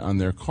names on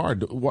their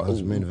card. What was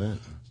the main event?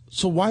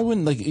 So why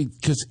wouldn't,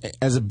 because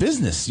as a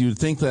business, you'd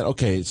think that,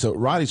 okay, so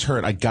Roddy's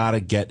hurt, I gotta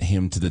get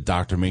him to the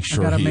doctor, make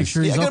sure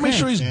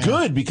he's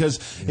good, because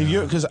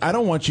because I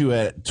don't want you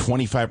at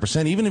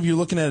 25%. Even if you're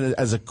looking at it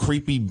as a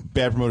creepy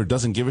bad promoter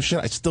doesn't give a shit,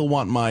 I still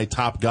want my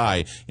top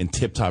guy in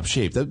tip-top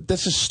shape.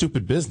 That's just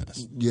stupid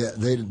business. Yeah,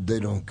 they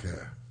don't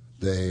care.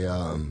 They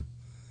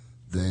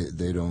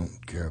don't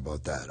care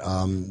about that.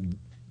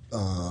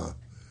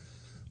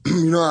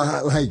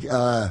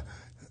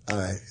 All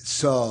right,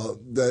 so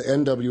the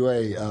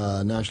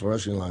NWA, National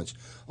Wrestling Alliance,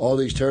 all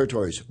these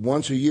territories,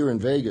 once a year in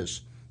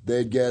Vegas,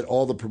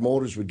 all the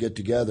promoters would get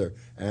together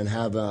and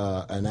have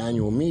an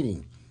annual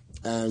meeting.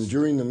 And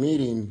during the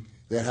meeting,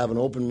 they'd have an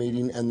open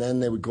meeting, and then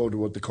they would go to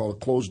what they call a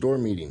closed-door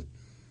meeting.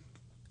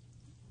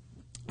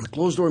 The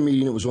closed-door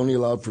meeting, it was only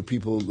allowed for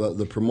people,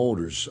 the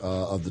promoters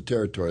of the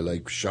territory,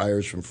 like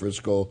Shires from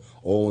Frisco,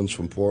 Owens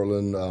from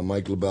Portland,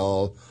 Mike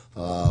LaBelle,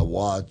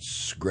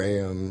 Watts,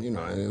 Graham,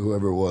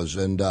 whoever it was.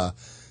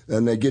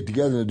 And they get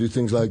together and do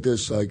things like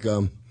this, like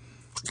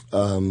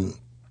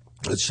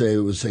let's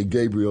say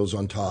Gabriel's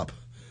on top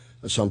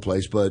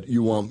someplace, but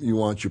you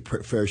want your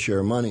fair share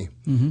of money,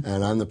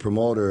 and I'm the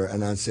promoter,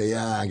 and I'd say,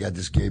 I got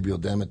this Gabriel,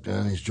 damn it,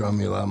 man, he's drawing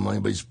me a lot of money,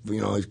 but he's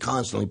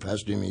constantly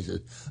pestering me. He says,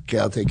 okay,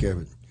 I'll take care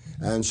of it.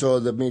 And so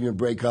the meeting would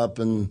break up,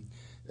 and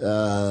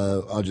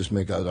I'll just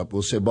make that up.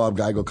 We'll say Bob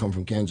Geigel come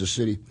from Kansas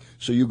City.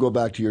 So you go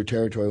back to your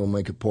territory, we'll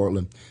make it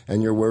Portland.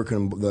 And you're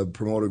working, the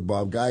promoter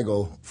Bob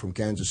Geigel from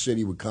Kansas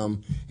City would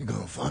come. You go,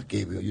 fuck,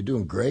 Gabriel, you're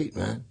doing great,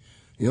 man.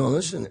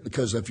 Listen,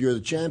 because if you're the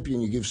champion,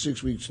 you give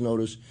 6 weeks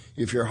notice.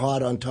 If you're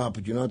hot on top,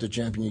 but you're not the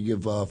champion, you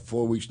give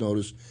 4 weeks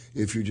notice.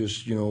 If you're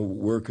just,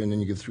 working,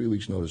 then you give 3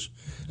 weeks notice.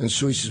 And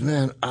so he says,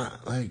 man,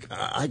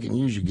 I can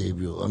use you,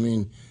 Gabriel. I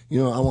mean,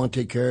 I want to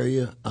take care of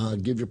you,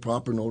 give you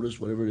proper notice,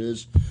 whatever it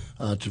is,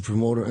 to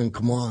promoter, and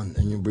come on,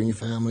 and you bring your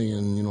family,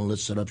 and,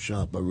 let's set up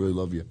shop. I really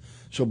love you.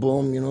 So,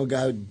 boom,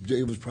 guy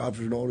gave us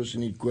proper notice,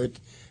 and he'd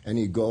quit, and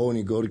he'd go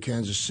to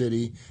Kansas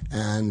City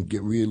and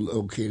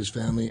relocate his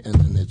family, and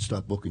then they'd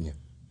stop booking you.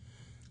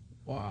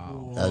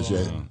 Wow. That's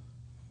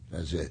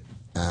it.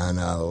 And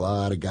a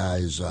lot of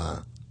guys,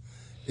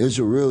 it's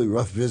a really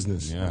rough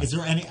business. Yeah. Is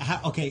there any,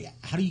 how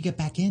do you get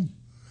back in?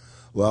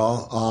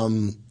 Well,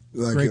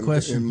 great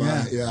question.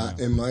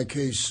 In my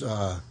case,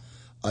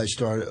 I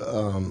started,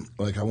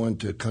 I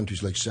went to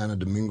countries like Santo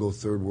Domingo,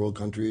 third world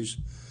countries.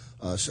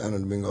 Santo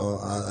Domingo,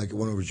 I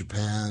went over to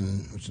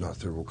Japan. It's not a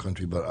third world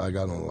country, but I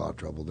got in a lot of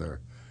trouble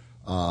there.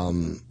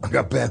 I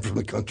got banned from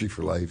the country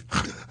for life.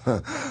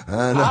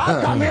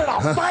 I come here to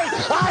fight.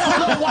 I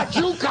don't know what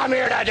you come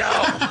here to do.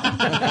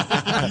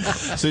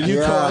 So you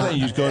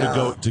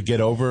go to get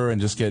over and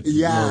just get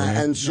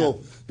and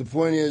so the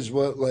point is,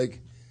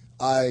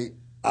 I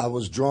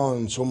was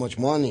drawing so much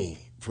money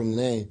from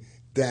them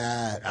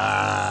that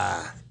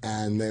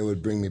and they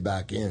would bring me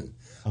back in.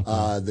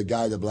 Okay. The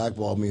guy that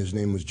blackballed me, his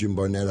name was Jim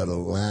Barnett out of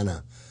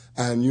Atlanta,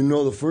 and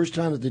the first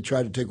time that they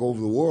tried to take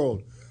over the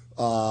world.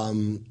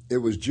 It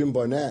was Jim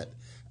Barnett,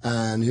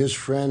 and his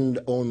friend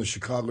owned the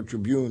Chicago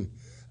Tribune,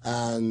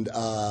 and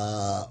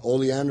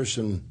Ole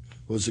Anderson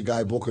was the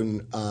guy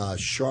booking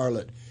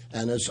Charlotte.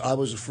 And I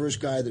was the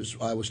first guy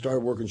I started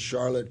working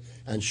Charlotte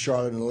and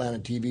Atlanta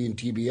TV and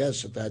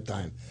TBS at that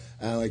time.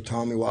 And like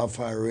Tommy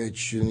Wildfire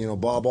Rich and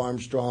Bob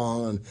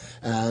Armstrong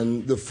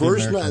and the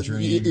first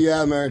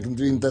American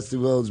Dream, Dusty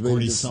Rhodes,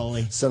 Gordon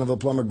Soley, son of a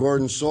plumber,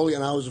 Gordon Soley,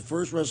 and I was the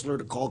first wrestler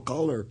to call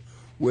color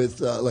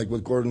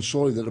with Gordon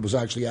Soley that it was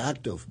actually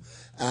active.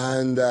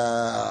 And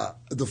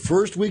the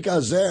first week I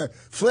was there,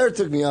 Flair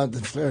took me out.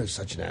 Flair is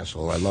such an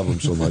asshole. I love him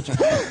so much.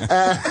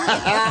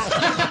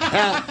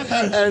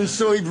 And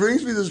so he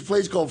brings me to this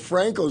place called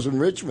Franco's in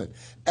Richmond.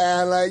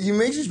 And he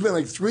makes me spend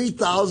like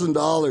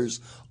 $3,000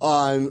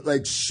 on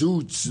like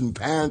suits and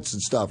pants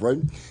and stuff, right?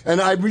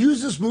 And I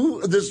used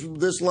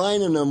this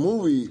line in a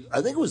movie.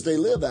 I think it was They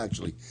Live,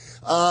 actually.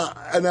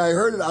 And I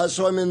heard it.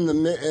 So I'm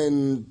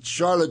in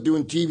Charlotte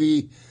doing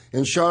TV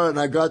in Charlotte, and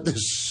I got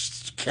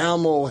this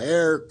camel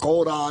hair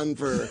coat on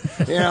for,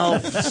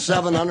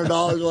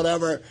 $700,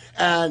 whatever.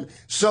 And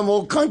some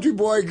old country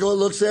boy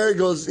looks there,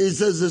 he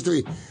says this to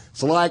me.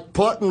 It's like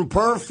putting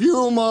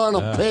perfume on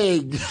a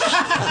pig.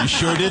 You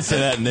sure did say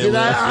that in there.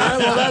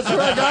 Well, that's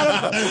where I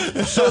got it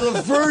from. So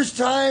the first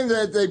time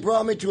that they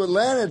brought me to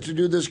Atlanta to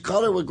do this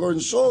color with Gordon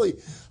Soley,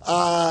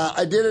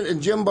 I did it,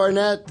 and Jim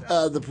Barnett,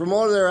 the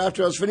promoter there,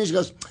 after I was finished,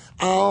 goes,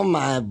 "Oh,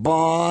 my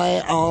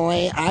boy,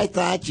 Ole, I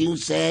thought you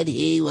said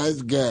he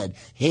was good.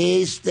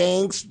 He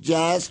stinks,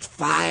 just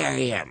fire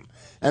him."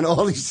 And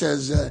Ole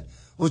says,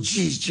 "Well,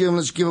 geez, Jim,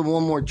 let's give him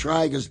one more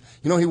try," because,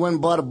 he went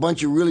and bought a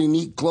bunch of really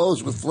neat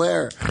clothes with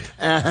Flair,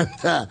 and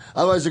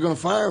otherwise they're going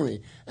to fire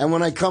me. And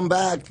when I come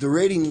back, the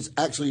ratings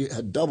actually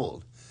had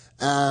doubled.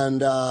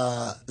 And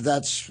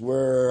that's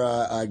where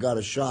I got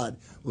a shot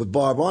with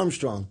Bob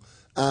Armstrong.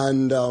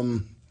 And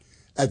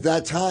at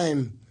that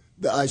time,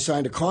 I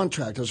signed a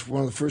contract. I was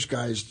one of the first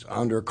guys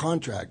under a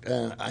contract.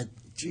 And I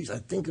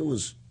think it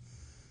was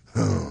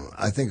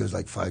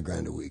like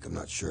 $5,000 a week. I'm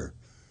not sure.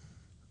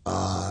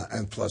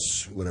 And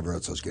plus whatever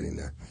else I was getting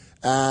there.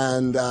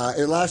 And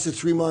it lasted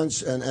 3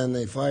 months, and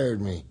they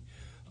fired me.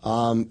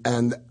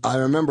 And I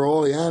remember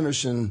Ole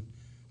Anderson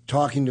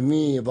talking to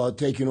me about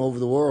taking over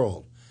the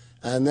world.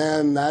 And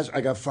then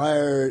I got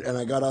fired, and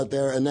I got out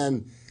there, and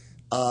then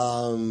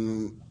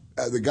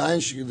the guy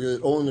that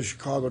owned the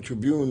Chicago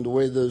Tribune, the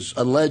way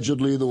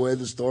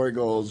the story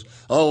goes,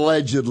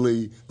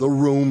 allegedly, the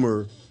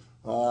rumor,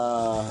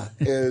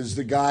 is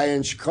the guy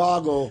in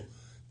Chicago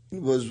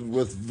was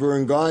with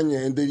Vern Gagne,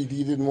 and he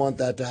didn't want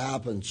that to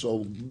happen.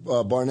 So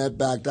Barnett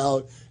backed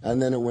out,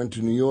 and then it went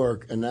to New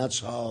York, and that's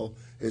how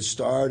it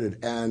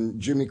started. And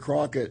Jimmy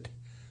Crockett,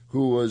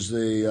 who was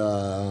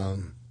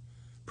the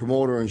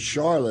promoter in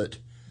Charlotte,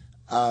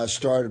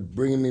 started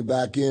bringing me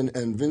back in,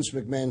 and Vince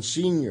McMahon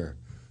Sr.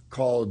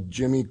 called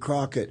Jimmy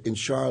Crockett in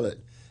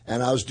Charlotte.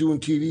 And I was doing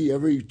TV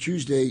every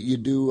Tuesday. You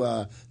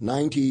do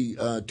 90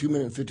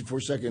 2-minute and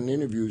 54-second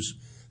interviews,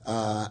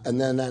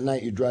 and then that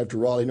night you drive to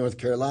Raleigh, North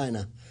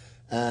Carolina,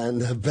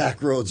 and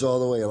back roads all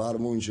the way, a lot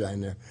of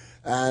moonshine there.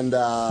 And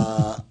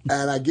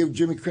I give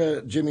Jimmy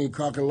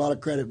Crockett a lot of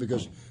credit,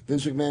 because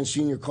Vince McMahon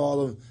Sr.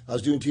 called him. I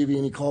was doing TV,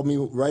 and he called me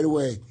right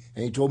away,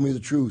 and he told me the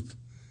truth.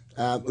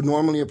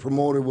 Normally a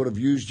promoter would have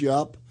used you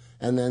up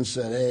and then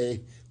said,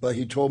 "Hey," but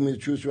he told me the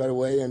truth right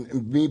away,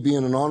 and me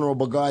being an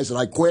honorable guy, said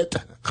I quit,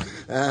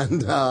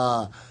 and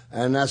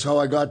that's how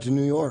I got to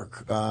New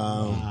York.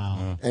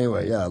 Wow.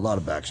 Anyway, yeah, a lot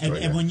of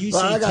backstory. And when you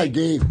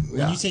say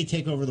when you say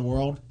take over the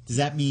world, does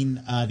that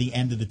mean the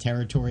end of the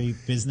territory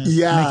business?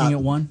 Yeah, making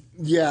it one.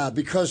 Yeah,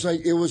 because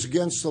it was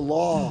against the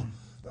law.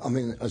 I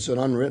mean, it's an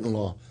unwritten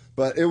law,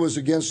 but it was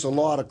against the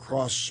law to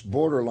cross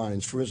border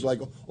lines. For instance,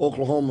 like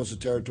Oklahoma was a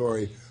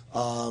territory.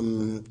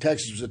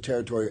 Texas was a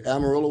territory.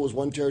 Amarillo was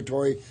one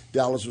territory.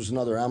 Dallas was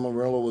another.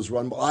 Amarillo was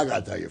run by, I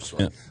got to tell you a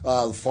story.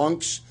 The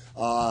Funks.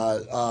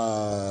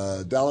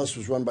 Dallas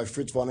was run by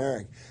Fritz von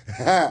Erich.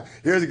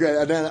 Here's a great.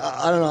 And then,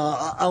 I don't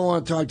know. I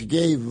want to talk to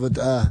Gabe, but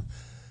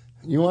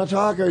you want to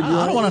talk, or do you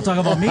I don't want to talk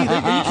about me. Are you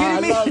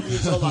kidding me? I love you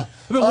so much.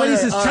 I've been waiting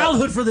since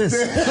childhood for this.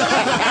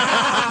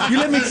 You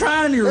let me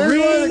try on your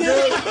ring.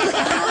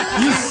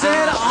 You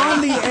said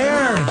on the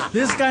air,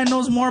 this guy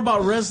knows more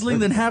about wrestling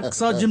than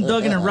Hacksaw Jim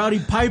Duggan and Rowdy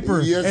Piper.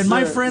 Yes, and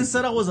my sir. friend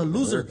said I was a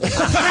loser.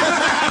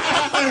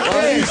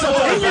 Hey, in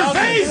your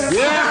face!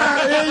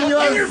 Yeah, in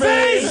your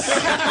face!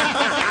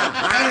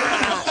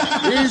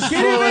 He's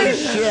full of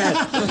shit.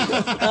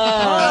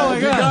 my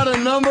if you God. got a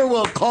number,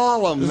 we'll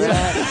call him.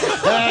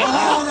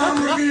 That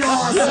would be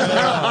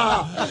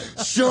awesome.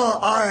 Sure.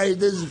 All right,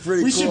 this is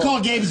pretty We cool. should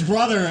call Gabe's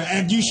brother,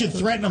 and you should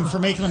threaten him for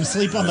making him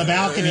sleep on the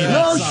balcony.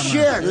 No that summer.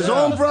 shit, his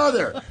own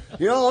brother.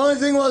 The only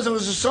thing was it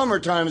was the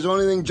summertime. It's the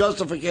only thing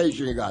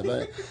justification you got.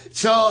 Right?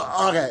 So,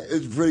 okay,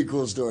 it's a pretty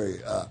cool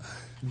story.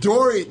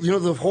 Dory,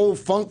 the whole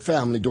Funk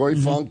family, Dory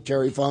Funk,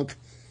 Terry Funk,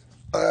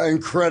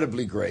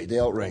 incredibly great. They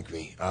outrank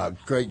me.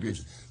 Great.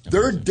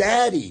 Their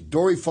daddy,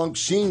 Dory Funk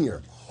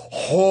Sr.,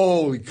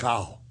 holy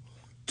cow,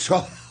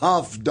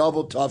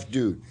 double tough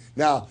dude.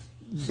 Now,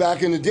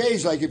 back in the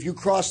days, like if you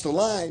crossed the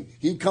line,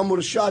 he'd come with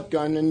a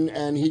shotgun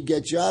and he'd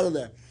get you out of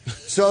there.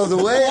 So the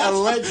way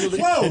allegedly...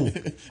 Whoa!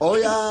 Oh,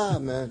 yeah,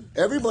 man.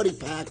 Everybody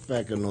packed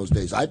back in those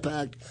days. I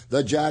packed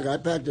the Jag. I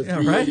packed a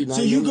 389. Right?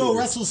 So you go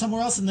wrestle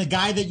somewhere else, and the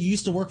guy that you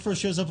used to work for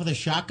shows up with a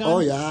shotgun? Oh,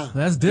 yeah.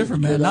 That's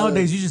different, man.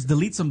 Nowadays, you just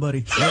delete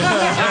somebody.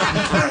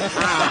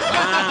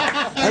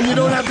 And you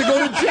don't have to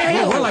go to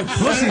jail. We're like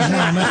pussies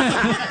now,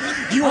 man.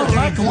 You are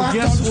like, well,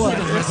 guess what?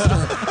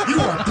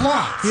 You are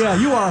blocked. Yeah,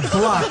 you are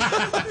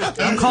blocked.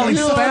 I'm calling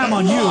spam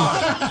on you.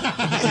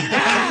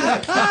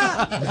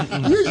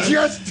 You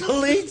just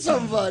delete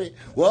somebody.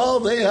 Well,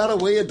 they had a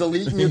way of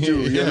deleting you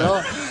too, you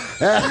know.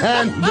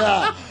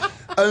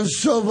 And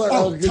so, but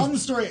tell me the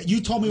story.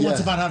 You told me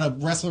once about how a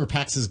wrestler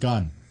packs his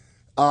gun.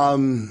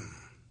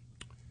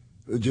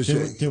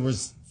 There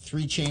was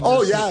 3 chambers.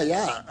 Oh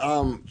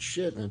yeah.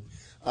 Shit, man.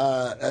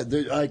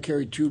 I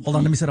carried 2. Hold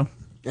on, let me sit down.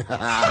 Took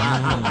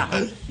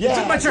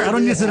my chair. I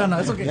don't need to sit down now.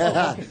 It's okay.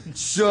 Yeah.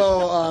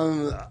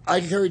 So I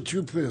carried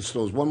 2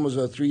 pistols. One was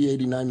a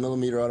 389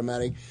 millimeter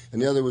automatic,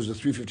 and the other was a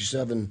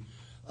 357.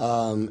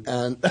 And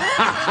come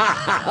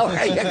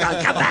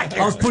back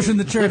here. I was pushing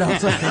the chair down.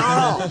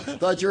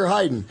 Thought you were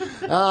hiding.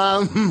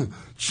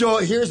 So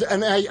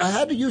and I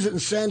had to use it in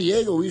San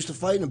Diego. We used to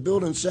fight in a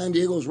building in San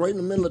Diego. It was right in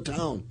the middle of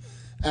town,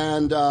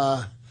 and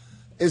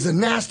it's a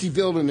nasty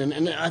building.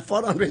 And I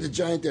fought Andre the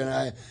Giant there, and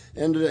I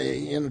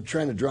ended up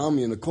trying to drown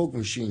me in a Coke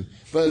machine.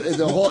 But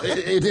the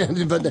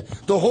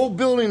whole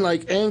building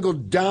like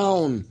angled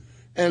down,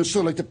 and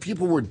so like the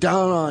people were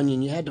down on you,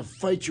 and you had to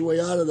fight your way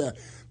out of there.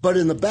 But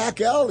in the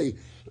back alley,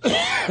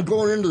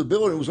 going into the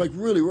building, it was like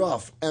really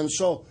rough. And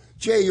so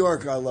Jay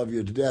York, I love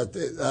you to death.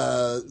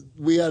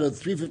 We had a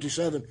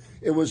 357.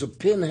 It was a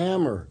pin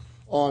hammer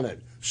on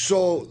it.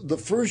 So the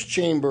first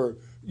chamber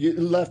you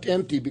left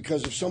empty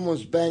because if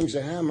someone bangs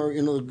a hammer,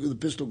 the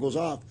pistol goes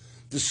off.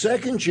 The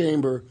second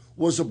chamber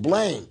was a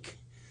blank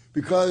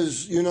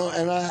because, and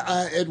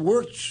it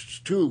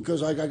worked too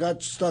because I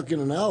got stuck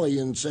in an alley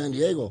in San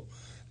Diego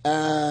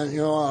and,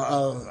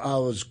 I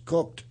was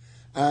cooked.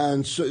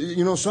 And so,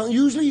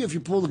 usually if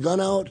you pull the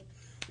gun out,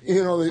 but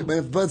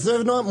if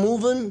they're not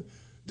moving,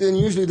 then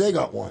usually they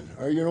got one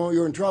or,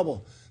 you're in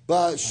trouble.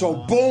 But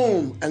so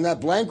boom, and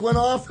that blank went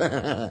off.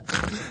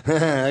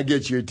 I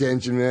get your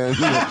attention, man.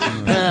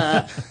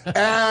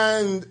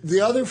 And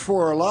the other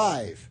 4 are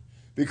alive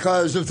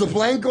because if the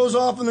blank goes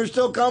off and they're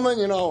still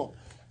coming,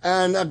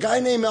 And a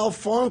guy named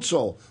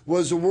Alfonso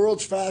was the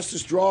world's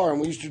fastest drawer, and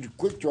we used to do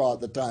quick draw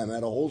at the time. I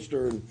had a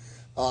holster, and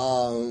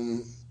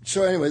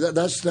so anyway,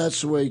 that's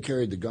the way he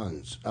carried the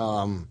guns.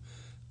 And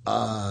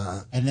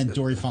then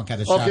Dory Funk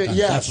had a shotgun.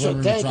 Yeah. That's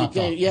So thank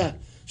you. Yeah.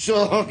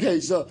 So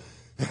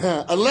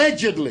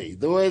allegedly,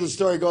 the way the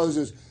story goes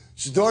is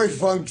Dory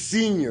Funk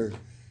Sr.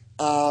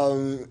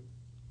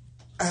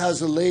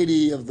 Has a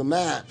lady of the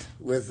mat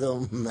with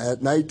him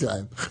at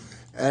nighttime,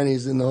 and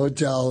he's in the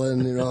hotel,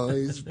 and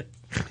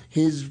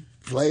he's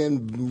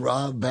playing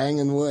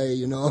banging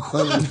away,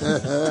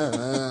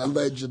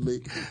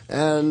 allegedly,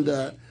 and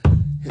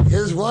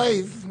his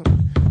wife,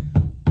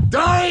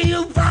 Dory,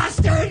 you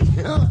bastard,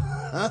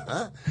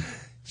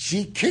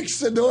 she kicks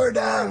the door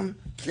down.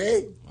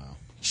 Okay, wow.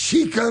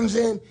 She comes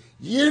in.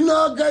 You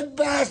no good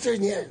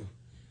bastard. Yeah.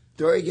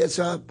 Dory gets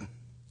up,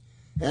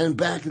 and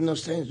back in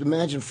those times,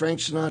 imagine Frank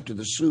Sinatra,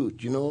 the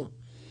suit, He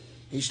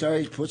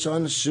puts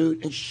on the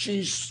suit, and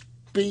she's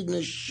beating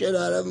the shit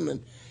out of him,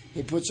 and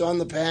he puts on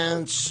the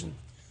pants.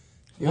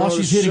 While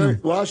she's hitting him.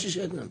 While she's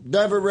hitting him.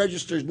 Never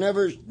registers,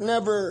 never,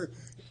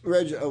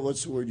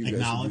 what's the word you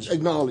guys use?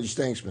 Acknowledge,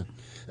 thanks, man.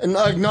 And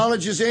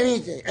acknowledges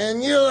anything.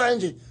 And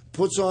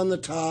puts on the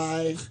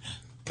tie,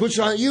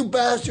 you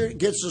bastard,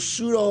 gets the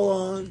suit all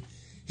on.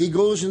 He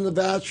goes in the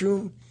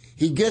bathroom.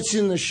 He gets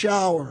in the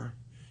shower.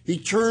 He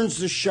turns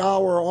the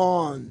shower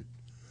on.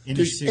 In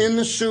the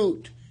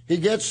suit. He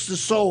gets the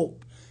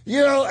soap.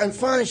 And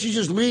finally she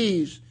just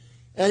leaves.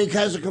 And he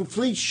has a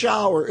complete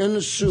shower in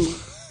the suit.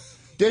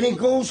 Then he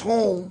goes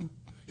home.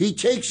 He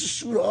takes the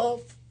suit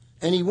off.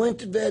 And he went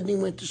to bed and he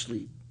went to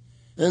sleep.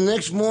 And the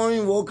next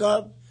morning, woke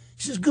up.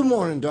 He says, "Good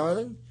morning,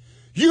 darling.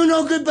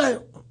 Goodbye."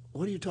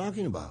 What are you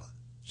talking about?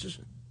 He says,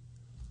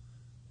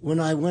 "When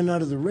I went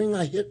out of the ring,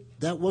 I hit.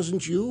 That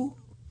wasn't you?"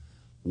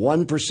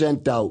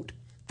 1% doubt.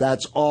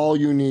 That's all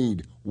you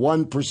need.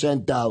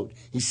 1% doubt.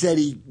 He said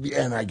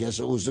and I guess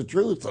it was the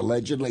truth,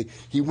 allegedly.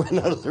 He went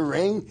out of the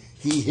ring.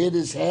 He hit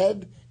his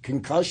head.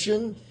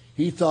 Concussion.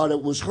 He thought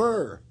it was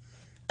her.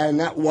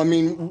 And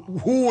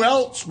who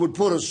else would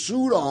put a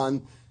suit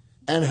on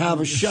and have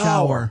a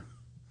shower?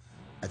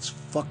 That's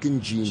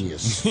fucking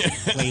genius.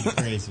 Played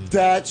crazy.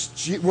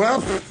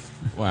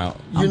 Wow.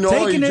 I'm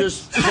taking it.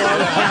 Just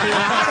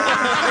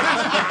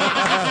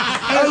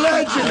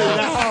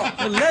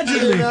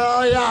allegedly.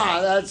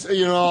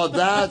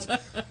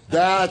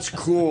 That's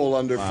cool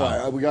under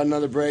fire. We got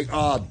another break.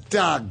 Oh,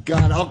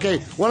 doggone. Okay,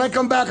 when I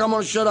come back, I'm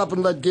going to shut up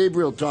and let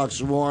Gabriel talk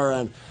some more.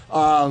 And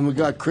we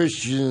got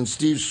Christian and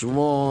Steve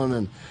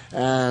Simone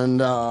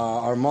and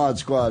our mod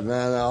squad,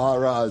 man. All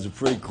right, it's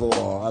pretty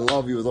cool. I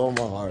love you with all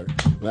my heart,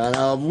 man.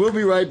 We'll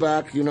be right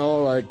back.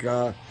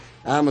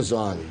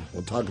 Amazon.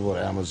 We'll talk about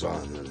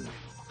Amazon and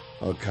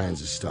all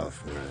kinds of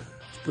stuff. Man.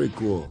 It's pretty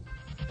cool.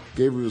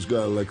 Gabriel's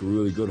got like a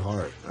really good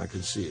heart. I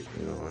can see it,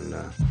 you know. And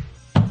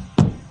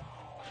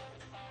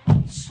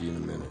see you in a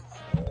minute.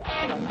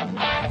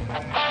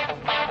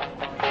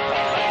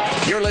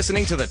 You're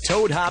listening to the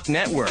Toad Hop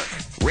Network,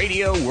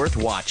 radio worth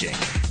watching.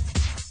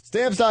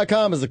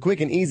 Stamps.com is a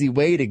quick and easy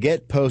way to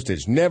get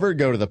postage. Never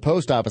go to the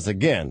post office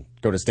again.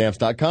 Go to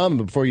Stamps.com,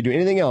 and before you do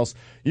anything else,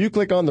 you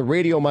click on the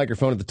radio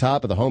microphone at the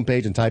top of the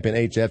homepage and type in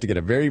HF to get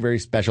a very, very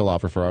special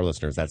offer for our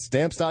listeners. That's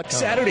Stamps.com.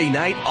 Saturday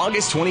night,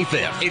 August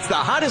 25th. It's the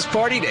hottest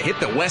party to hit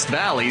the West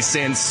Valley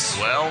since,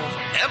 well,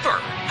 ever.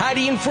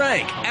 Heidi and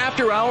Frank,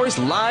 after hours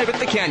live at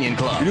the Canyon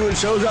Club. You're doing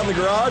shows out in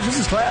the garage? This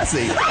is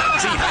classy. See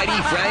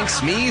Heidi, Frank,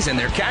 Smeeze, and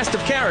their cast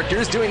of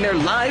characters doing their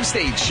live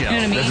stage show. You know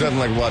what I mean? There's nothing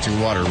like watching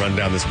water run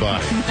down this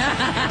body.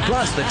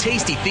 Plus, the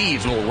Tasty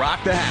Thieves will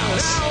rock the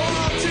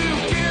house.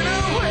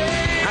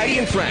 Heidi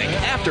and Frank,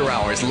 after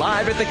hours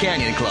live at the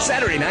Canyon Club.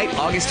 Saturday night,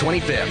 August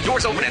 25th.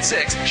 Doors open at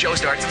 6. Show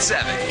starts at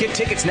 7. Get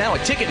tickets now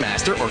at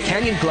Ticketmaster or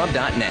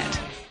CanyonClub.net.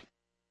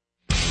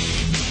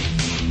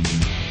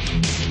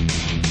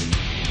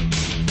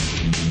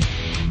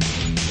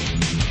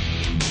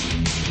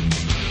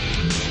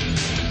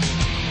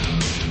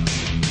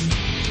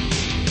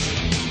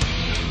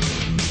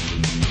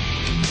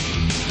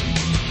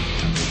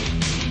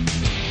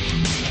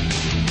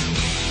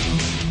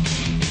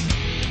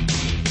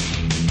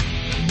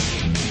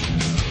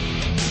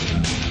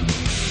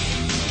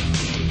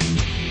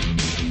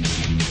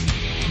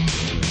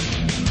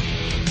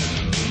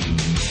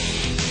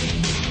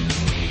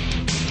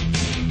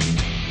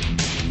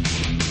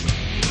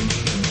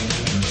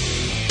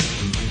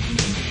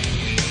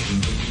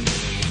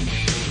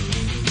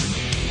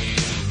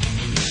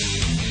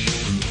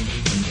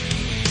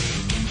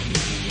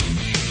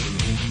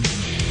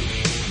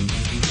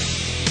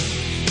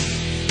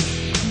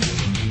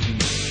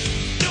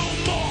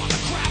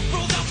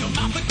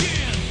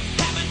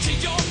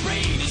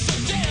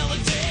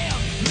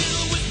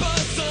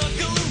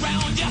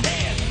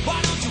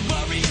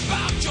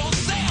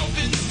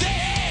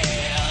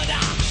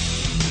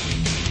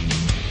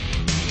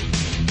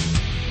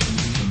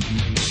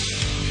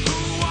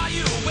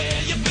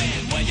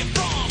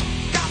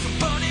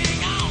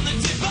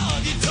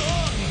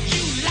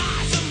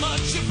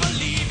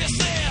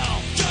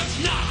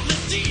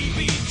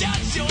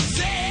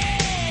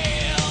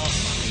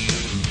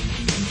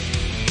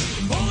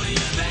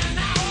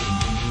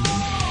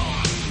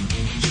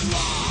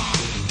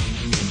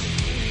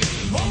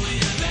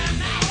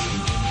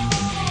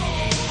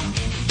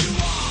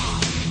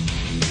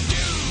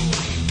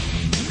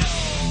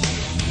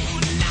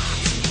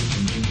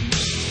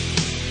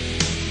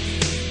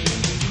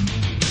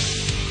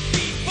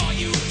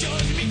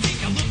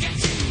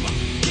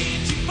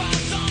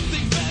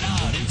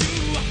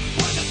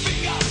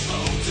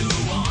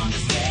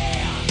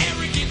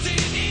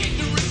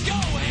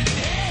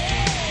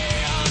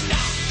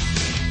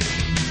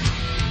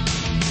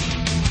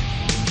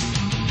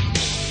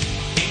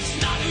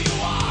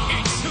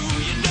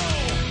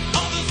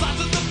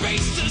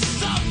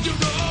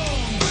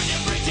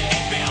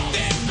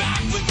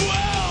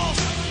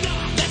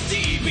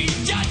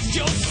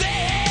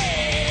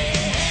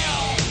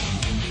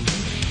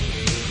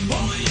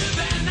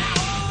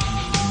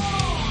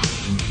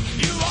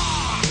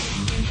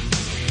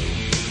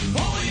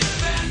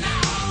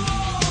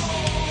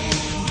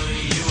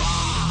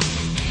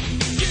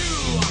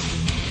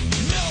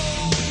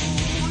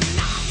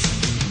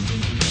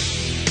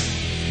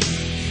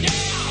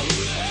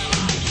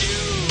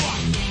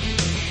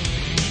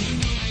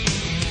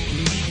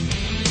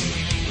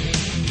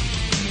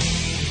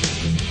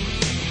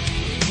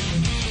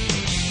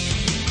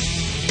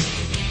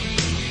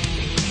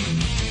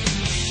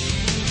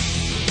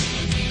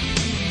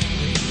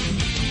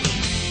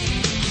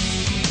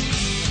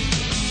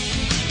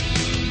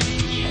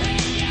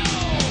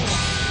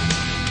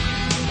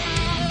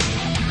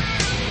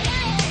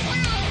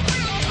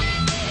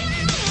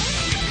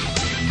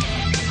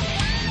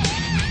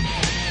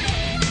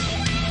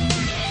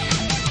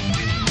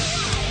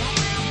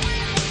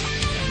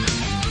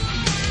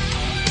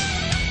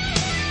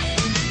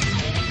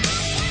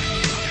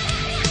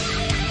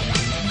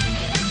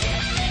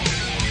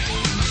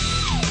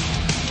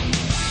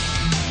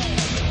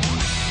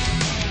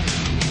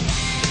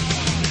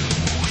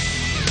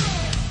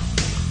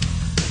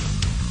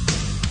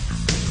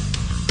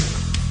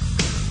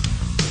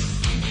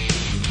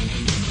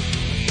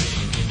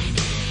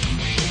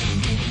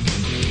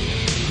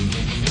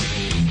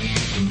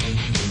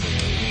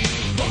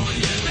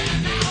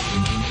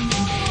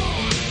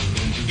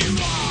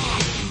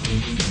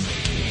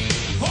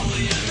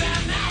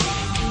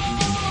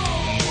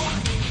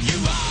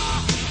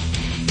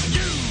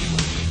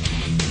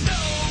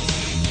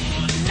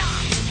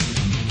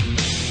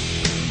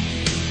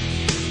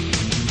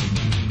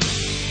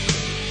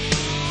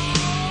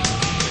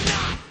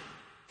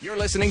 You're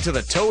listening to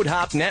the Toad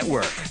Hop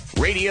Network,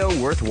 radio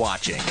worth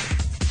watching.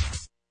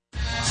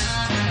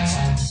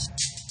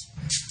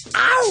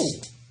 Ow!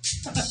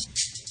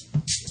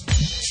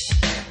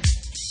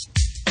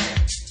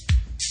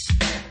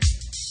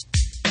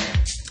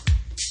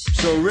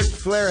 so Ric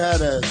Flair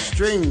had a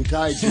string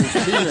tied to his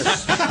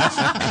penis.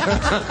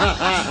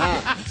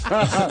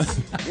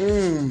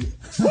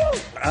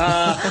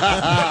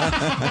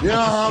 You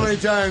know how many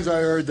times I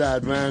heard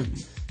that, man?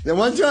 Then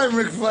one time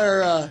Ric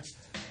Flair,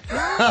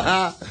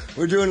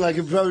 we're doing like,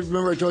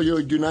 remember I told you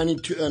we do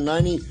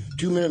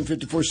 92 minute and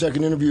 54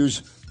 second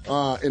interviews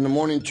in the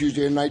morning,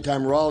 Tuesday, and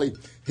nighttime Raleigh.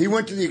 He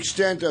went to the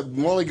extent of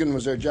Mulligan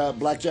was their job,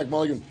 Blackjack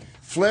Mulligan.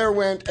 Flair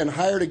went and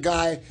hired a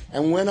guy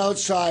and went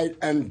outside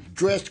and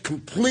dressed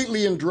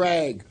completely in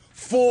drag,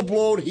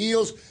 full-blown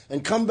heels,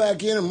 and come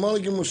back in, and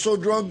Mulligan was so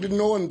drunk, didn't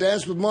know, and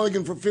danced with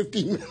Mulligan for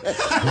 15 minutes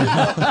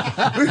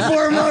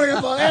before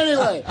Mulligan.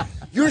 Anyway,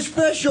 your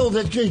special,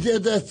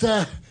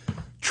 that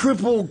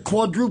triple,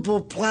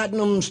 quadruple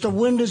platinum stuff,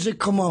 when does it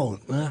come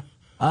out?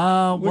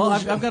 Well,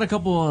 I've got a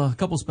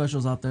couple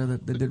specials out there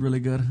that did really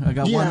good. I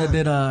got one that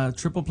did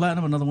triple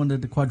platinum, another one that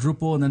did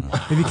quadruple, and then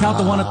if you count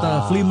the one at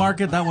the flea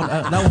market, that one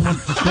went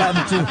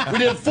platinum too. We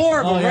did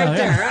 4 of them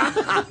there.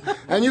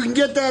 And you can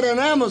get that on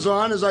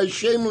Amazon, as I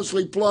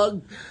shamelessly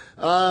plug.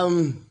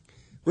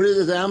 What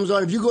is it?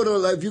 Amazon. If you go to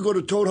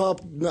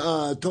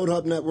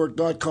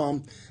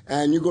ToadHopNetwork.com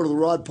and you go to the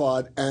Rod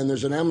Pod and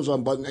there's an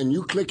Amazon button and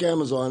you click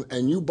Amazon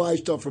and you buy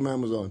stuff from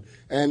Amazon.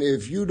 And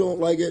if you don't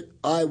like it,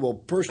 I will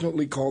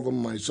personally call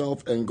them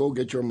myself and go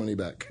get your money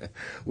back.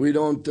 We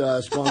don't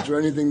sponsor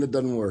anything that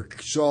doesn't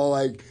work. So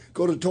like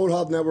go to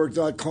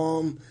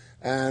ToadHopNetwork.com.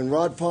 And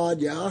Rod Pod,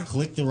 yeah?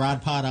 Click the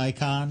Rod Pod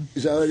icon.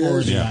 Is that what it is?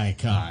 Or the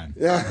icon.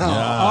 Yeah.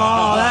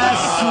 Oh,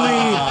 that's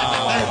sweet.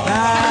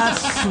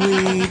 That's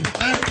sweet.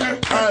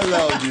 I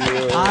love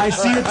you. I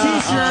see a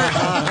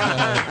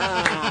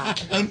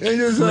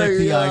T-shirt. Click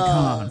the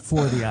icon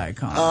for the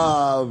icon.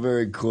 Oh,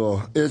 very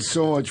cool. It's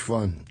so much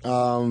fun.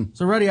 So,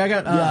 Ruddy, I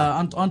got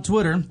on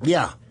Twitter.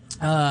 Yeah.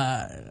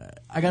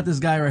 I got this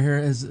guy right here.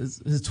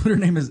 His Twitter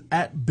name is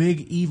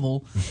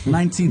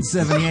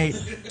 @BigEvil1978.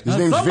 His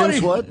name's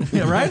Vince what?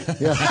 Yeah, right?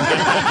 Yeah.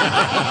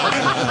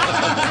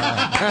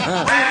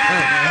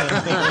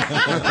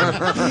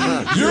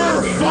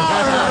 You're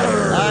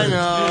fired! I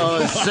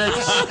know.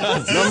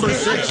 6. Number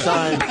 6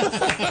 time.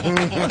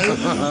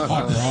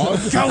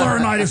 Keller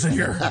and I isn't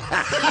here.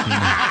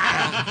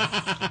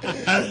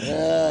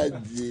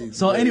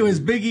 So, anyways,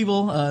 Big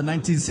Evil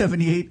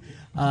 1978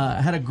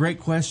 had a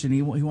great question.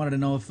 He wanted to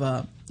know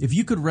if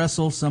you could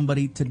wrestle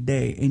somebody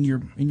today in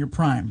your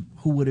prime,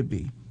 who would it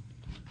be?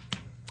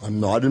 I'm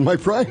not in my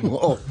prime.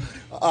 Oh,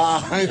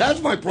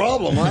 that's my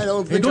problem. I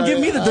don't think. Hey, don't give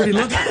me the dirty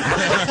look.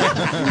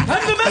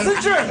 I'm the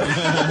messenger.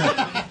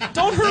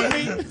 Don't hurt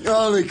me.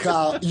 Holy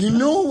cow! You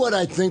know what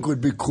I think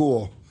would be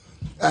cool,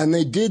 and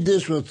they did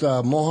this with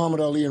Muhammad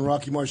Ali and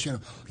Rocky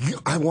Marciano.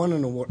 I want to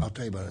know what. I'll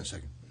tell you about it in a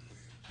second.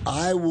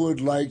 I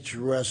would like to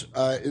wrestle.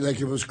 Like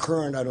if it was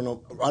current, I don't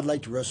know. I'd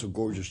like to wrestle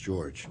Gorgeous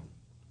George.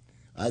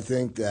 I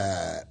think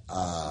that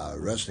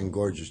wrestling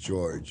Gorgeous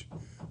George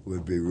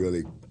would be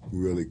really,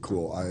 really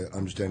cool. I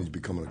understand he's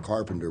becoming a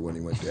carpenter when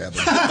he went to heaven.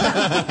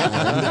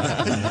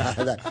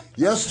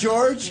 Yes,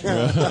 George? ..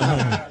 And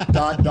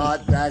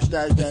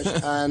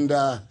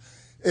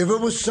if it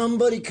was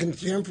somebody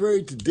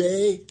contemporary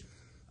today,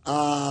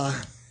 I'd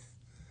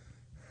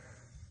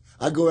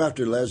go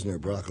after Lesnar,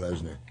 Brock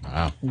Lesnar.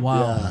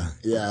 Wow.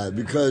 Yeah,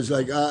 because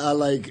like I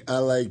like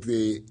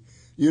the...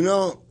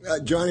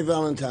 Johnny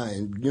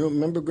Valentine.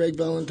 Remember Greg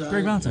Valentine?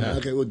 Greg Valentine.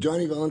 Okay, well,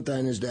 Johnny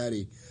Valentine, his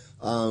daddy.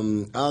 I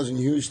was in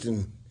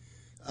Houston.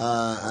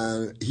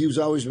 He was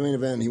always the main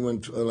event. He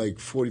went like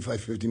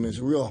 45, 50 minutes.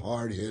 Real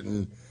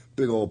hard-hitting,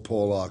 big old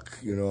Pollock,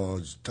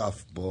 was a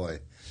tough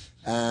boy.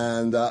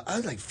 And I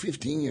was like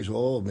 15 years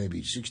old,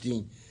 maybe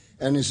 16.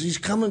 And as he's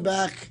coming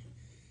back,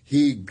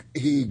 he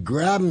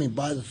grabbed me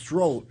by the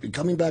throat.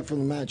 Coming back from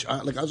the match,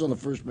 I was on the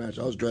first match.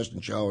 I was dressed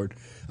and showered.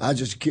 I was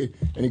just a kid.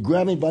 And he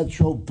grabbed me by the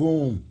throat,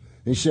 boom.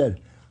 And he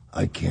said,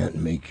 I can't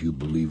make you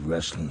believe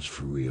wrestling's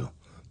for real,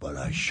 but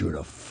I sure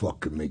the fuck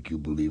can make you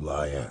believe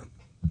I am.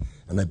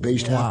 And I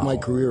based half my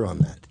career on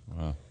that.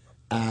 Wow.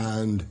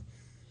 And,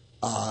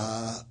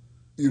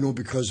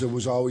 because there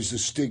was always the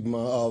stigma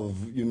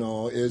of,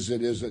 is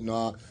it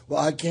not?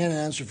 Well, I can't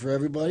answer for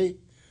everybody,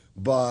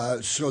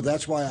 but so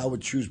that's why I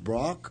would choose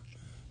Brock,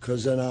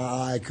 because then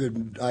I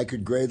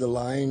could gray the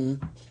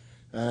line,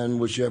 and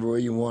whichever way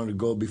you wanted to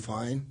go, be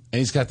fine. And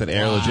he's got that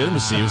air of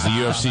legitimacy. He was the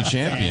UFC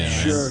champion.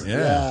 Sure,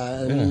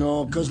 yeah. And,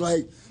 because,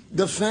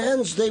 the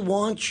fans, they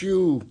want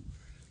you,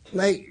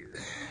 they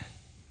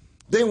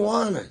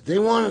want it. They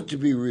want it to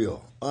be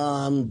real.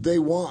 They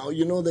want,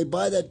 they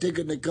buy that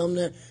ticket and they come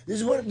there. This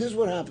is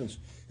what happens.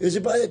 Is they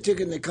buy that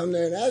ticket and they come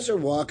there, and as they're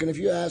walking, if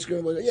you ask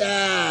them,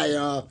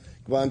 a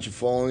bunch of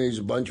phonies,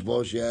 a bunch of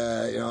bullshit,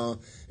 and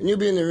you'll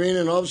be in the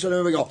arena, and all of a sudden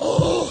everybody go,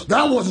 oh,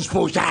 that wasn't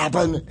supposed to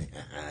happen.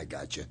 I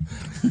got you.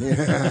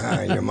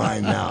 You're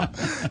mine now.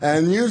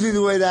 And usually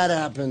the way that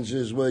happens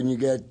is when you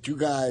get two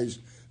guys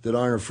that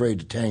aren't afraid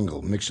to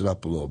tangle, mix it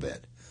up a little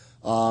bit.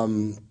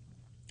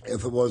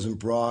 If it wasn't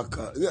Brock,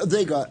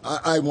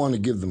 I want to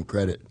give them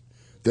credit.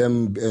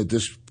 Them at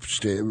this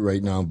stage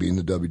right now being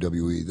the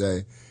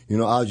WWE,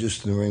 I was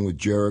just in the ring with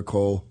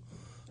Jericho.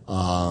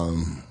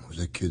 What was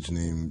that kid's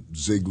name?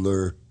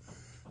 Ziggler.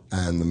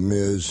 and The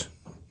Miz,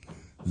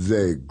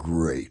 they're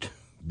great.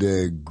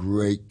 They're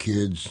great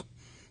kids,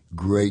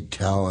 great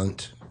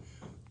talent,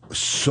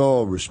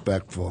 so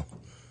respectful.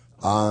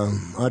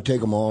 I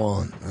take them all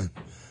on.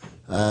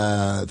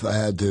 If I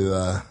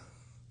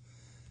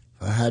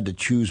had to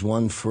choose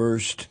one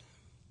first,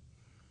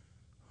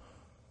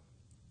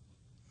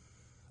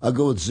 I'll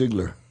go with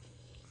Ziggler.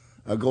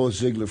 I'll go with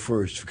Ziggler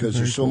first because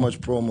there's so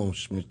much promo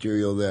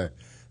material there.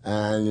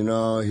 And,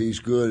 he's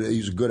good.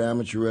 He's a good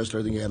amateur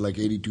wrestler. I think he had like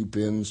 82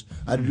 pins.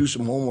 I had to do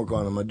some homework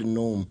on him. I didn't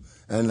know him.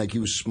 And, he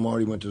was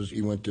smart. He went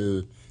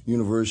to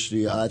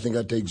university. I think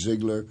I'd take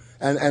Ziggler.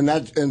 And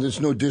there's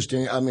no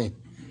distance. I mean,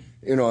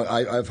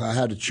 if I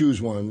had to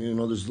choose one,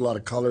 there's a lot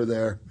of color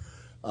there.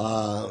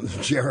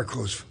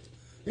 Jericho's,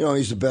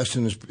 he's the best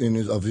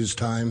of his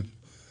time.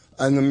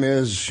 And The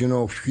Miz,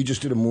 he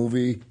just did a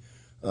movie,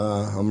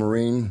 a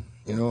Marine.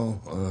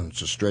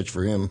 It's a stretch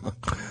for him.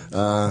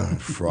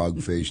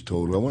 Frog face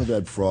total. I wonder if that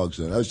had frogs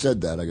in it. I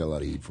said that. I got a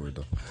lot of heat for it,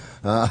 though.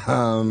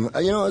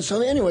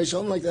 So anyway,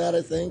 something like that,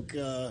 I think.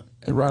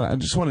 Hey, Ron, I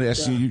just wanted to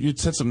ask you. You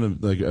said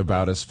something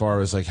about as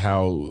far as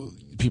how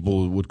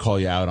people would call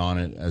you out on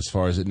it as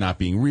far as it not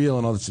being real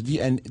and all this.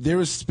 And there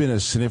has been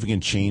a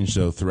significant change,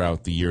 though,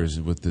 throughout the years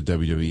with the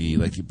WWE.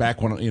 Like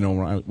back when,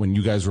 when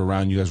you guys were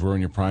around, you guys were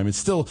in your prime. It's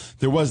still,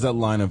 there was that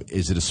line of,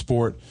 is it a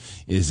sport?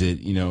 Is it,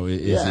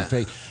 is it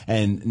fake?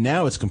 And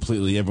now it's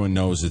completely, everyone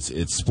knows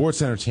it's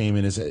sports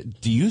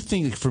entertainment. Do you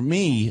think, for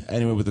me,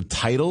 anyway, with the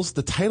titles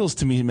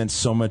to me meant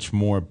so much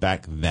more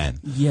back then.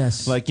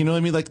 Yes. Like, you know what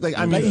I mean? Like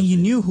and you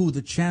knew who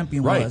the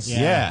champion was.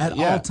 Yeah. At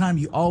all time,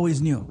 you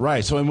always knew.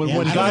 Right. So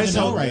when guys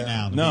held right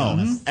now,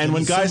 and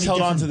when guys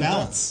held on to the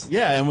belts,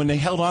 and when they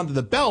held on to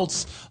the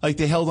belts, like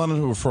they held on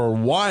to it for a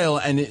while,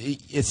 and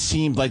it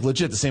seemed like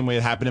legit the same way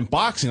it happened in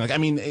boxing. Like, I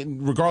mean,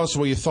 regardless of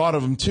what you thought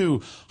of him,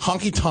 too,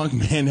 Honky Tonk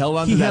Man held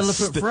on to that. He held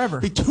it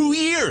forever. 2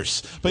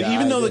 years. But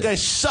even though the guy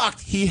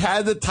sucked, he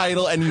had the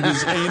title, and he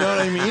was, you know what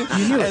I mean?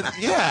 You knew it.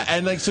 Yeah,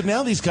 and so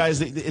now these guys,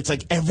 it's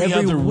like every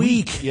other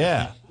week.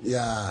 Yeah.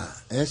 Yeah,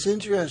 it's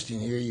interesting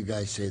to hear you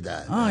guys say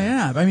that. Oh,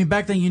 yeah. I mean,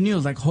 back then you knew.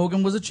 Like,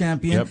 Hogan was a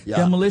champion. Yep.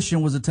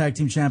 Demolition was a tag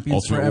team champion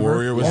Ultimate forever.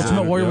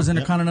 Warrior was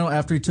Intercontinental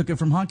after he took it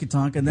from Honky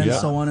Tonk, and then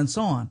so on and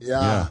so on.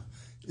 Yeah.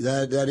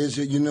 That is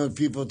it.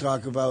 People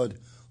talk about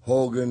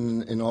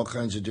Hogan in all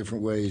kinds of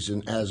different ways,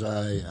 and as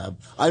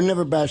I've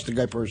never bashed the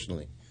guy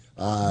personally.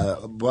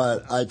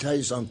 But I tell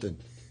you something,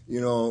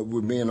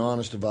 we're being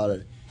honest about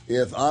it.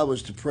 If I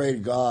was to pray to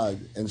God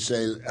and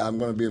say, I'm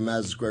going to be in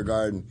Madison Square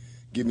Garden,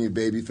 give me a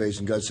baby face,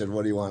 and God said,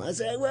 what do you want? I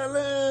said,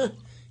 well,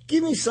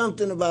 give me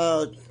something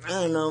about, I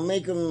don't know,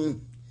 make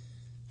him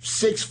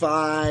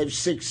 6'5",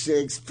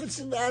 6'6", put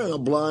some, I don't know,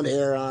 blonde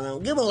hair on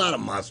him, give him a lot of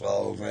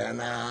muscles,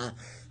 and I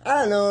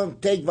don't know,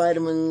 take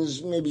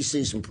vitamins, maybe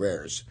say some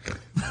prayers.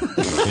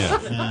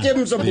 Give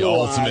him some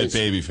blue eyes. The ultimate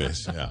baby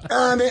face, yeah.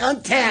 I mean,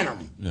 untan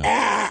him.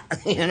 Yeah.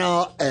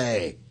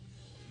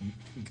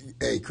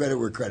 Hey, credit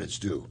where credit's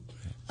due.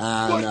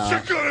 What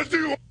you gonna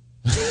do?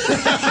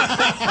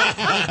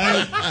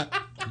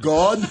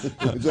 God.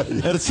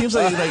 And it seems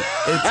like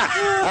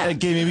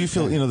it made me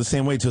feel the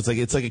same way too.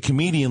 It's like a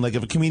comedian. Like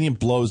if a comedian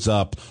blows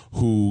up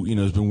who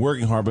has been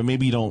working hard, but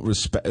maybe you don't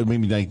respect,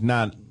 maybe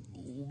not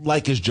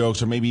like his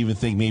jokes, or maybe even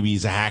think maybe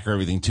he's a hacker or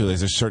everything too.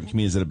 There's certain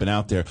comedians that have been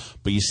out there,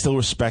 but you still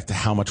respect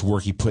how much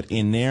work he put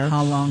in there.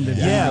 How long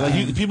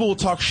did people will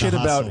talk shit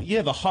about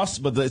the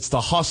hustle, but it's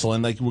the hustle,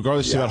 and like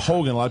regardless about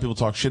Hogan, a lot of people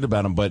talk shit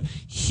about him, but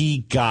he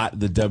got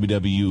the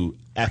WWF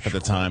at the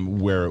time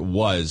where it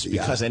was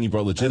because and he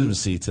brought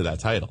legitimacy to that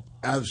title.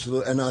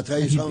 Absolutely, and I'll tell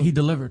you something. He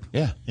delivered.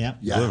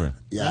 Delivered.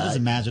 Yeah, that was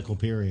a magical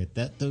period.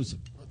 That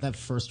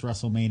first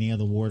WrestleMania,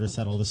 the war to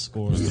settle the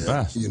score, was the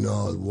best.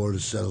 The war to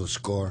settle the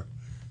score.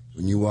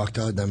 When you walked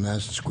out that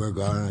Madison Square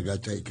Garden, I got to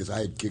tell you, because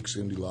I had kicked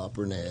Cyndi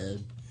Lauper in the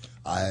head.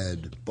 I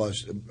had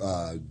busted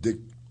Dick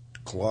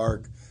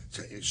Clark,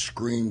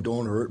 screamed,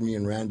 "Don't hurt me,"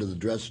 and ran to the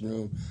dressing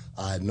room.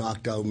 I had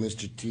knocked out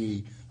Mr.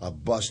 T. I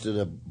busted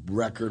a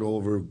record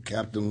over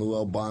Captain Lou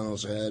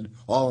Albano's head,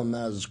 all in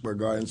Madison Square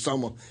Garden,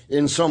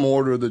 in some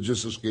order that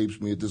just escapes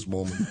me at this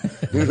moment.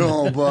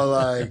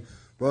 But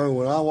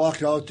when I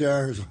walked out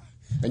there,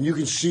 and you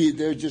can see it,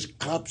 they're just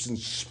cups and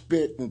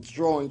spit and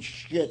throwing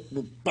shit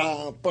and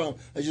bam, bam.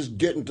 I just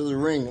get into the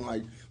ring and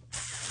like,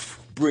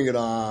 bring it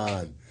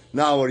on.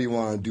 Now what do you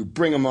want to do?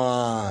 Bring them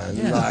on.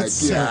 Yeah,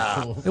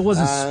 so cool. It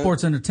wasn't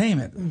sports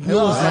entertainment. It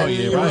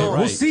was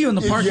we'll see you in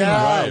the parking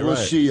lot. We'll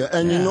see you.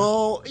 And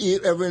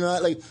every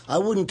night, I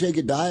wouldn't take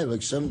a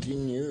dive,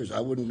 17 years. I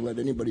wouldn't let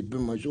anybody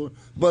pin my shoulder.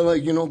 But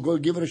go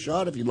give it a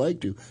shot if you'd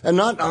like to. And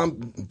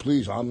I'm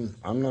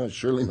not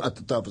surely not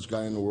the toughest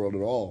guy in the world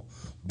at all.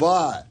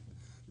 But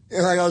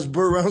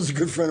Burt Reynolds, a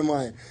good friend of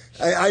mine.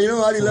 You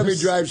know how he let me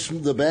drive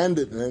the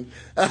Bandit, man?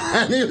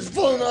 And he was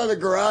pulling out of the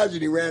garage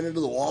and he ran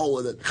into the wall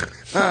with it.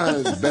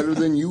 Better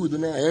than you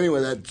than that. Anyway,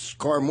 that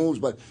car moves.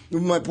 But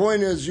my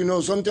point is,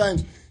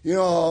 sometimes,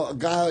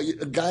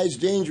 a guy's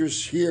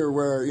dangerous here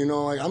where,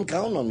 I'm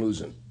counting on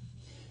losing.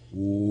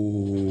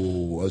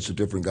 Ooh, that's a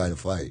different guy to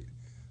fight.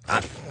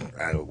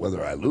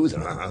 Whether I lose or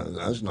not,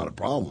 that's not a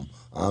problem.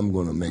 I'm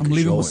going to make. I'm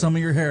leaving with some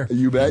of your hair.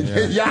 You bet.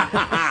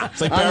 Yeah.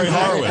 It's like Barry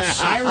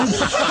Horowitz.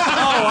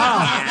 Oh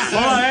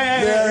wow!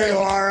 Hey. Barry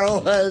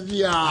Horowitz.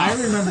 Yeah. I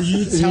remember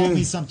you telling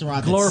me something,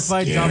 Rod,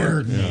 Glorified that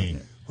scared dumber. me.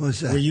 What's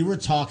that? Where you were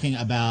talking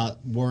about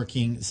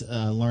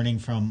learning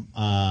from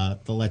the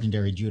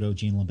legendary judo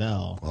Gene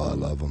LaBelle. Oh, I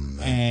love him,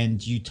 man.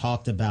 And you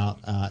talked about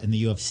in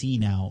the UFC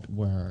now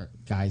where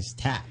guys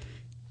tap.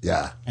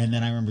 Yeah. And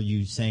then I remember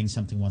you saying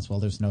something once, well,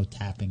 there's no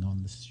tapping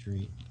on the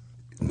street.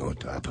 No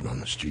tapping on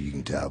the street. You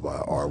can tap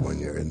or when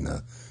you're in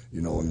the,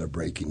 when they're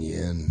breaking you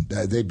in.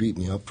 They beat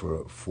me up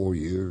for 4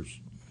 years,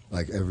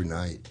 like every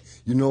night.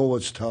 You know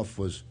what's tough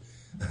was,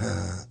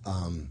 no,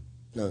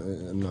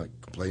 I'm not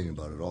complaining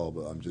about it at all,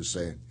 but I'm just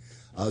saying,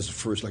 I was the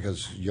first, I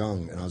was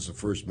young, and I was the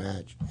first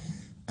match.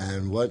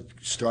 And what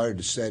started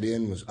to set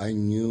in was I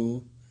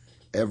knew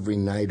every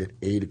night at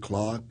 8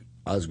 o'clock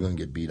I was going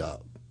to get beat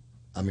up.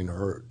 I mean,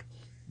 hurt.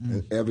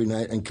 And every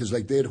night, and because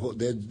like they'd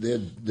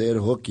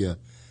hook you,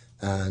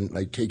 and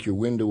like take your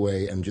wind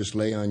away and just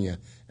lay on you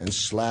and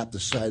slap the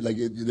side. Like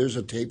there's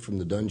a tape from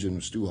the dungeon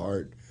with Stu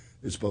Hart.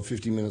 It's about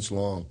 50 minutes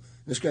long.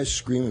 This guy's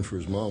screaming for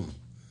his mom,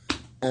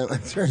 and I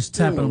just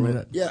tap him with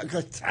it. Yeah,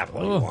 tap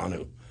all you want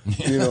to.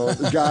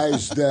 The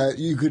guys that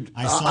you could.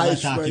 I saw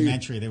that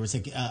documentary. There was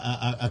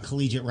a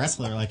collegiate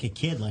wrestler, like a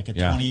kid, like a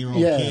 20-year-old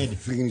kid.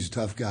 Thinking he's a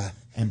tough guy.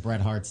 And Bret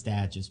Hart's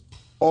dad just.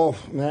 Oh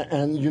man,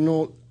 and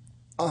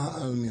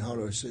I mean, how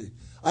do I say?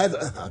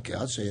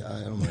 I'll say.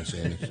 I don't mind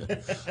saying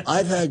it.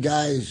 I've had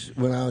guys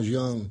when I was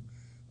young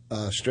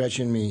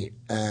stretching me,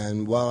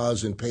 and while I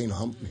was in pain,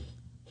 hump me,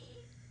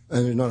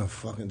 and there's not a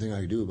fucking thing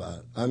I could do about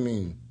it. I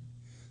mean,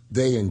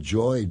 they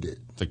enjoyed it.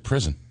 It's like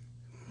prison.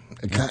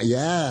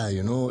 Yeah,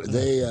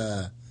 they.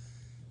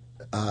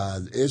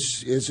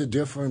 It's a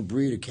different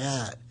breed of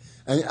cat,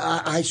 and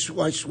I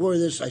swore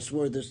this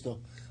though.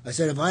 I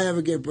said if I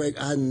ever get a break,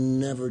 I'd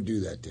never do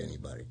that to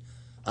anybody,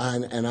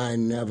 and I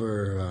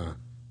never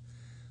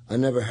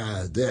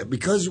had that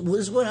because this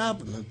is what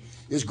happened. Man.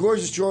 It's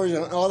Gorgeous George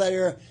and all that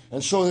era,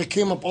 and so there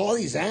came up all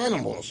these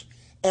animals,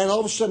 and all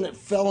of a sudden it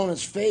fell on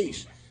its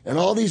face, and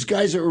all these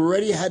guys that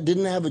already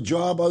didn't have a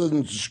job other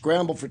than to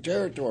scramble for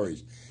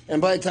territories. And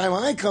by the time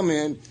I come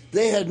in,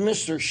 they had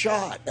missed their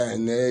shot,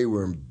 and they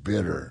were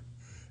bitter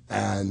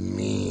and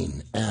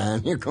mean.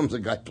 And here comes a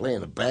guy playing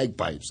the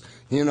bagpipes.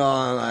 They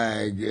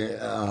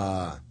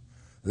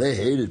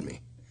hated me.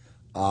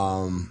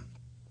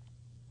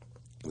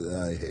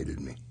 They hated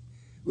me.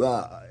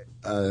 Well,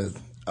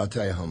 I'll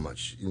tell you how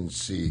much. You can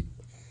see,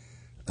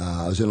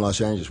 I was in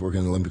Los Angeles working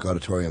in the Olympic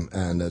Auditorium,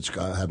 and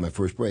I had my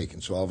first break.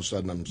 And so all of a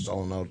sudden, I'm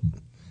selling out.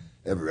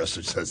 Every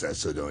wrestler says that,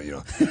 so don't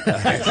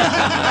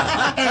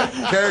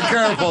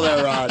careful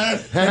there, Rod.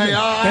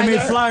 They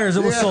made flyers.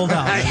 It was sold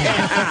out.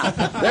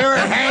 They were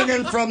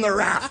hanging from the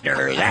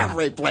rafters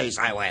every place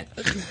I went.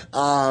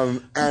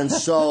 And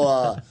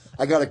so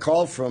I got a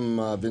call from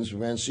Vince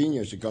McMahon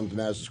Sr. to come to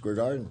Madison Square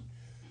Garden.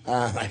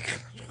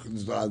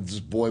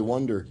 This boy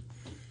wonder.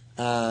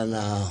 And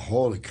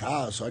holy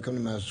cow, so I come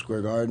to Madison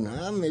Square Garden.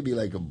 I'm maybe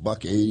like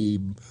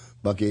 $180,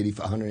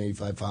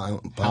 185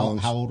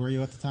 pounds. How old were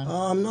you at the time?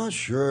 I'm not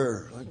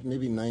sure. Like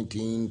maybe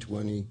 19,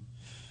 20,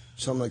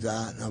 something like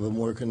that. And I've been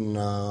working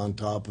on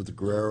top with the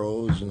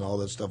Guerreros and all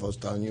that stuff I was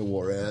telling you,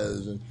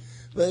 Juarez.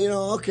 But,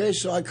 okay,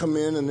 so I come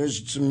in and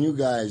there's some new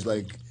guys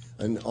like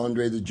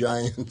Andre the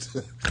Giant,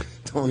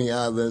 Tony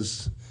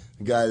Atlas,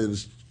 the guy that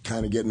was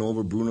kind of getting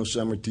over Bruno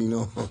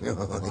Sammartino.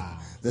 Wow.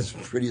 That's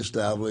pretty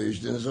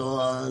established. And so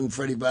and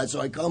Freddie Blatt. So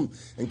I come,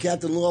 and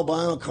Captain Lou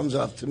Albano comes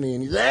up to me,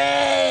 and he's,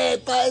 hey,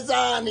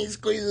 paisan. He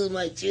squeezes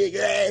my cheek,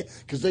 hey.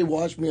 Because they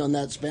watched me on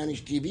that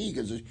Spanish TV,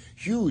 because it's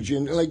huge.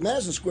 And, like,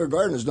 Madison Square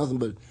Garden is nothing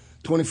but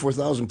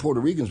 24,000 Puerto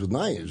Ricans with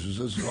knives.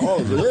 That's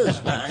all it is.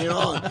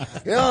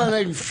 And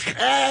they,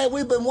 hey,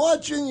 we've been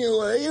watching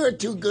you. You're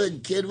too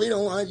good, kid. We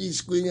don't want you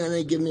squeezing. And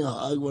they give me a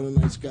hug. What a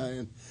nice guy.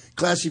 And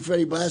classy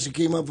Freddie Blassie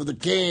came up with a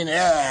cane.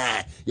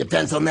 You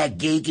pencil neck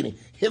geek. And he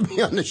hit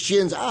me on the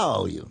shins.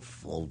 Oh, you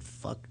old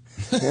fuck.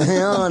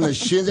 On the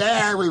shins.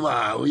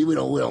 We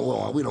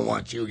don't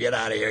want you. Get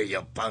out of here,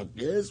 you punk.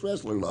 Yeah, it's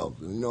wrestler love.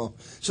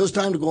 So it's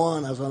time to go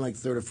on. I was on like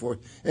third or fourth.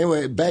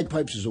 Anyway,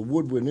 bagpipes is a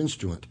woodwind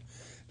instrument.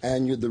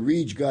 And the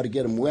reeds got to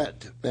get them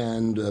wet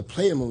and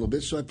play them a little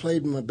bit. So I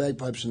played my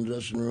bagpipes in the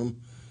dressing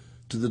room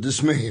to the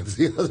dismay of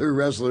the other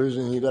wrestlers,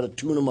 and you got to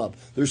tune them up.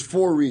 There's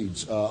 4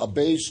 reeds, a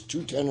bass,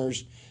 2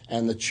 tenors,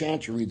 and the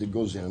chanter reed that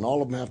goes in, and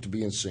all of them have to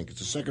be in sync. It's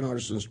the second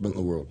hardest instrument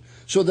in the world.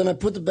 So then I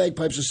put the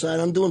bagpipes aside.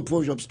 I'm doing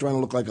push-ups trying to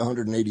look like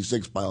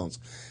 186 pounds.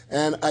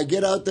 And I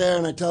get out there,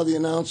 and I tell the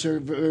announcer,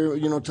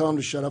 tell him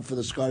to shut up for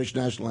the Scottish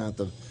national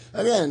anthem.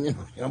 Again,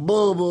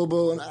 boo, boo,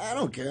 boo, and I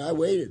don't care. I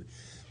waited.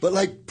 But,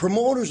 like,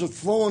 promoters have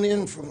flown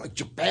in from, like,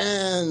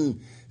 Japan,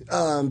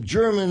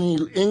 Germany,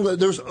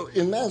 England.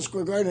 In Madison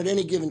Square Garden at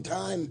any given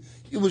time,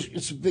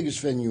 it's the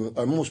biggest venue,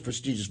 or most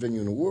prestigious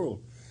venue in the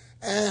world.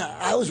 And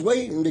I was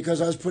waiting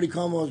because I was pretty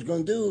calm what I was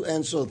going to do.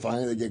 And so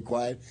finally they get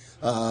quiet,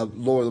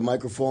 lower the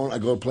microphone. I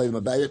go to play my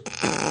bag.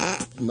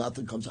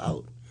 Nothing comes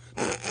out.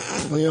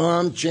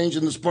 I'm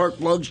changing the spark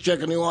plugs,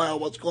 checking the oil,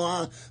 what's going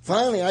on.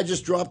 Finally, I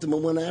just dropped him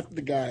and went after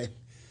the guy.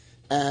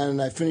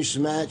 And I finished the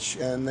match,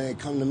 and they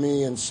come to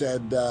me and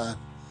said, that's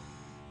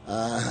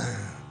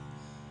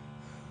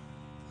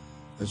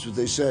what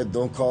they said,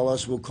 don't call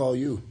us, we'll call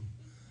you.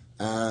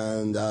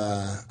 And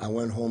I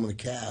went home in a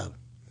cab,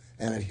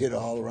 and it hit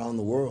all around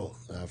the world.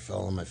 And I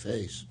fell on my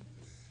face.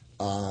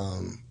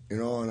 And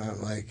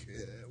I'm like,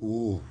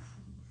 ooh,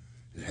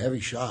 heavy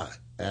shot.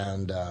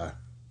 And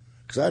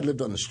because I'd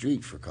lived on the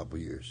street for a couple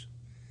of years.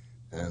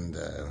 And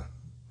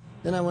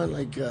then I went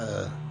like,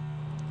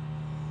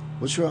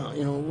 what's wrong?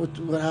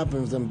 What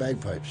happened with them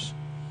bagpipes?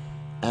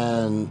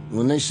 And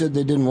when they said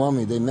they didn't want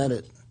me, they meant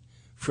it.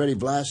 Freddie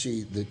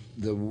Blassie,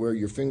 the where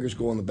your fingers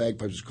go on the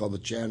bagpipes is called the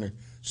chanter,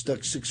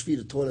 stuck 6 feet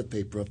of toilet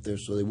paper up there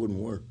so they wouldn't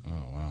work.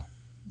 Oh,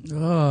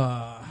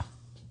 wow.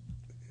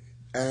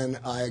 And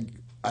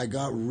I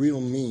got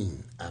real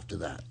mean after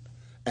that.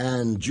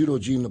 And Judo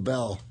Gene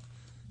LaBelle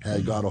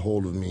had got a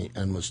hold of me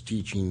and was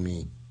teaching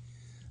me.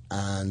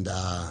 And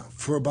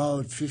for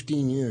about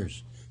 15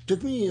 years.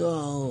 Took me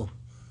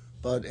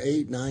about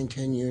 8, 9,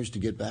 10 years to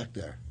get back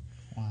there.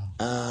 Wow.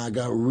 I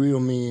got real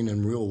mean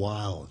and real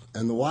wild.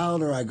 And the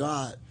wilder I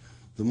got,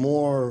 the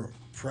more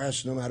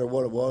press, no matter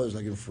what it was,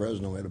 like in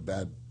Fresno, I had a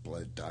bad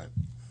time.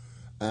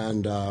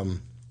 And,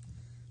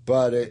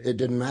 but it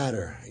didn't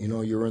matter.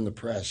 You were in the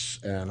press,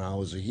 and I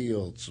was a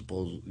heel,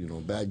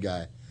 bad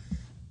guy.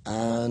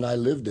 And I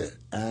lived it.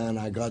 And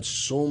I got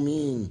so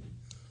mean,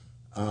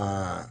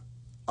 I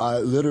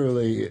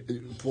literally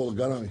pulled a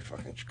gun on me.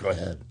 Fucking go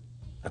ahead.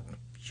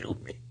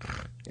 Shoot me.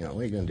 What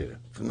are you going to do?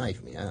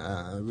 Knife me.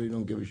 I really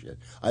don't give a shit.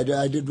 I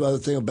did the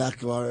thing of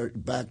back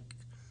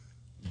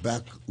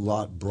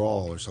lot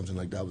brawl or something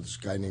like that with this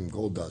guy named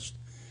Goldust.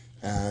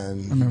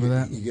 And I remember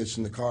that. He gets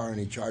in the car and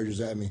he charges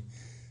at me.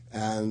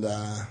 And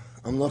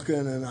I'm looking,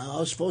 and I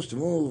was supposed to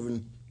move,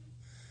 and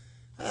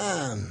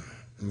I'm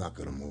not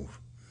going to move.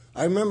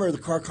 I remember the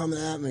car coming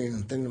at me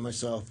and thinking to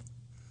myself,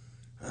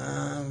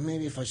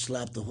 maybe if I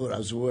slapped the hood. I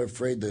was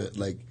afraid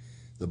that,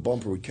 the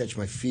bumper would catch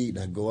my feet and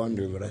I'd go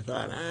under, but I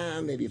thought,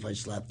 maybe if I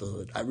slapped the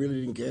hood. I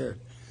really didn't care.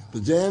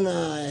 But then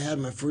I had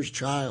my first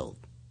child,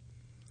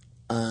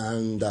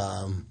 and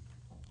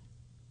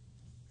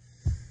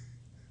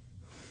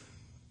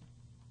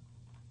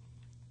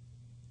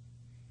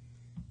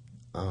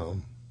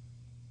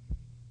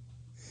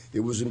it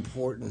was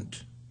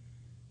important.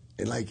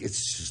 And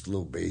it's just a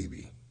little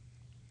baby,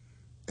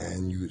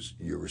 and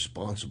you're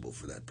responsible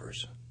for that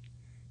person.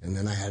 And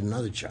then I had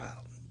another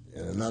child,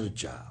 and another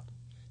child.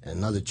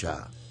 Another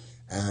child,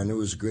 and it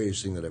was the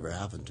greatest thing that ever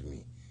happened to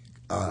me.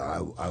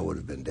 I would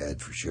have been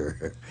dead for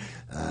sure,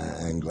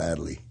 and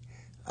gladly.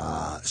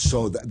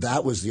 So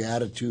that was the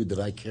attitude that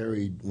I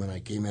carried when I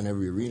came in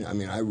every arena. I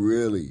mean, I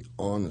really,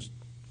 honest,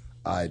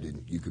 I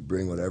didn't. You could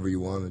bring whatever you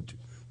wanted to.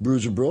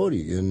 Bruiser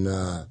Brody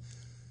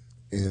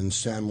in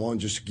San Juan,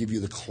 just to give you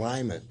the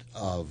climate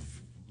of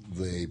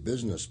the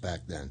business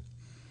back then.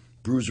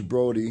 Bruiser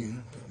Brody,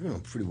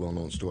 pretty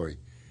well-known story.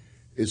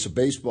 It's a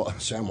baseball,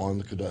 San Juan,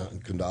 the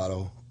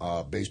Condado,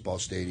 baseball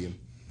stadium.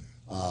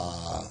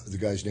 The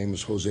guy's name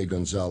is Jose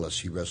Gonzalez.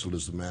 He wrestled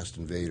as the Masked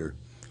Invader.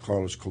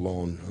 Carlos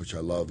Colon, which I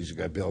love. He's the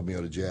guy who bailed me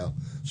out of jail.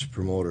 He's a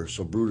promoter.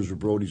 So Bruiser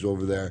Brody's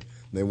over there, and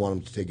they want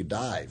him to take a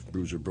dive.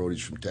 Bruiser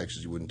Brody's from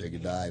Texas. He wouldn't take a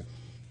dive.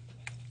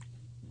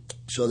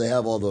 So they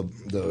have all the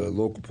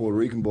local Puerto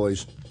Rican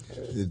boys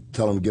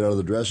tell him to get out of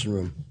the dressing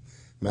room.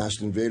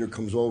 Masked Invader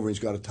comes over, and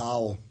he's got a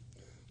towel.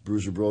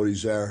 Bruiser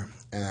Brody's there,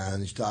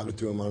 and he's talking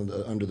to him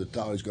under the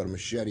towel. He's got a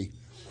machete.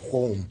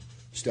 Boom,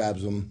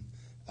 stabs him,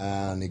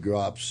 and he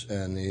drops,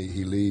 and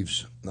he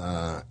leaves,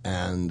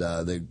 and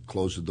they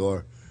close the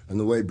door. And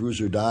the way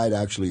Bruiser died,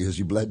 actually, is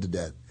he bled to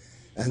death.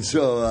 And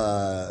so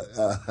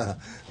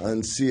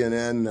on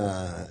CNN,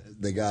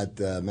 they got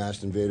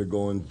Masked Invader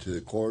going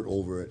to court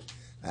over it,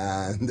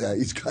 and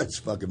he's got his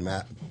fucking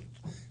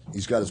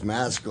he's got his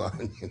mask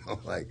on,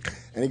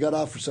 and he got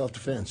off for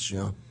self-defense,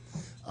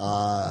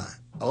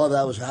 all of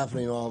that was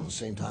happening all at the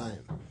same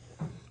time.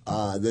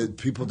 That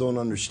people don't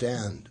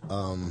understand.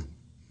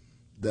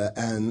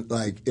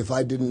 If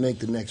I didn't make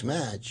the next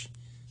match,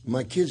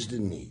 my kids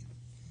didn't eat.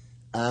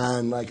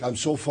 And I'm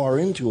so far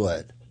into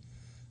it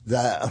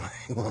that I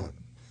want to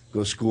go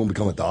to school and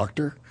become a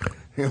doctor.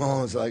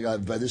 It's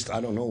by this time,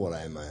 I don't know what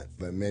I'm at,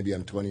 but maybe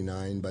I'm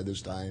 29 by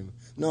this time.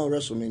 No,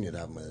 WrestleMania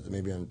happened by that.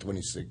 Maybe I'm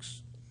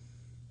 26,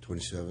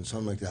 27,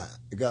 something like that.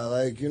 It got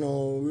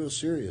real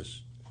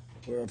serious.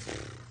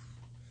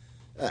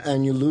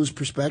 And you lose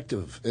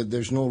perspective.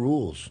 There's no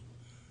rules.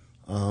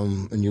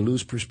 And you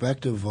lose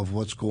perspective of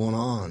what's going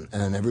on.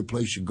 And every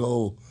place you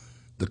go,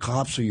 the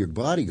cops are your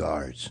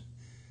bodyguards.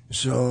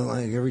 So,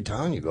 every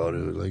town you go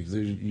to,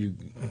 you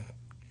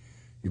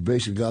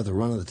basically got the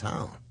run of the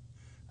town.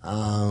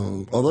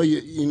 Although,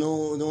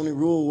 the only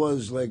rule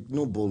was,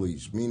 no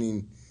bullies,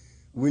 meaning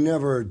we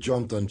never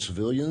jumped on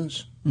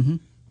civilians. Mm-hmm.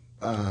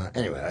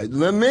 Anyway,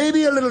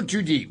 maybe a little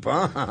too deep,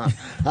 huh?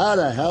 How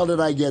the hell did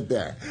I get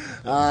there?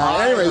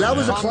 Anyway, that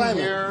was a I'm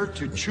climate. here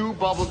to chew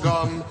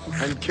bubblegum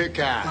and kick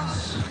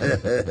ass.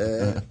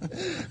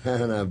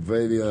 And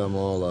baby, I'm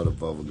all out of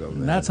bubblegum.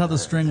 And that's how the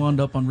string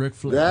wound up on Ric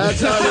Flair. That's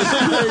how the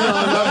string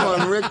wound up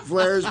on Ric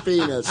Flair's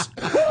penis.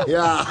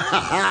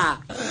 Yeah.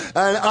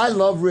 And I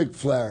love Ric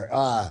Flair.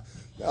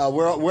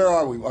 Where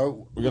are we?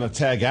 We're going to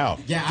tag out.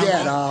 Yeah,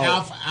 Get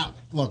out.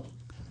 Look,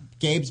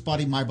 Gabe's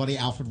buddy, my buddy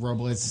Alfred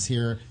Robles is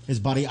here. His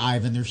buddy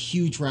Ivan. They're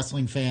huge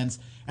wrestling fans.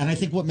 And I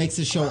think what makes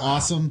this show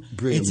awesome,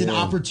 it's an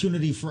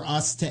opportunity for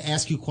us to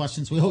ask you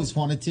questions we always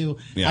wanted to.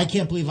 Yeah. I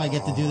can't believe I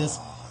get to do this.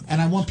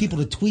 And I want people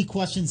to tweet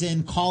questions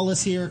in, call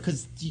us here,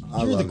 because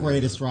you're the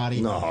greatest,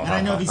 Roddy. No. And I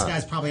know these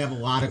guys probably have a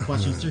lot of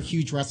questions. They're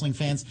huge wrestling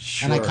fans.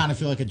 Sure. And I kind of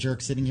feel like a jerk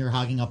sitting here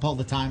hogging up all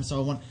the time.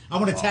 So I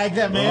want to tag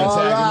that man.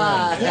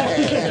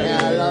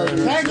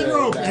 Tag the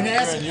rope and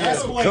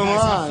ask away. Come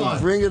on,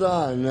 bring it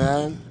on,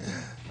 man.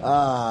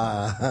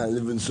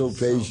 They've been so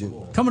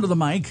patient. Coming to the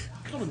mic.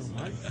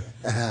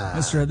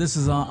 Mister, this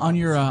is on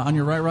your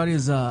right, Roddy,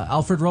 is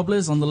Alfred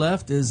Robles. On the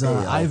left is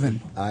Ivan.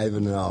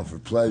 Ivan and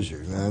Alfred,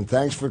 pleasure, man.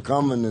 Thanks for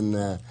coming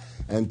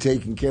and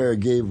taking care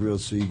of Gabriel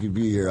so you could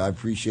be here. I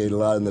appreciate it a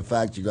lot, and the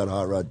fact you got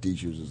Hot Rod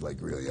T-shirts is like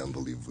really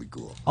unbelievably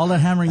cool. All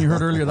that hammering you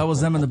heard earlier, that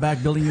was them in the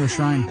back building you a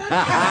shrine.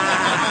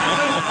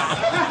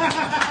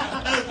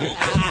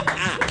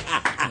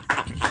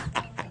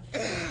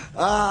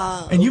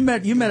 And you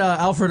met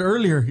Alfred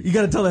earlier. You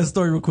got to tell that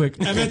story real quick.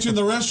 I met you in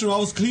the restroom. I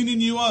was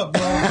cleaning you up,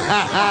 bro.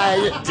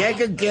 You're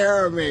taking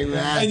care of me,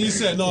 man. And you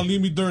said, "No,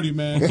 leave me dirty,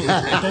 man.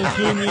 Don't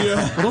clean me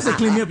up." But don't say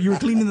clean me up. You were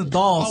cleaning the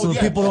doll, so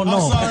people don't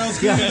know. I'm sorry, I was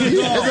cleaning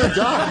the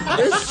doll.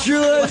 It's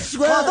true. I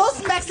swear. Well,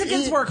 those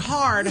Mexicans work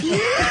hard. He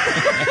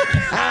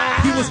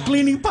was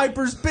cleaning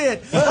Piper's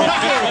pit.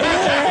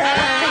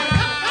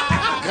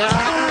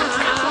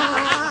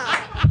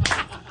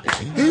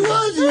 He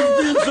was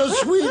being so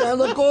sweet. I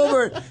look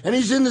over and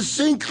he's in the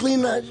sink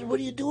cleaning. I said, "What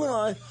are you doing?"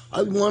 I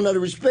want out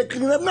of respect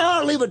cleaning up. No,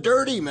 I'll leave it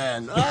dirty,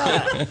 man.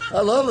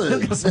 I love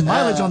it. Put some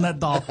mileage on that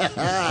doll.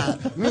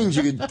 Means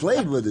you could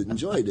played with it,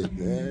 enjoyed it,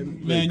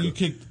 man. Man, you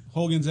kicked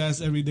Hogan's ass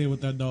every day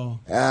with that doll.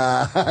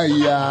 Yeah,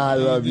 I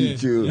love you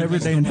too. Every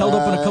day, and held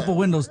open a couple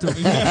windows too.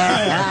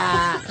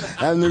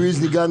 I'm the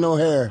reason he got no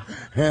hair.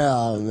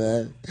 Yeah,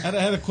 man. I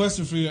had a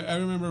question for you. I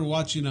remember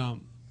watching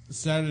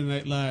Saturday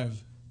Night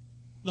Live.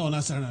 No,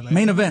 not Saturday Night Live.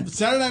 Main event.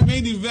 Saturday Night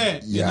Main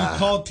Event. Yeah. And you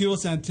called Tito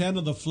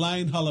Santana the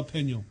Flying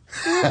Jalapeno.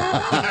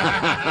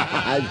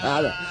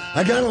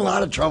 I got in a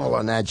lot of trouble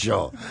on that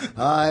show.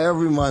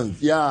 Every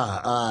month.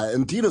 Yeah.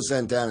 And Tito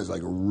Santana is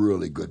like a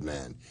really good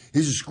man.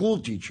 He's a school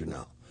teacher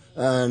now.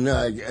 And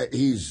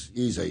he's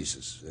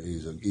aces.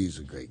 He's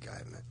a great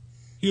guy, man.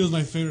 He was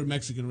my favorite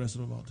Mexican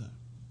wrestler of all time.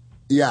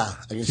 Yeah.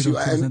 I can see.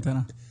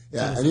 Santana.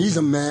 Yeah, and he's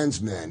a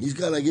man's man. He's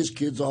got like his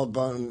kids all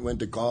gone, went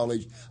to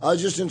college. I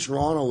was just in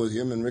Toronto with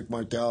him and Rick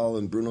Martel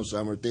and Bruno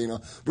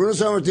Sammartino. Bruno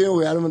Sammartino,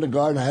 we had him in the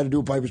garden. I had to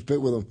do a Piper's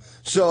Pit with him.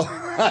 So,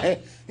 I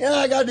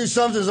got to do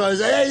something. So I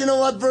said, "Hey, you know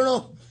what,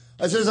 Bruno?"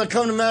 I says, "I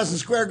come to Madison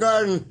Square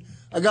Garden.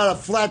 I got a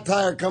flat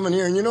tire coming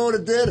here." And you know what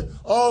it did?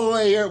 All the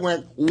way here it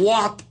went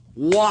whop,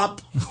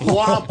 whop,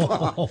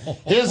 whop.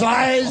 His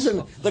eyes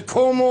and the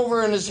comb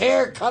over and his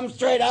hair come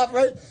straight up,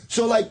 right?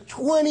 So like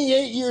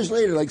 28 years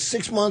later, like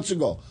 6 months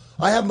ago,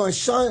 I have my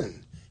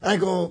son, and I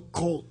go,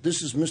 "Colt,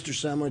 this is Mr.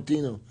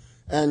 Sammartino."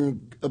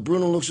 And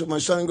Bruno looks at my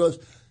son and goes,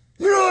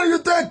 "You know, your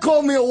dad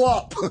called me a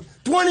wop."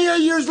 28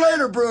 years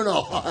later,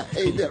 Bruno.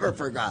 He never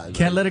forgot.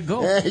 Can't let it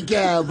go. He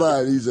can't,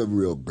 but he's a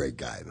real great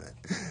guy, man.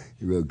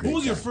 Real great. Who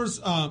was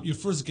guy. your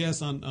first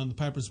guest on the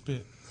Piper's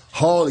Pit?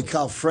 Holy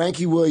cow,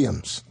 Frankie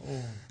Williams.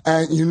 Oh.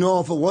 And you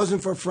know, if it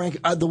wasn't for Frankie,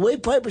 the way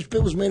Piper's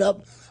Pit was made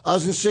up, I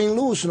was in St.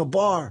 Louis in a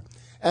bar,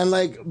 and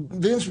like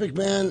Vince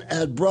McMahon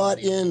had brought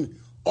in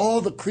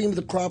all the cream of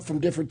the crop from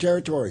different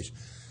territories.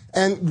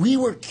 And we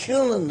were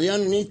killing the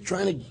underneath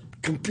trying to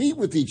compete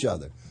with each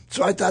other.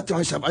 So I thought to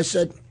myself, I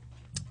said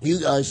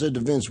to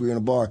Vince, we were in a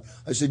bar,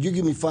 I said, "You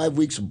give me 5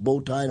 weeks of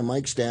bow tie and a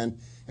mic stand,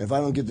 and if I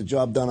don't get the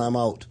job done, I'm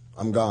out.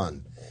 I'm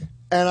gone."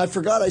 And I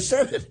forgot I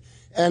said it.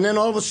 And then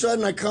all of a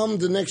sudden I come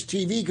to the next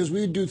TV, because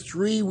we would do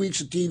 3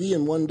 weeks of TV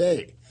in one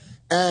day.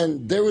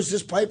 And there was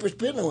this Piper's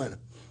Pit, and I went,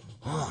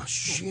 "Oh,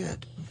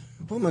 shit.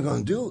 What am I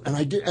going to do?" And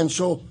I did. And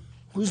so,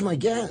 who's my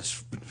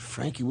guest?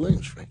 Frankie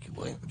Williams.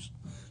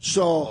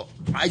 So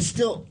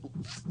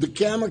the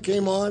camera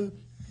came on.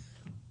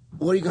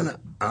 "What are you going to,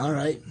 all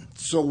right.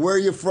 So where are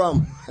you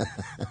from?"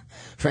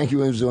 Frankie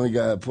Williams is the only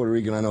guy, Puerto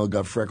Rican I know,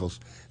 got freckles.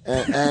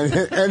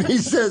 And he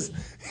says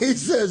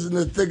in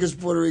the thickest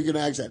Puerto Rican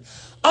accent,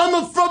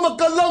 "I'm from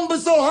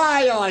Columbus,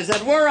 Ohio." I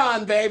said, "We're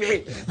on,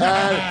 baby."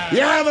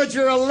 "Yeah, but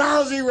you're a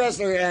lousy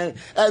wrestler." And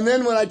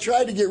then when I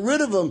tried to get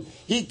rid of him,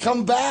 he'd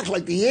come back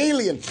like the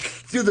alien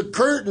through the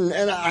curtain,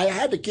 and I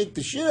had to kick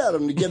the shit out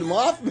of him to get him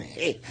off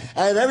me.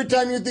 And every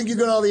time you think you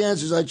got all the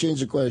answers, I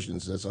change the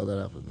questions. That's how that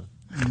happened.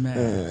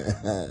 Man.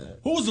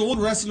 Who was the one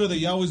wrestler that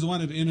you always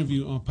wanted to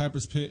interview on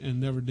Piper's Pit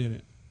and never did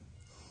it?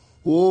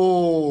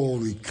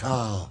 Holy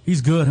cow.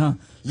 He's good, huh?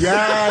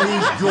 Yeah,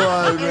 he's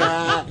good,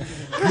 man.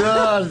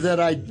 Good that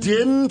I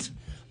didn't.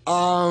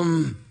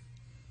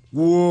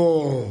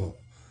 Whoa.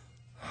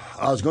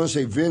 I was going to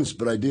say Vince,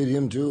 but I did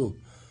him too.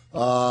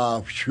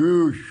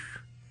 Phew.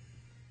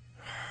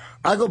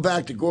 I go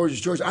back to Gorgeous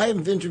George. I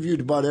haven't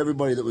interviewed about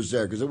everybody that was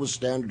there because it was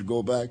standard to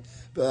go back.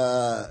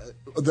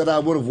 That I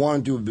would have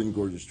wanted to have been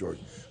Gorgeous George.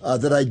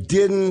 That I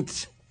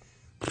didn't.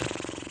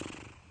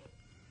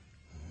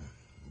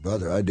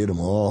 Brother, I did them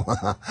all.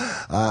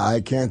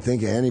 I can't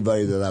think of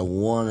anybody that I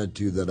wanted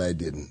to that I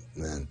didn't,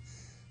 man.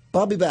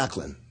 Bobby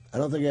Backlund. I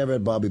don't think I ever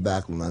had Bobby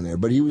Backlund on there,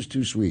 but he was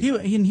too sweet. He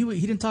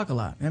didn't talk a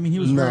lot. I mean,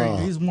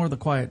 he's more the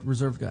quiet,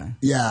 reserved guy.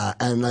 Yeah,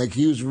 and like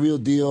he was a real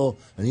deal,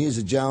 and he's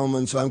a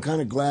gentleman. So I'm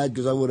kind of glad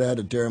because I would have had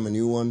to tear him a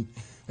new one,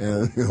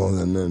 and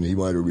and then he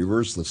might have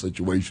reversed the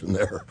situation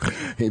there.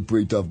 He's a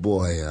pretty tough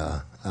boy.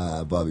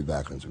 Bobby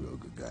Backlund's a real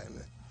good guy, man.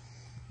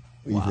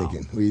 What are you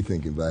thinking? What are you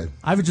thinking, bud?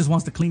 Ivan just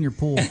wants to clean your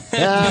pool.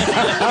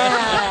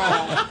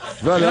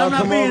 Brother, I'm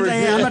not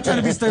trying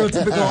to be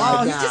stereotypical.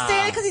 Oh, he's just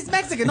saying it because he's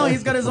Mexican. No,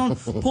 he's got his own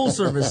pool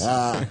service.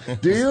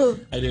 Do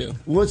you? I do.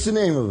 What's the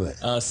name of it?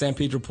 San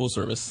Pedro Pool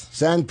Service.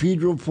 San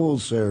Pedro Pool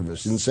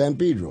Service in San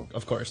Pedro.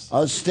 Of course.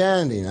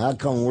 Outstanding. I'll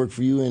come work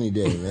for you any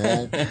day,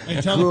 man. Hey,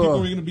 tell the people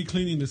we're going to be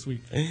cleaning this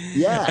week.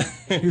 Yeah.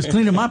 He was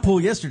cleaning my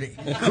pool yesterday.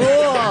 Cool.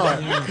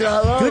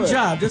 Good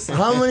job.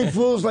 How many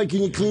pools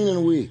can you clean in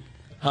a week?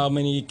 How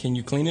many can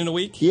you clean in a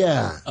week?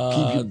 Yeah.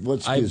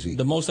 What's busy?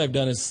 The most I've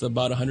done is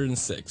about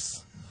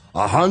 106.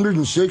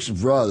 106,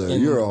 brother.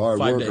 You're a hard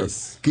 5 worker.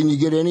 days. Can you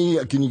get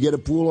Can you get a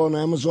pool on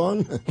Amazon?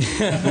 You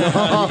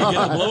can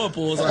get blow-up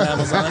pools on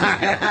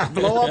Amazon.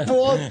 Blow-up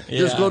pool? Yeah.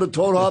 Just go to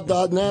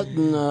toadhop.net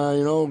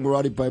and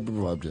Roddy Piper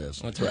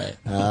podcast. That's right.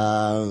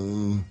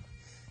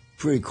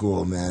 Pretty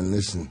cool, man.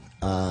 Listen.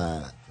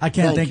 I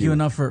can't thank you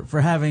enough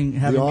for having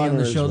me on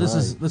the show. This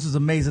is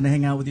amazing to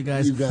hang out with you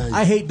guys.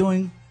 I hate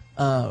doing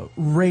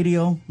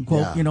radio,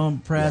 quote,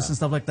 press and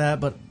stuff like that,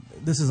 but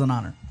this is an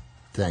honor.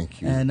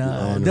 Thank you. And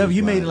Dev,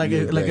 you made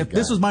it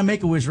this was my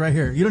Make-A-Wish right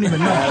here. You don't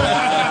even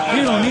know.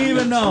 You don't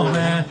even know,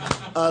 man.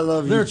 I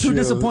love you. There are two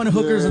disappointed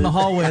hookers in the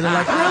hallway. They're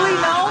like, really?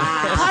 No?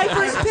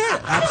 Piper's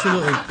Pit?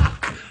 Absolutely.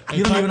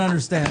 You don't even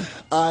understand.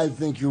 I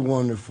think you're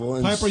wonderful.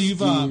 And Piper,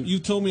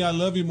 you've told me I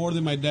love you more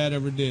than my dad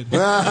ever did.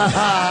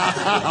 I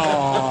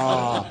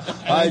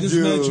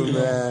do,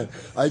 man.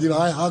 I do.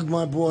 I hug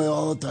my boy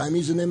all the time.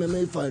 He's an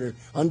MMA fighter,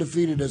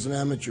 undefeated as an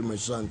amateur, my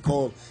son,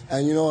 Cole.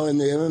 And, in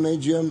the MMA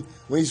gym,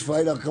 when he's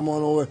fighting, I'll come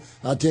on over,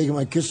 I'll take him,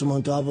 I kiss him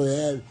on top of the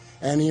head,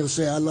 and he'll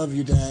say, I love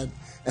you, Dad.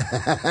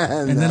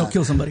 and then he'll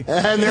kill somebody.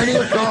 And then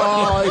he's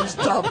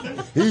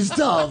tough. He's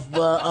tough,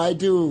 but I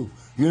do.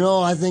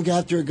 I think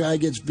after a guy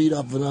gets beat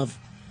up enough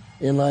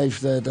in life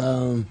that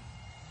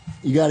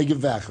you got to give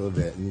back a little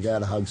bit and you got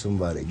to hug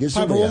somebody. Give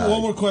somebody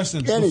one more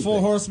question. The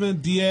Four Horsemen,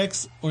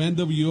 DX, or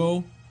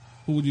NWO,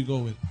 who would you go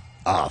with?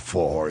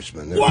 Four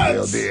Horsemen. They're the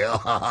real deal.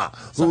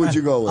 Who would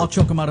you go with? I'll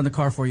choke them out in the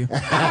car for you.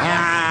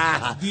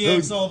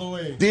 DX all the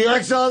way.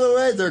 DX all the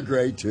way? They're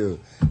great, too.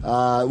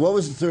 What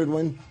was the third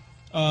one?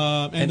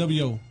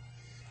 NWO.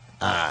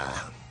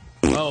 Oh.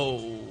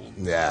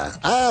 Yeah.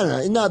 I don't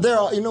know. No, they're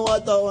all, you know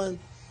what, though?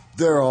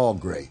 They're all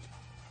great.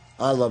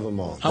 I love them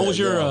all. How was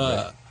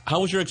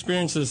your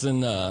experiences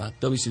in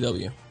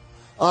WCW?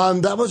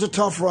 That was a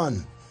tough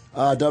run.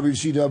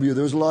 WCW.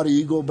 There was a lot of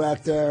ego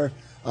back there.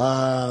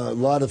 A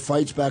lot of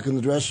fights back in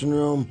the dressing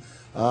room.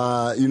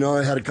 I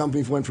had a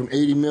company that went from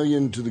 80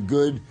 million to the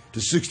good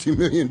to 60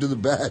 million to the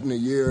bad in a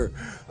year.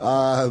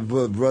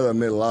 But brother, I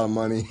made a lot of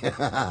money.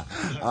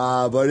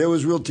 But it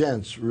was real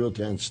tense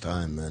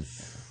time, man.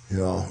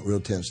 Real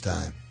tense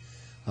time.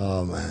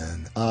 Oh,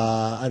 man.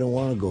 I don't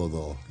want to go,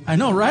 though. I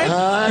know, right?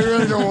 I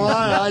really don't want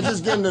to. I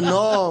just getting to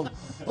know them.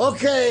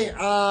 Okay,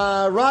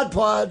 Rod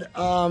Pod,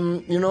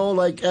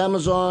 like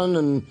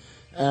Amazon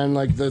and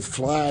like the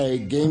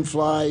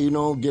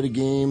GameFly, get a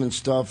game and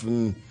stuff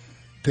and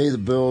pay the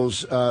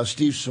bills.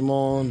 Steve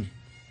Simone,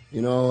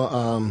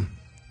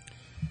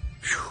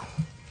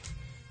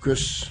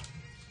 Chris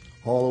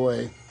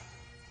Holloway,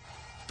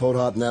 Toad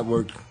Hop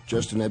Network,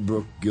 Justin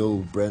Edbrook, Gil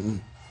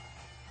Brenton.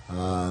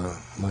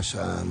 My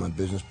son, my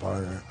business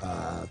partner.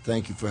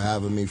 Thank you for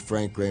having me,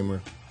 Frank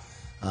Kramer.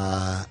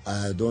 I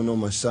don't know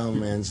my son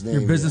man's name.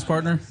 Your business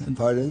partner?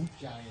 Pardon?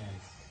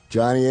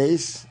 Johnny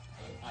Ace.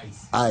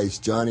 Ice.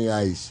 Johnny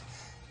Ice.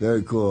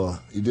 Very cool.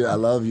 You did. I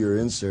love your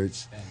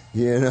inserts.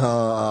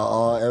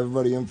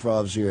 Everybody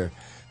improvs here.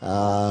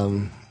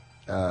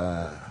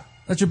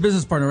 That's your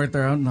business partner right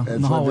there in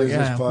the hallway.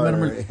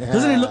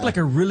 Doesn't he look like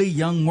a really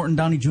young Morton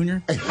Downey Jr.?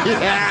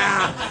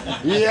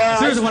 Yeah.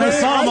 Seriously, when I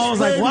saw him, I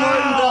was like, wow.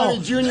 Morton Downey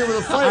Jr. with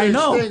a fighter. I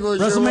know.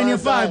 WrestleMania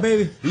 5,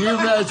 baby. You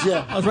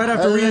betcha. I was right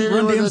after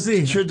Run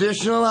DMC.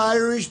 Traditional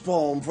Irish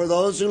poem. For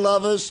those who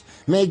love us,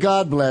 may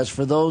God bless.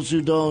 For those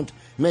who don't,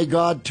 may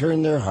God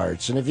turn their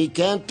hearts. And if he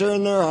can't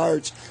turn their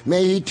hearts,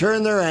 may he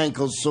turn their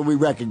ankles so we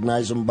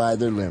recognize them by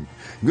their limp.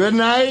 Good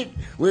night.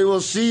 We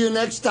will see you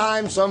next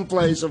time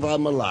someplace if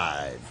I'm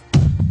alive.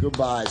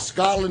 Goodbye.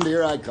 Scotland,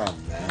 here I come,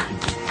 man.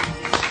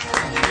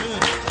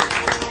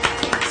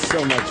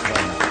 So much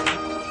fun.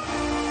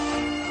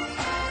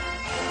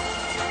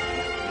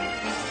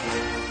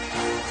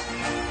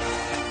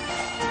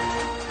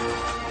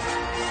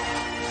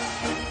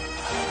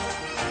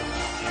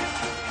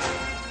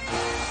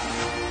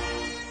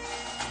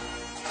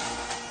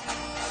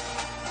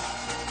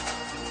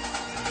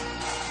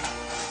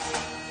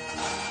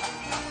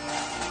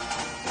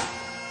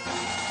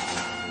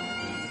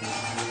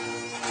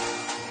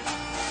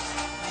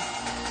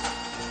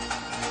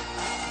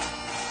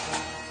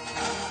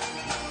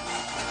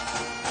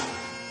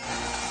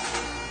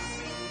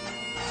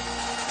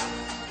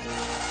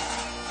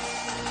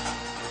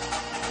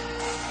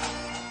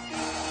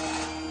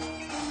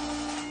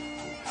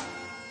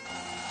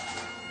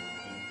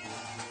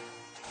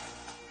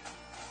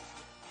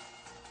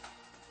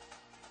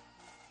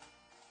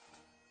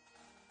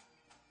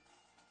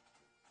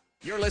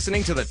 You're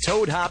listening to the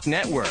Toad Hop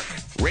Network,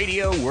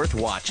 radio worth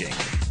watching.